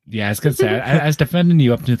more. Yeah, I was gonna say I was defending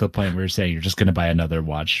you up to the point where you're saying you're just gonna buy another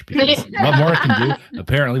watch because what more it can do?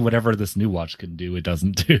 Apparently, whatever this new watch can do, it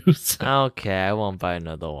doesn't do. So. Okay, I won't buy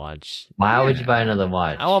another watch. Why would you buy another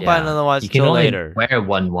watch? I won't buy another watch You can till only later. wear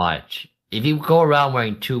one watch. If you go around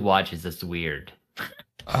wearing two watches, that's weird.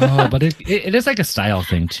 Oh, but it is like a style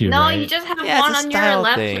thing too, No, right? you just have Yeah, it's one a on your style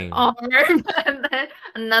left thing. arm and then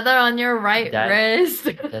another on your right That- wrist.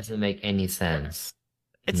 Doesn't make any sense.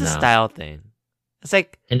 It's No. a style thing. It's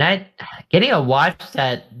like And getting a watch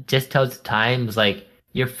that just tells the time is like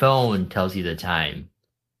your phone tells you the time.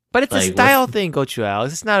 but it's Like, a what's style the- thing, Gochu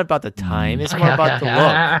Alex. It's not about the time. It's Okay, more okay, about the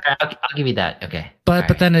okay, look. I'll give you that. Okay.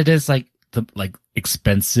 But then it is like the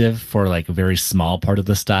expensive for like a very small part of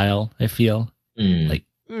the style. I feel like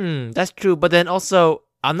That's true. But then also,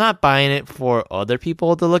 I'm not buying it for other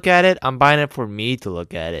people to look at it. I'm buying it for me to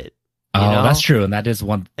look at it. You know? that's true, and that is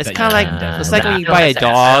one. It's that kinda you like- can definitely it's like when buy. you buy a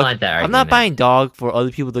dog. I'm not argument. buying dog for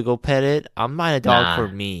other people to go pet it. I'm buying a dog Nah. for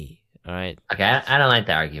me. All right. Okay, I don't like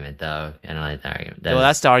that argument though. I don't like that argument. Well,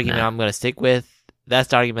 that's the argument nah. I'm gonna stick with. That's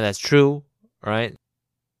the argument that's true. All right.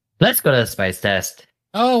 Let's go to the spice test.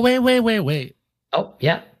 Oh wait! Oh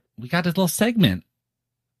yeah. We got a little segment.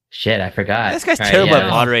 Shit, I forgot. This guy's All right, terrible yeah. at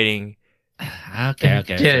moderating. Okay.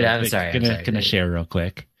 Dude, I'm sorry, Gonna share real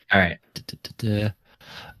quick. All right.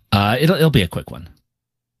 It'll be a quick one.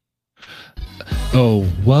 Oh,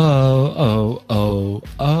 whoa, oh,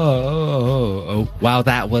 wow,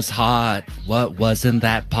 that was hot. What was in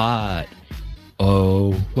that pot?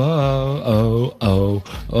 Oh, whoa,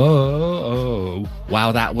 oh,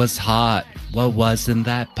 wow, that was hot. What was in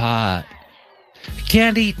that pot?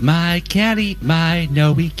 Can't eat my,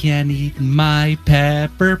 no, we can't eat my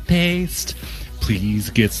pepper paste. Please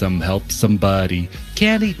get some help, somebody.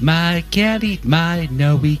 Can't eat my,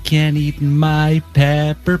 no, we can't eat my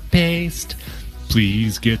pepper paste.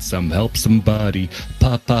 Please get some help, somebody.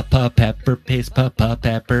 Pepper paste,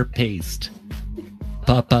 pepper paste.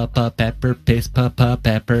 Pepper paste,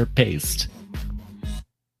 pepper paste.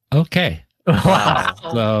 Okay. Wow.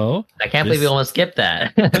 So I can't believe we almost skipped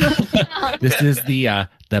that. this is the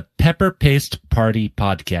Pepper Paste Party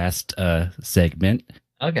podcast segment.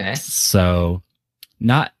 Okay. So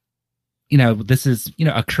not this is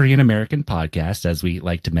a Korean American podcast, as we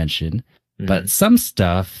like to mention, but some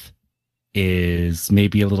stuff is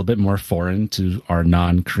maybe a little bit more foreign to our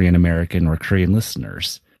non-Korean American or Korean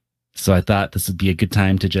listeners. So I thought this would be a good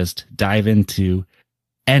time to just dive into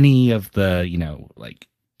any of the,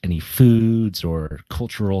 any foods or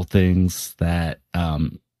cultural things that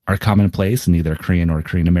are commonplace in either Korean or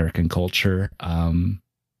Korean American culture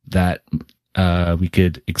that we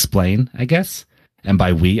could explain, I guess. And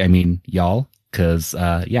by we, I mean y'all, because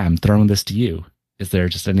I'm throwing this to you. Is there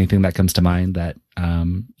just anything that comes to mind that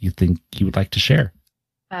you think you would like to share?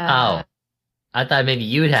 Oh, I thought maybe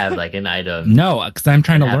you'd have like an item. No, because I'm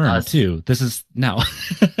trying to Have learn us. too. This is no.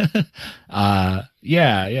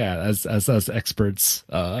 As us experts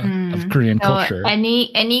of Korean So culture.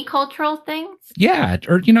 any cultural things? Yeah,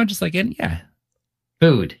 or just like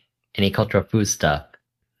Food. Any cultural food stuff.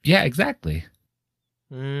 yeah, exactly.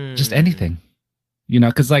 Mm. Just anything.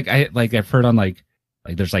 Because I've heard on like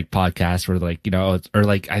there's like podcasts where or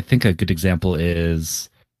like I think a good example is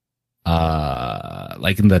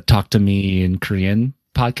like in the Talk to Me in Korean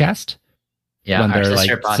podcast. Yeah, when our they're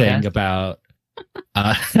sister like saying podcast. about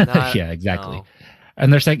Not- yeah, exactly. no.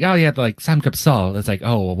 And they're saying, oh yeah, like samgyeopsal. It's like,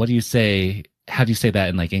 oh, well, what do you say? How do you say that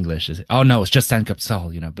in like English? Is it, oh no, it's just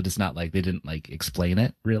samgyeopsal, but it's not like they didn't like explain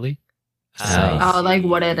it really. I Oh, like see.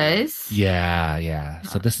 what it is? Yeah.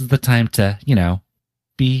 So this is the time to,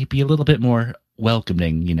 be a little bit more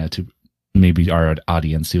welcoming, to maybe our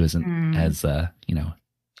audience who isn't Mm. as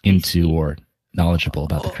into or knowledgeable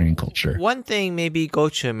about the Korean culture. One thing maybe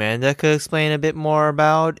Gochu Amanda could explain a bit more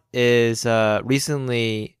about is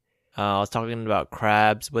recently I was talking about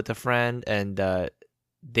crabs with a friend, and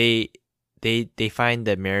they find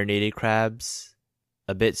the marinated crabs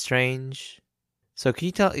a bit strange. So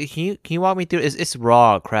can you walk me through? It's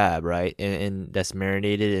raw crab, right? And that's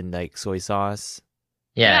marinated in like soy sauce.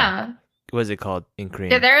 Yeah. What is it called in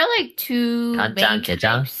Korean? Yeah, there are like two Kanjang, main gaejang?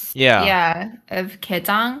 types. Yeah. Yeah, of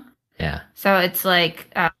gaejang. Yeah. So it's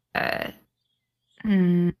like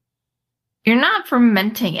you're not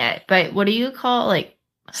fermenting it, but what do you call like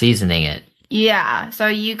Seasoning it. yeah, so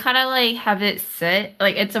you kind of like have it sit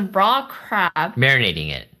like it's a raw crab. Marinating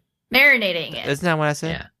it. marinating it. Isn't that what I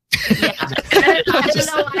said? Yeah. Yeah. I don't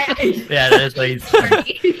know why. Yeah, that's what he's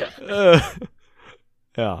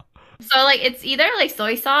Yeah. So like it's either like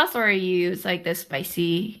soy sauce or you use like this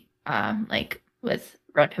spicy like with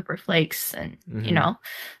red pepper flakes and you Mhm. know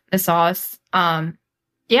the sauce.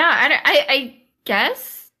 Yeah, I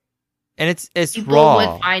guess And it's people raw.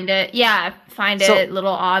 would find it So- a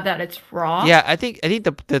little odd that it's raw. Yeah, I think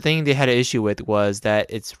the thing they had an issue with was that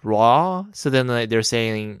it's raw. So then like, they're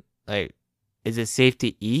saying like, is it safe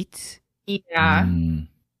to eat? Yeah. Mm.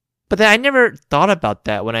 But then I never thought about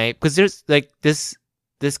that because there's like this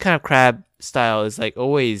kind of crab style is like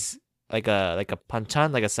always like a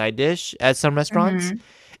panchan, like a side dish at some restaurants, Mhm.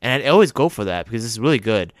 and I always go for that because it's really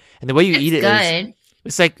good. And the way you eat it It's is good.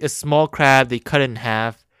 it's like a small crab. They cut it in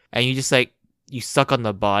half, and you just like you suck on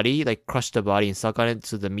the body, like crush the body and suck on it,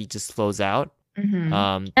 so the meat just flows out. Mhm.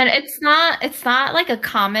 And And it's not like a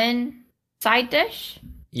common side dish.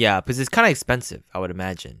 yeah, because it's kind of expensive, I would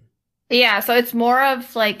imagine. Yeah, so it's more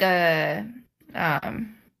of like a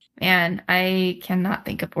man, I cannot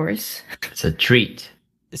think of words. It's a treat.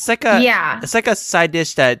 It's like a Yeah. it's like a side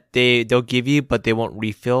dish that they'll give you, but they won't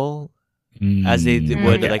refill as they Mm.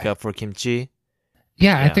 would Okay. like for kimchi.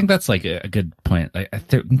 Yeah, I Yeah. think that's like a good point. Like I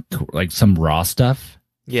think like some raw stuff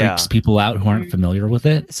Yeah. freaks people out who aren't familiar with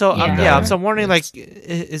it. So Yeah. so I'm wondering, like,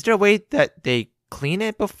 It's- is there a way that they clean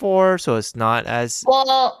it before so it's not as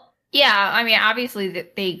Well, yeah, I mean, obviously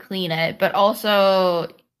they clean it, but also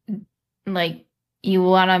like you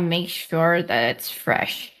want to make sure that it's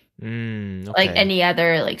fresh. Like okay. any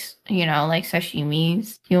other like like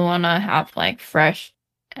sashimis, you want to have like fresh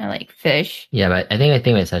like fish. Yeah, but I think the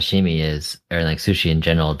thing with sashimi is, or like sushi in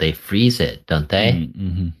general, they freeze it, don't they?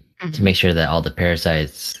 Mm-hmm. To make sure that all the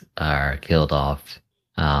parasites are killed off.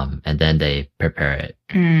 And then they prepare it.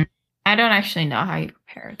 I don't actually know how you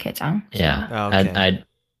prepare kejang. so Yeah. Oh, okay.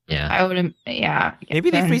 Yeah. I wouldn't. Yeah.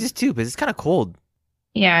 Maybe they then- freeze it too, but it's kind of cold.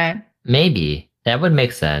 Yeah. Maybe. That would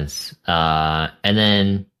make sense. And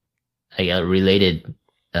then like a related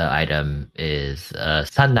item is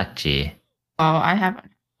sannakji, Oh, I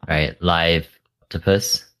haven't. right? Live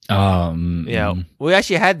octopus. Yeah, we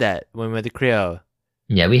actually had that when we went to Korea.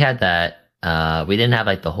 Yeah, we had that. We didn't have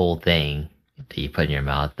like the whole thing that you put in your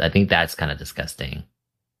mouth. I think that's kind of disgusting.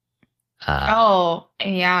 Oh,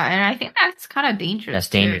 yeah, and I think that's kind of dangerous. That's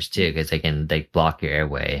too. dangerous too because they can like block your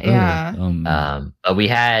airway. Yeah. But we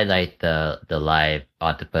had like the live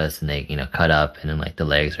octopus and they cut up and then like the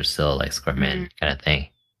legs are still like squirming kind of thing.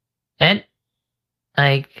 And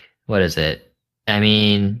like what is it? I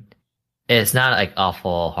mean, it's not like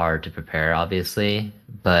awful hard to prepare, obviously,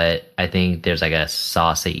 but I think there's like a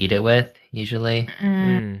sauce they eat it with usually.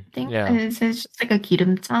 I think yeah. it's just like a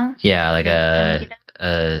kirimjang. Yeah, like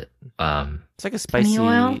It's like a spicy,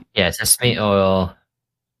 oil? yeah, sesame oil.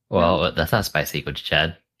 Well, that's not spicy,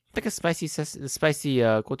 gochujang. like a spicy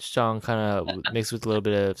gochujang kind of mixed with a little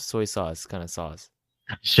bit of soy sauce kind of sauce.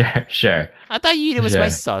 Sure. I thought you ate it with Sure.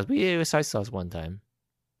 spicy sauce. We ate it with spicy sauce one time.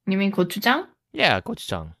 You mean gochujang? Yeah,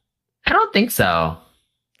 gochujang. I don't think so.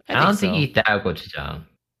 I don't think so. you eat that with gochujang.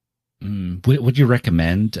 Would you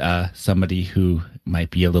recommend somebody who might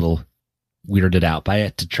be a little weirded out by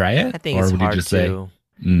it to try it? I think or it's would hard you just say, to.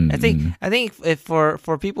 I think if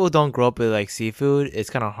for people who don't grow up with like seafood, it's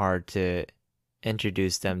kind of hard to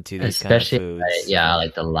introduce them to these Especially, kind of foods.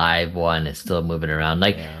 like the live one is still moving around.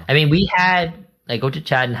 Like, Yeah. I mean, we had like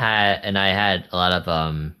gochujang and I had a lot of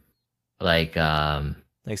like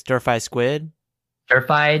Like stir fry squid. stir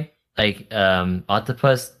fried like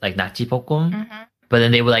octopus, like nachi pokum. Mm-hmm. But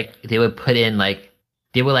then they would put in like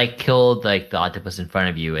they would like kill like the octopus in front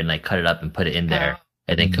of you and like cut it up and put it in there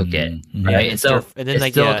and then cook it. Mhm. Right. And so and then it's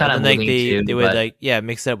like still yeah, kind and of then like moving they too, would but- like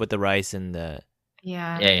mix it up with the rice and the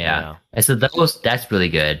Yeah. Yeah. And so that's really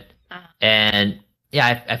good. And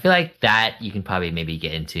yeah, I feel like that you can probably maybe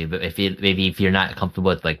get into, but if you're not comfortable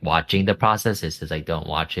with like watching the process, it's just like don't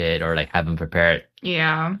watch it or like have them prepare it.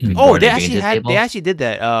 Yeah. Oh, before they bring it to the table. they actually did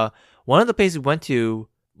that. One of the places we went to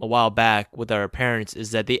a while back with our parents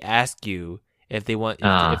is that they ask you if they want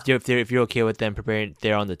if you're okay with them preparing it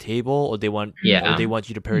there on the table or they want Yeah. or they want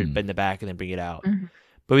you to prepare it Hmm. in the back and then bring it out. Mhm.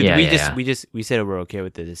 But Yeah, we said we're okay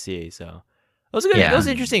with it to see. So it was a good. Yeah. It was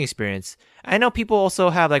an interesting experience. I know people also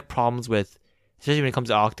have like problems with, especially when it comes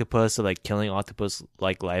to octopus or like killing octopus,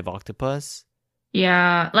 like live octopus.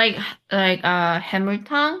 Yeah. Like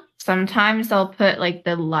해물탕. Sometimes they'll put like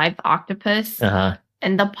the live octopus Uh-huh.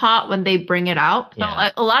 in the pot when they bring it out. So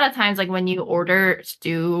Yeah. a lot of times, like when you order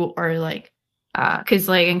stew or like Because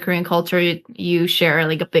like in Korean culture, you share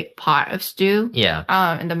like a big pot of stew Yeah.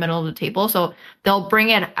 in the middle of the table. So they'll bring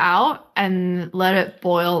it out and let it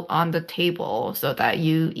boil on the table so that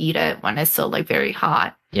you eat it when it's still like very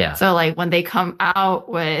hot. Yeah. So like when they come out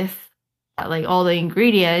with like all the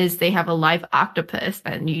ingredients, they have a live octopus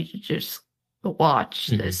and you just watch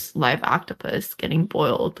Mhm. this live octopus getting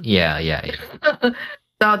boiled. Yeah.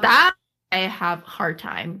 So that I have a hard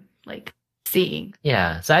time like seeing.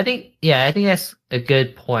 Yeah. So I think that's a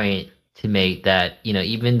good point to make, that,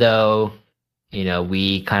 even though,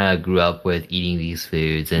 we kind of grew up with eating these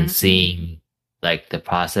foods and Mhm. seeing like the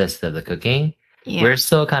process of the cooking, Yeah. we're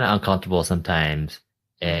still kind of uncomfortable sometimes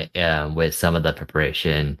with some of the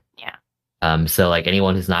preparation. Yeah. So like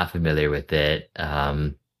anyone who's not familiar with it,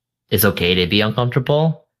 it's okay to be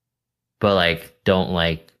uncomfortable, but like don't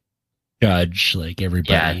like Judge like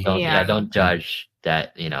everybody. don't judge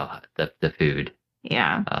that, the food.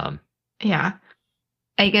 Yeah. Um, Yeah.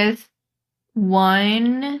 I guess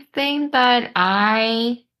one thing that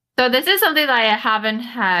so this is something that I haven't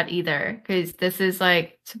had either, because this is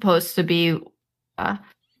like supposed to be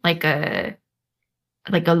like a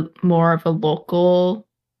more of a local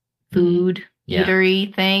food Yeah.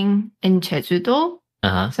 eatery thing in Jeju-do.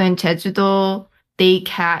 uh-huh. So in Jeju-do, they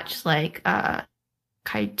catch like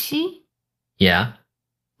갈치? Yeah.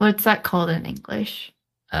 What's that called in English?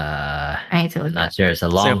 I need to look Not up. sure. It's a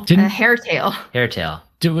long Didn't- A hairtail. hairtail.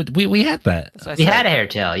 we had that. That's what I We said. had a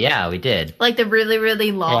hairtail. Yeah, we did. Like the really,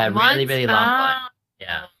 really long Yeah, ones? really, really long one. Ah.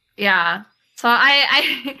 Yeah. Yeah. So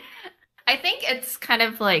I I think it's kind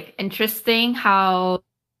of like interesting how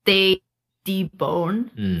they debone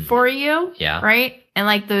Mm. for you, Yeah. right? And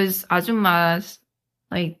like those ajumas,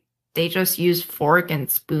 like they just use fork and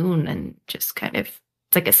spoon and just kind of,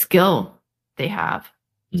 it's like a skill they have.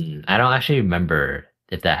 I don't actually remember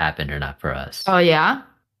if that happened or not for us. Oh yeah.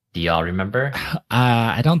 Do y'all remember?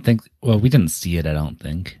 I don't think. Well, we didn't see it. I don't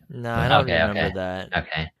think. No, I don't Okay, remember okay. that.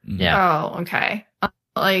 Okay. Mm. Yeah. Oh, okay.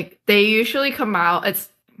 Like they usually come out. It's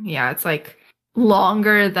like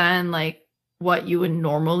longer than like what you would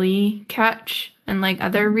normally catch in like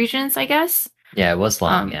other regions, I guess. Yeah, it was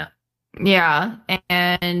long. Um, Yeah. Yeah,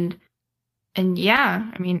 and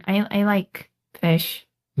yeah, I mean, I like fish.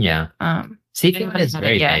 Yeah. Seafood haven't is had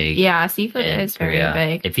very it yet. big. Yeah, seafood in is very Korea.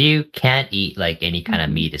 big. If you can't eat like any kind of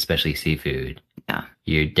Mhm. meat, especially seafood, Yeah.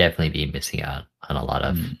 you'd definitely be missing out on a lot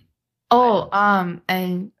of. Mm. Oh,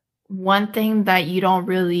 and one thing that you don't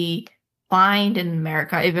really find in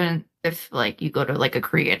America, even if like you go to like a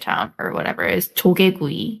Koreatown or whatever, is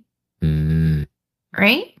조개구이, Mm.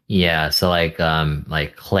 right? Yeah. So like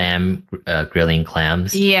clam grilling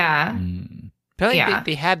clams. Yeah, Mm. Apparently, Yeah.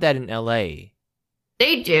 they have that in LA,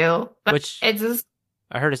 they do, but which it's just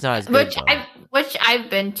I heard it's not as good. which I've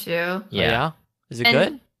been to. Oh, Yeah. Is it And-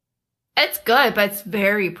 good? It's good, but it's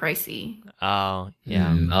very pricey. Oh, yeah.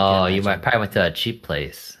 Mm. Oh, Can't you might imagine. probably went to a cheap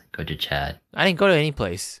place. Go to Chad. I didn't go to any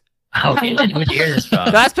place. Okay, where'd you hear this The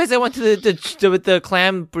from? last place I went to with the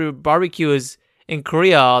clam barbecue is in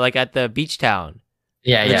Korea, like at the beach town.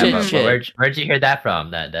 Yeah, yeah. Legit But shit. where'd you hear that from?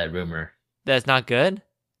 That rumor. That's not good.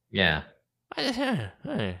 Yeah.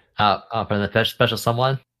 I- Oh, from the special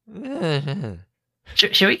someone. well,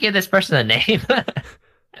 Should we give this person a name?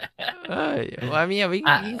 I mean, yeah, you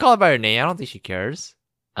can call her by her name. I don't think she cares.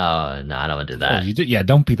 Oh no, I don't want to do Oh, that. you did, yeah,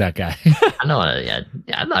 don't be that guy. I don't want to. Yeah,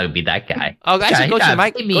 I'm not gonna be that guy. Oh, actually, Yeah,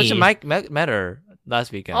 Coach me. Mike met her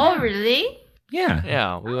last weekend. Oh, really? yeah,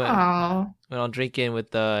 Yeah, we went Oh, on drinking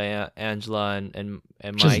with Angela and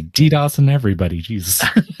just Mike. DDoS and everybody. Jesus.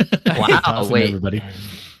 Wow. DDoS and Wait. everybody.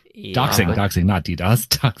 Yeah. Doxing, not DDoS.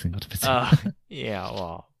 Doxing. Yeah,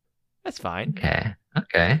 well, that's fine.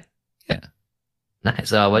 Okay. Yeah. Nice.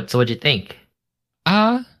 So what'd you think?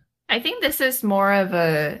 I think this is more of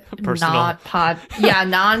a Personal.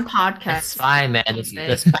 non-podcast. It's fine, man. The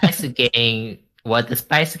Okay. Spice Gang. What the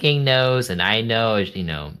Spice Gang knows, and I know, is same.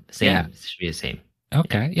 Yeah. Should be the same.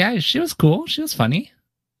 Okay. Yeah, she was cool. She was funny.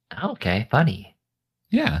 Okay, funny.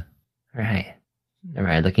 Yeah. All right.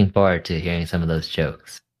 Looking forward to hearing some of those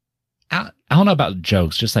jokes. I don't know about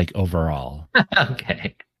jokes, just like overall.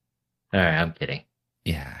 Okay. All right. I'm kidding.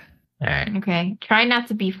 Yeah. All right. Okay, try not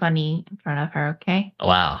to be funny in front of her. Okay.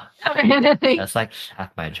 Wow. That's like half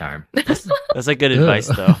my charm. That's like good advice,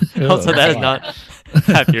 though. Also, that is not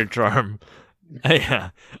half your charm. Yeah,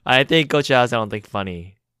 I think Coach House, I don't think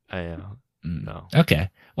funny. Mm. No. Okay.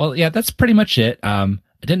 Well, yeah, that's pretty much it. I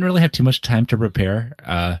didn't really have too much time to prepare.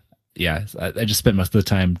 Yeah, I just spent most of the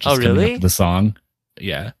time just coming really? up with the song.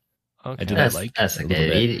 Yeah. Okay. I do That's that like that's a little okay.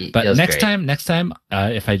 bit. It But feels next great. time,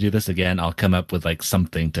 if I do this again, I'll come up with like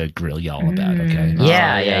something to grill y'all about. Okay. Mm.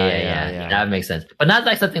 Yeah, Oh, yeah, yeah. That makes sense. But not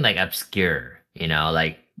like something like obscure. You know,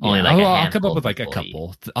 like only Yeah, like a I'll handful come up of with like a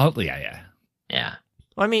people eat. couple. Yeah. Yeah.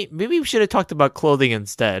 I mean, maybe we should have talked about clothing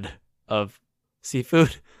instead of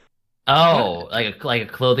seafood. Oh, like a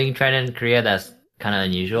clothing trend in Korea that's kind of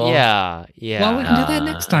unusual. Yeah, Well, we can do that Uh,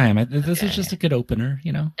 next time. This is okay. just a good opener,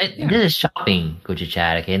 you know. This is shopping, Gucci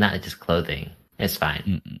Chat. Okay, not just clothing. It's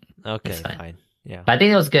fine. Mm-mm. Okay, It's fine. fine. Yeah. But I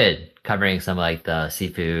think it was good covering some like the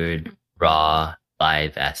seafood, raw,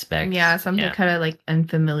 live aspects. Yeah, something Yeah. kind of like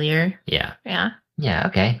unfamiliar. Yeah. Yeah. Yeah.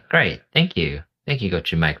 Okay. Great. Thank you. Thank you,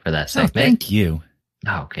 Gochu Mike, for that Oh, segment. thank you.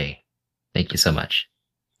 Oh, okay. Thank you so much.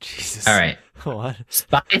 Jesus. All right. What?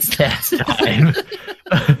 Spice test time.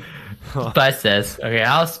 Spice test. Okay,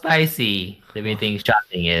 how spicy do we think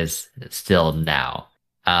shopping is still now?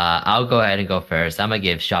 I'll go ahead and go first. I'm gonna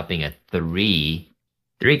give shopping a 3.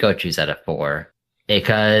 3 go-tos out of 4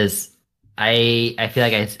 because I feel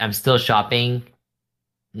like I'm still shopping,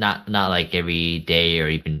 not like every day or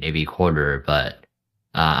even every quarter, but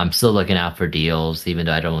I'm still looking out for deals, even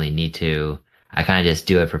though I don't really need to. I kind of just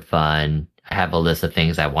do it for fun. I have a list of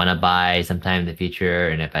things I want to buy sometime in the future,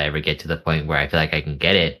 and if I ever get to the point where I feel like I can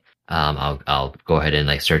get it, I'll go ahead and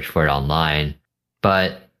like search for it online.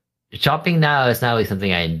 But shopping now is not really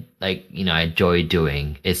something I like. I enjoy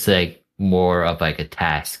doing. It's like more of like a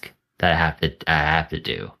task that I have to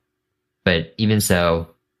do. But even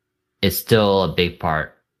so, it's still a big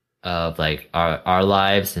part of like our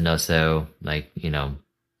lives, and also like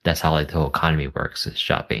that's how like the whole economy works is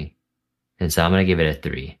shopping. And so I'm gonna give it a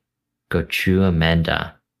 3. Go true,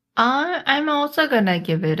 Amanda. I'm also gonna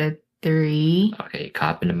give it a 3. Okay,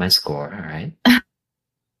 cop into my score. All right.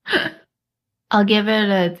 I'll give it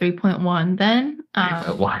a 3.1 then.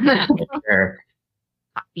 One. Sure.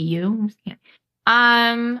 Copy you.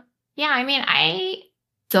 Yeah, I mean, I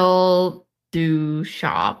still do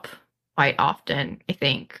shop quite often, I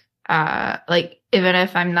think. Like even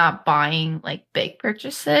if I'm not buying like big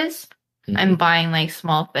purchases, I'm buying like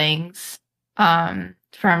small things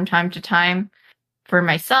from time to time for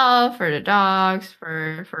myself, for the dogs,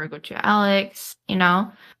 for go to Alex,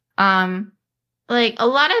 like a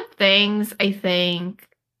lot of things I think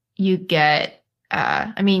you get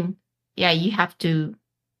I mean, yeah, you have to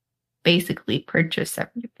basically purchase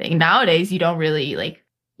everything. Nowadays you don't really like,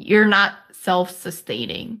 you're not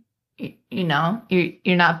self-sustaining. You're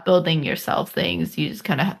not building yourself things. You just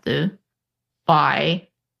kind of have to buy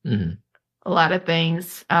a lot of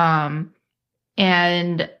things.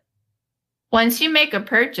 And once you make a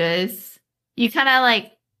purchase, you kind of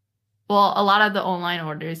like, well, a lot of the online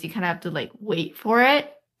orders, you kind of have to like wait for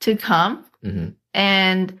it to come.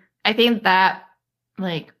 And I think that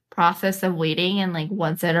like process of waiting and like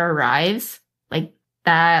once it arrives, like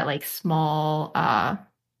that like small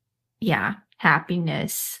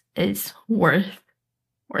happiness is worth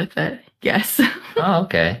it, yes. Oh,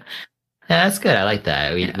 okay. Yeah, that's good. I like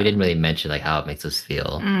that. We didn't really mention like how it makes us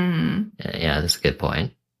feel. Yeah, that's a good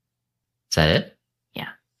point. Is that it? Yeah.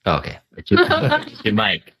 Oh, okay. Your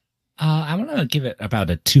mic. I'm gonna give it about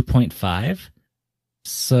a 2.5.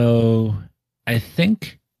 So I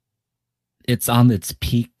think it's on its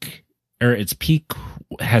peak, or its peak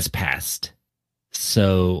has passed.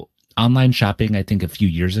 So online shopping, I think a few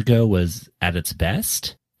years ago was at its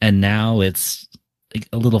best, and now it's like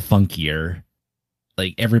a little funkier.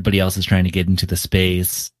 Like everybody else is trying to get into the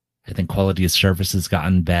space. I think quality of service has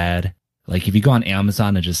gotten bad. Like if you go on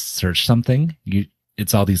Amazon and just search something,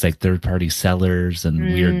 it's all these like third-party sellers and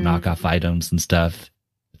weird knockoff items and stuff.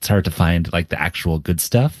 It's hard to find like the actual good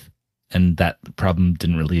stuff, and that problem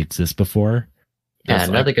didn't really exist before. Yeah,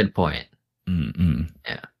 another good point.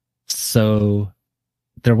 Yeah. So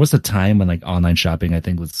there was a time when like online shopping, I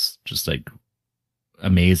think, was just like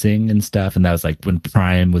amazing and stuff, and that was like when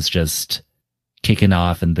Prime was just kicking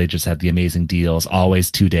off, and they just had the amazing deals, always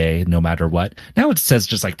 2-day, no matter what. Now it says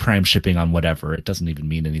just like Prime shipping on whatever. It doesn't even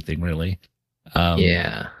mean anything really.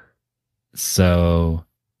 Yeah. So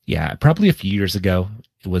yeah, probably a few years ago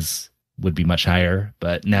it would be much higher,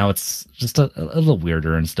 but now it's just a little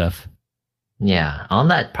weirder and stuff. Yeah. On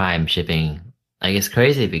that Prime shipping, like it's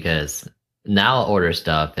crazy because now I'll order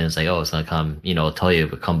stuff and it's like, oh, it's gonna come, it'll tell you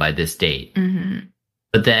it will come by this date.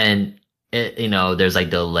 But then there's like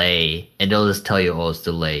delay, and they'll just tell you, oh, it's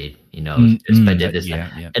delayed, it's by this time.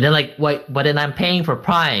 Yeah. And then like, what? But then I'm paying for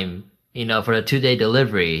Prime, for the 2-day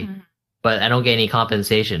delivery, but I don't get any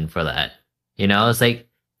compensation for that. It's like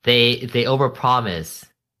they overpromise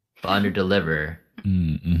but underdeliver,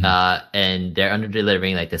 and they're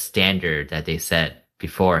underdelivering like the standard that they set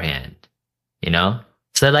beforehand.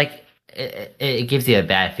 So like it gives you a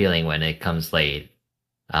bad feeling when it comes late,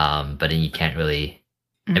 but then you can't really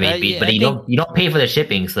I mean, Yeah, but I you think- don't pay for the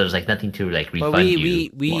shipping, so there's like nothing to like refund But you.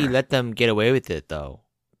 we for. let them get away with it though.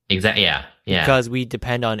 Exactly. Yeah. Yeah. Because we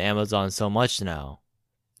depend on Amazon so much now.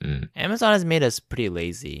 Mm. Amazon has made us pretty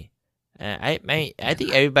lazy. I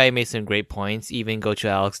think everybody made some great points. Even Gochu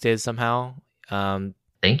Alex did somehow.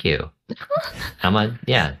 Thank you. I'm on.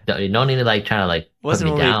 Yeah. You don't need to like trying to like put Wasn't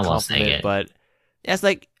me really a down while saying compliment, it. but yeah, it's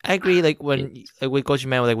like I agree. Like when like with Gochu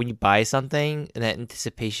Man, like when you buy something and that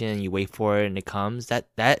anticipation, and you wait for it and it comes, that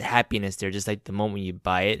happiness there, just like the moment you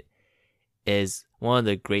buy it, is one of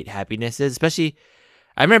the great happinesses. Especially,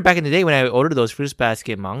 I remember back in the day when I ordered those Fruits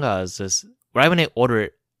Basket mangas, just right when I order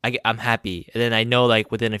it, I'm happy, and then I know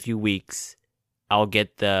like within a few weeks, I'll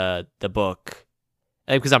get the book,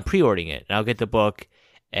 because I'm pre-ordering it, and I'll get the book,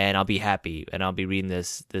 and I'll be happy, and I'll be reading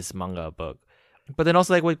this manga book. But then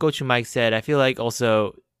also like what Gochu Mike said, I feel like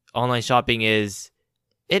also online shopping is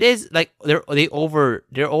like they're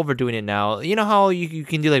overdoing it now. You know how you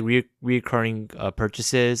can do like recurring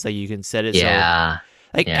purchases, like you can set it Yeah. so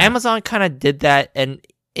like Yeah. Amazon kind of did that, and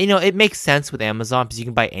it makes sense with Amazon because you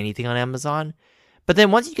can buy anything on Amazon. But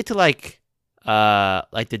then once you get to like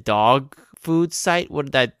the dog food site,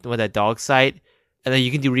 what that dog site, and then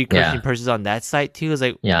you can do recurring Yeah. purchases on that site too. It's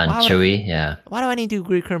like Yeah. why And would Chewy. Yeah. why do I need to do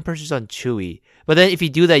recurring purchases on Chewy? But then if you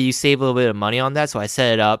do that, you save a little bit of money on that. So I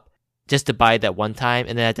set it up just to buy it that one time,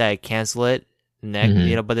 and then after I cancel it next,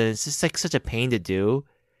 Mhm. But then it's just like such a pain to do.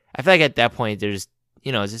 I feel like at that point there's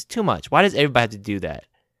it's just too much. Why does everybody have to do that?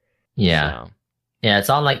 Yeah. So, Yeah. It's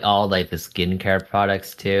on like all like the skincare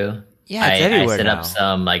products too. yeah, it's I everywhere set now. up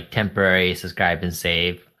some like temporary subscribe and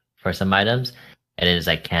save for some items, and then just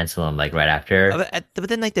like cancel them like right after. But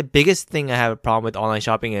then like the biggest thing I have a problem with online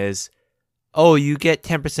shopping is, oh, you get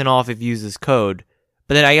 10% off if you use this code,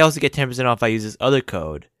 but then I also get 10% off if I use this other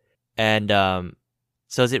code, and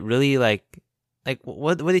so is it really like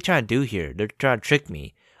what are they trying to do here? They're trying to trick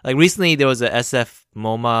me. Like recently there was a SF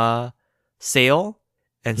MoMA sale,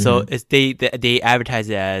 and so it's they advertise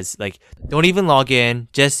it as like, don't even log in,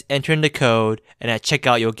 just enter in the code, and at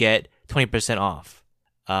checkout you'll get 20% off.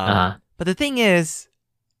 Uh-huh. But the thing is,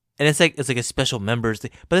 and it's like a special members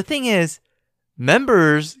thing. But the thing is,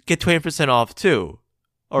 members get 20% off too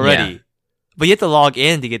already. Yeah. But you have to log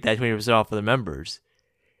in to get that 20% off for the members.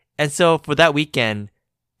 And so for that weekend,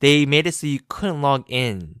 they made it so you couldn't log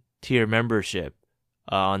in to your membership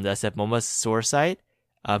on the SF MoMA store site.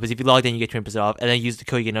 Because if you logged in, you get 20% off, and then you use the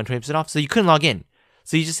code, you get another 20% off. So you couldn't log in.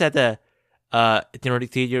 So you just had to, in order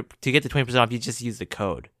to get the 20% off, you just use the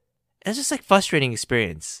code. And it's just like frustrating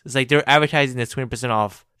experience. It's like they're advertising this 20%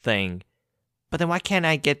 off thing, but then why can't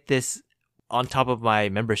I get this on top of my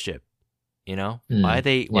membership? Why are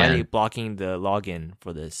they blocking the login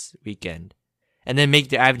for this weekend? And then make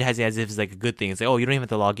the advertising as if it's like a good thing. It's like, oh, you don't even have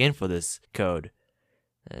to log in for this code.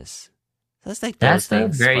 That's like those That's a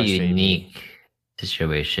things very frustrate me. unique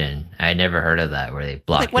situation. I never heard of that where they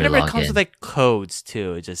block Like your whenever it login. comes to like codes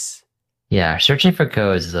too, it just Yeah, searching for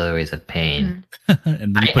codes is always a pain.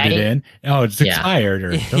 And then you put it in. Oh, it's Yeah. expired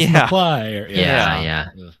or it doesn't Yeah. apply. Or, Yeah.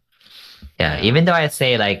 Yeah, even though I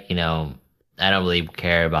say like, I don't really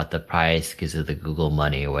care about the price because of the Google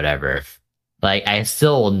money or whatever. Like, I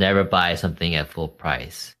still will never buy something at full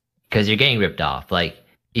price because you're getting ripped off. Like,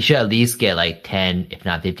 you should at least get like 10, if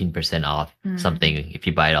not 15% off something if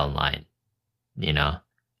you buy it online.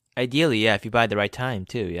 ideally, yeah, if you buy it at the right time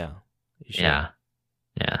too, yeah. You should.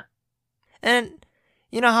 Yeah. And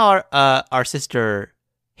you know how our sister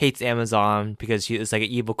hates Amazon because it's like an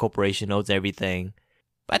evil corporation, knows everything.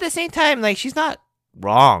 But at the same time, like, she's not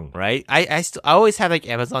wrong, right? I always have like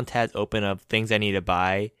Amazon tabs open of things I need to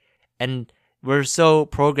buy, and we're so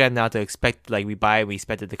programmed now to expect, like, we buy it, we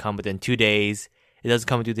expect it to come within 2 days. It doesn't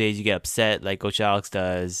come in 2 days, you get upset like Coach Alex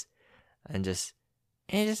does, and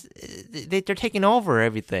they're taking over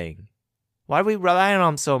everything. Why are we relying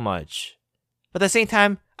on them so much? But at the same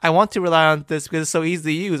time, I want to rely on this because it's so easy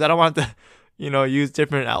to use. I don't want to, use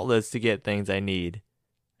different outlets to get things I need.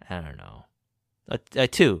 I don't know. A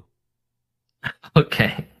 2.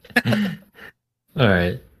 Okay. All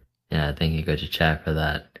right. Yeah, thank you, Coach Chat, for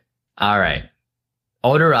that. All right.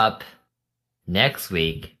 Order up. Next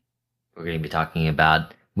week, we're going to be talking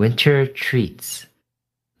about winter treats.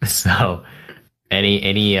 So,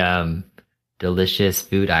 any delicious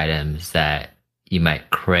food items that you might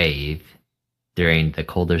crave during the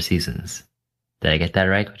colder seasons. Did I get that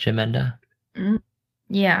right, Coach Amanda?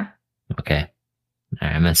 Yeah. Okay. All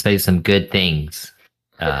right, I'm going to say some good things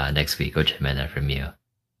next week, Coach Amanda, from you. All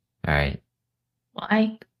right.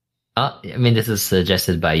 Why? I mean, this is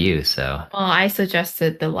suggested by you, so. Well, I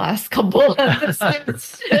suggested the last couple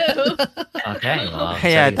episodes too. Okay, well,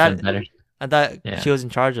 Yeah, so that- some better. I thought Yeah. she was in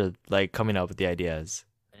charge of, like, coming up with the ideas.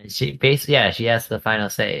 She basically, yeah, she has the final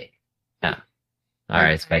say. Yeah. All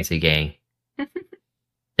right, Okay. Spicy Gang.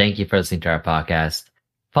 Thank you for listening to our podcast.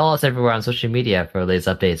 Follow us everywhere on social media for the latest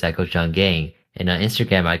updates at Gochujang Gang and on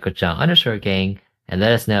Instagram at Gochujang_gang. And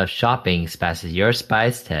let us know if shopping passes your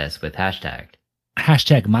spice test with hashtag.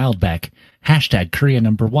 Hashtag Mildbeck. Hashtag Korea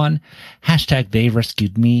 #1. Hashtag They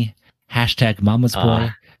Rescued Me. Hashtag Mama's Boy.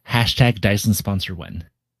 Hashtag Dyson sponsor win.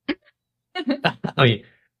 I mean,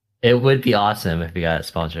 it would be awesome if we got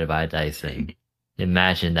sponsored by Dyson.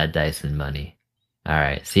 Imagine that Dyson money. All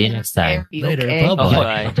right, see you next time. Later, Okay.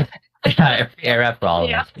 bye-bye. Bye. Yeah, I rap for all of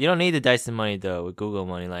Yeah. us. You don't need the Dyson money though, with Google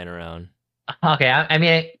money lying around. Okay, I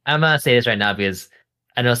mean, I'm gonna say this right now because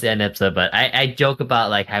I know it's the end episode, but I joke about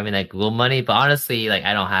like having that Google money, but honestly, like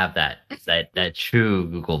I don't have that true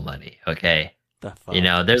Google money. Okay, The fuck? you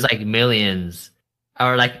know, there's like millions,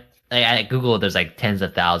 or like at Google, there's like tens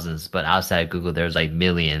of thousands, but outside Google, there's like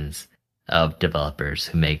millions of developers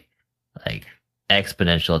who make like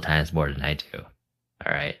exponential times more than I do.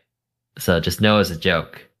 All right, so just know it's a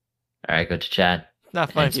joke. All right, go to chat. It's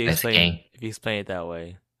not fun and if you Spicy Gang. explain it that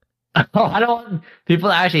way. Oh, I don't want people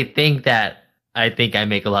to actually think that I think I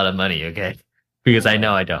make a lot of money, okay? Because I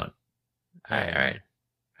know I don't. All right.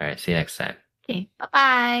 See you next time. Okay.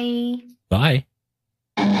 Bye-bye. Bye.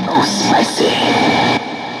 Oh, spicy.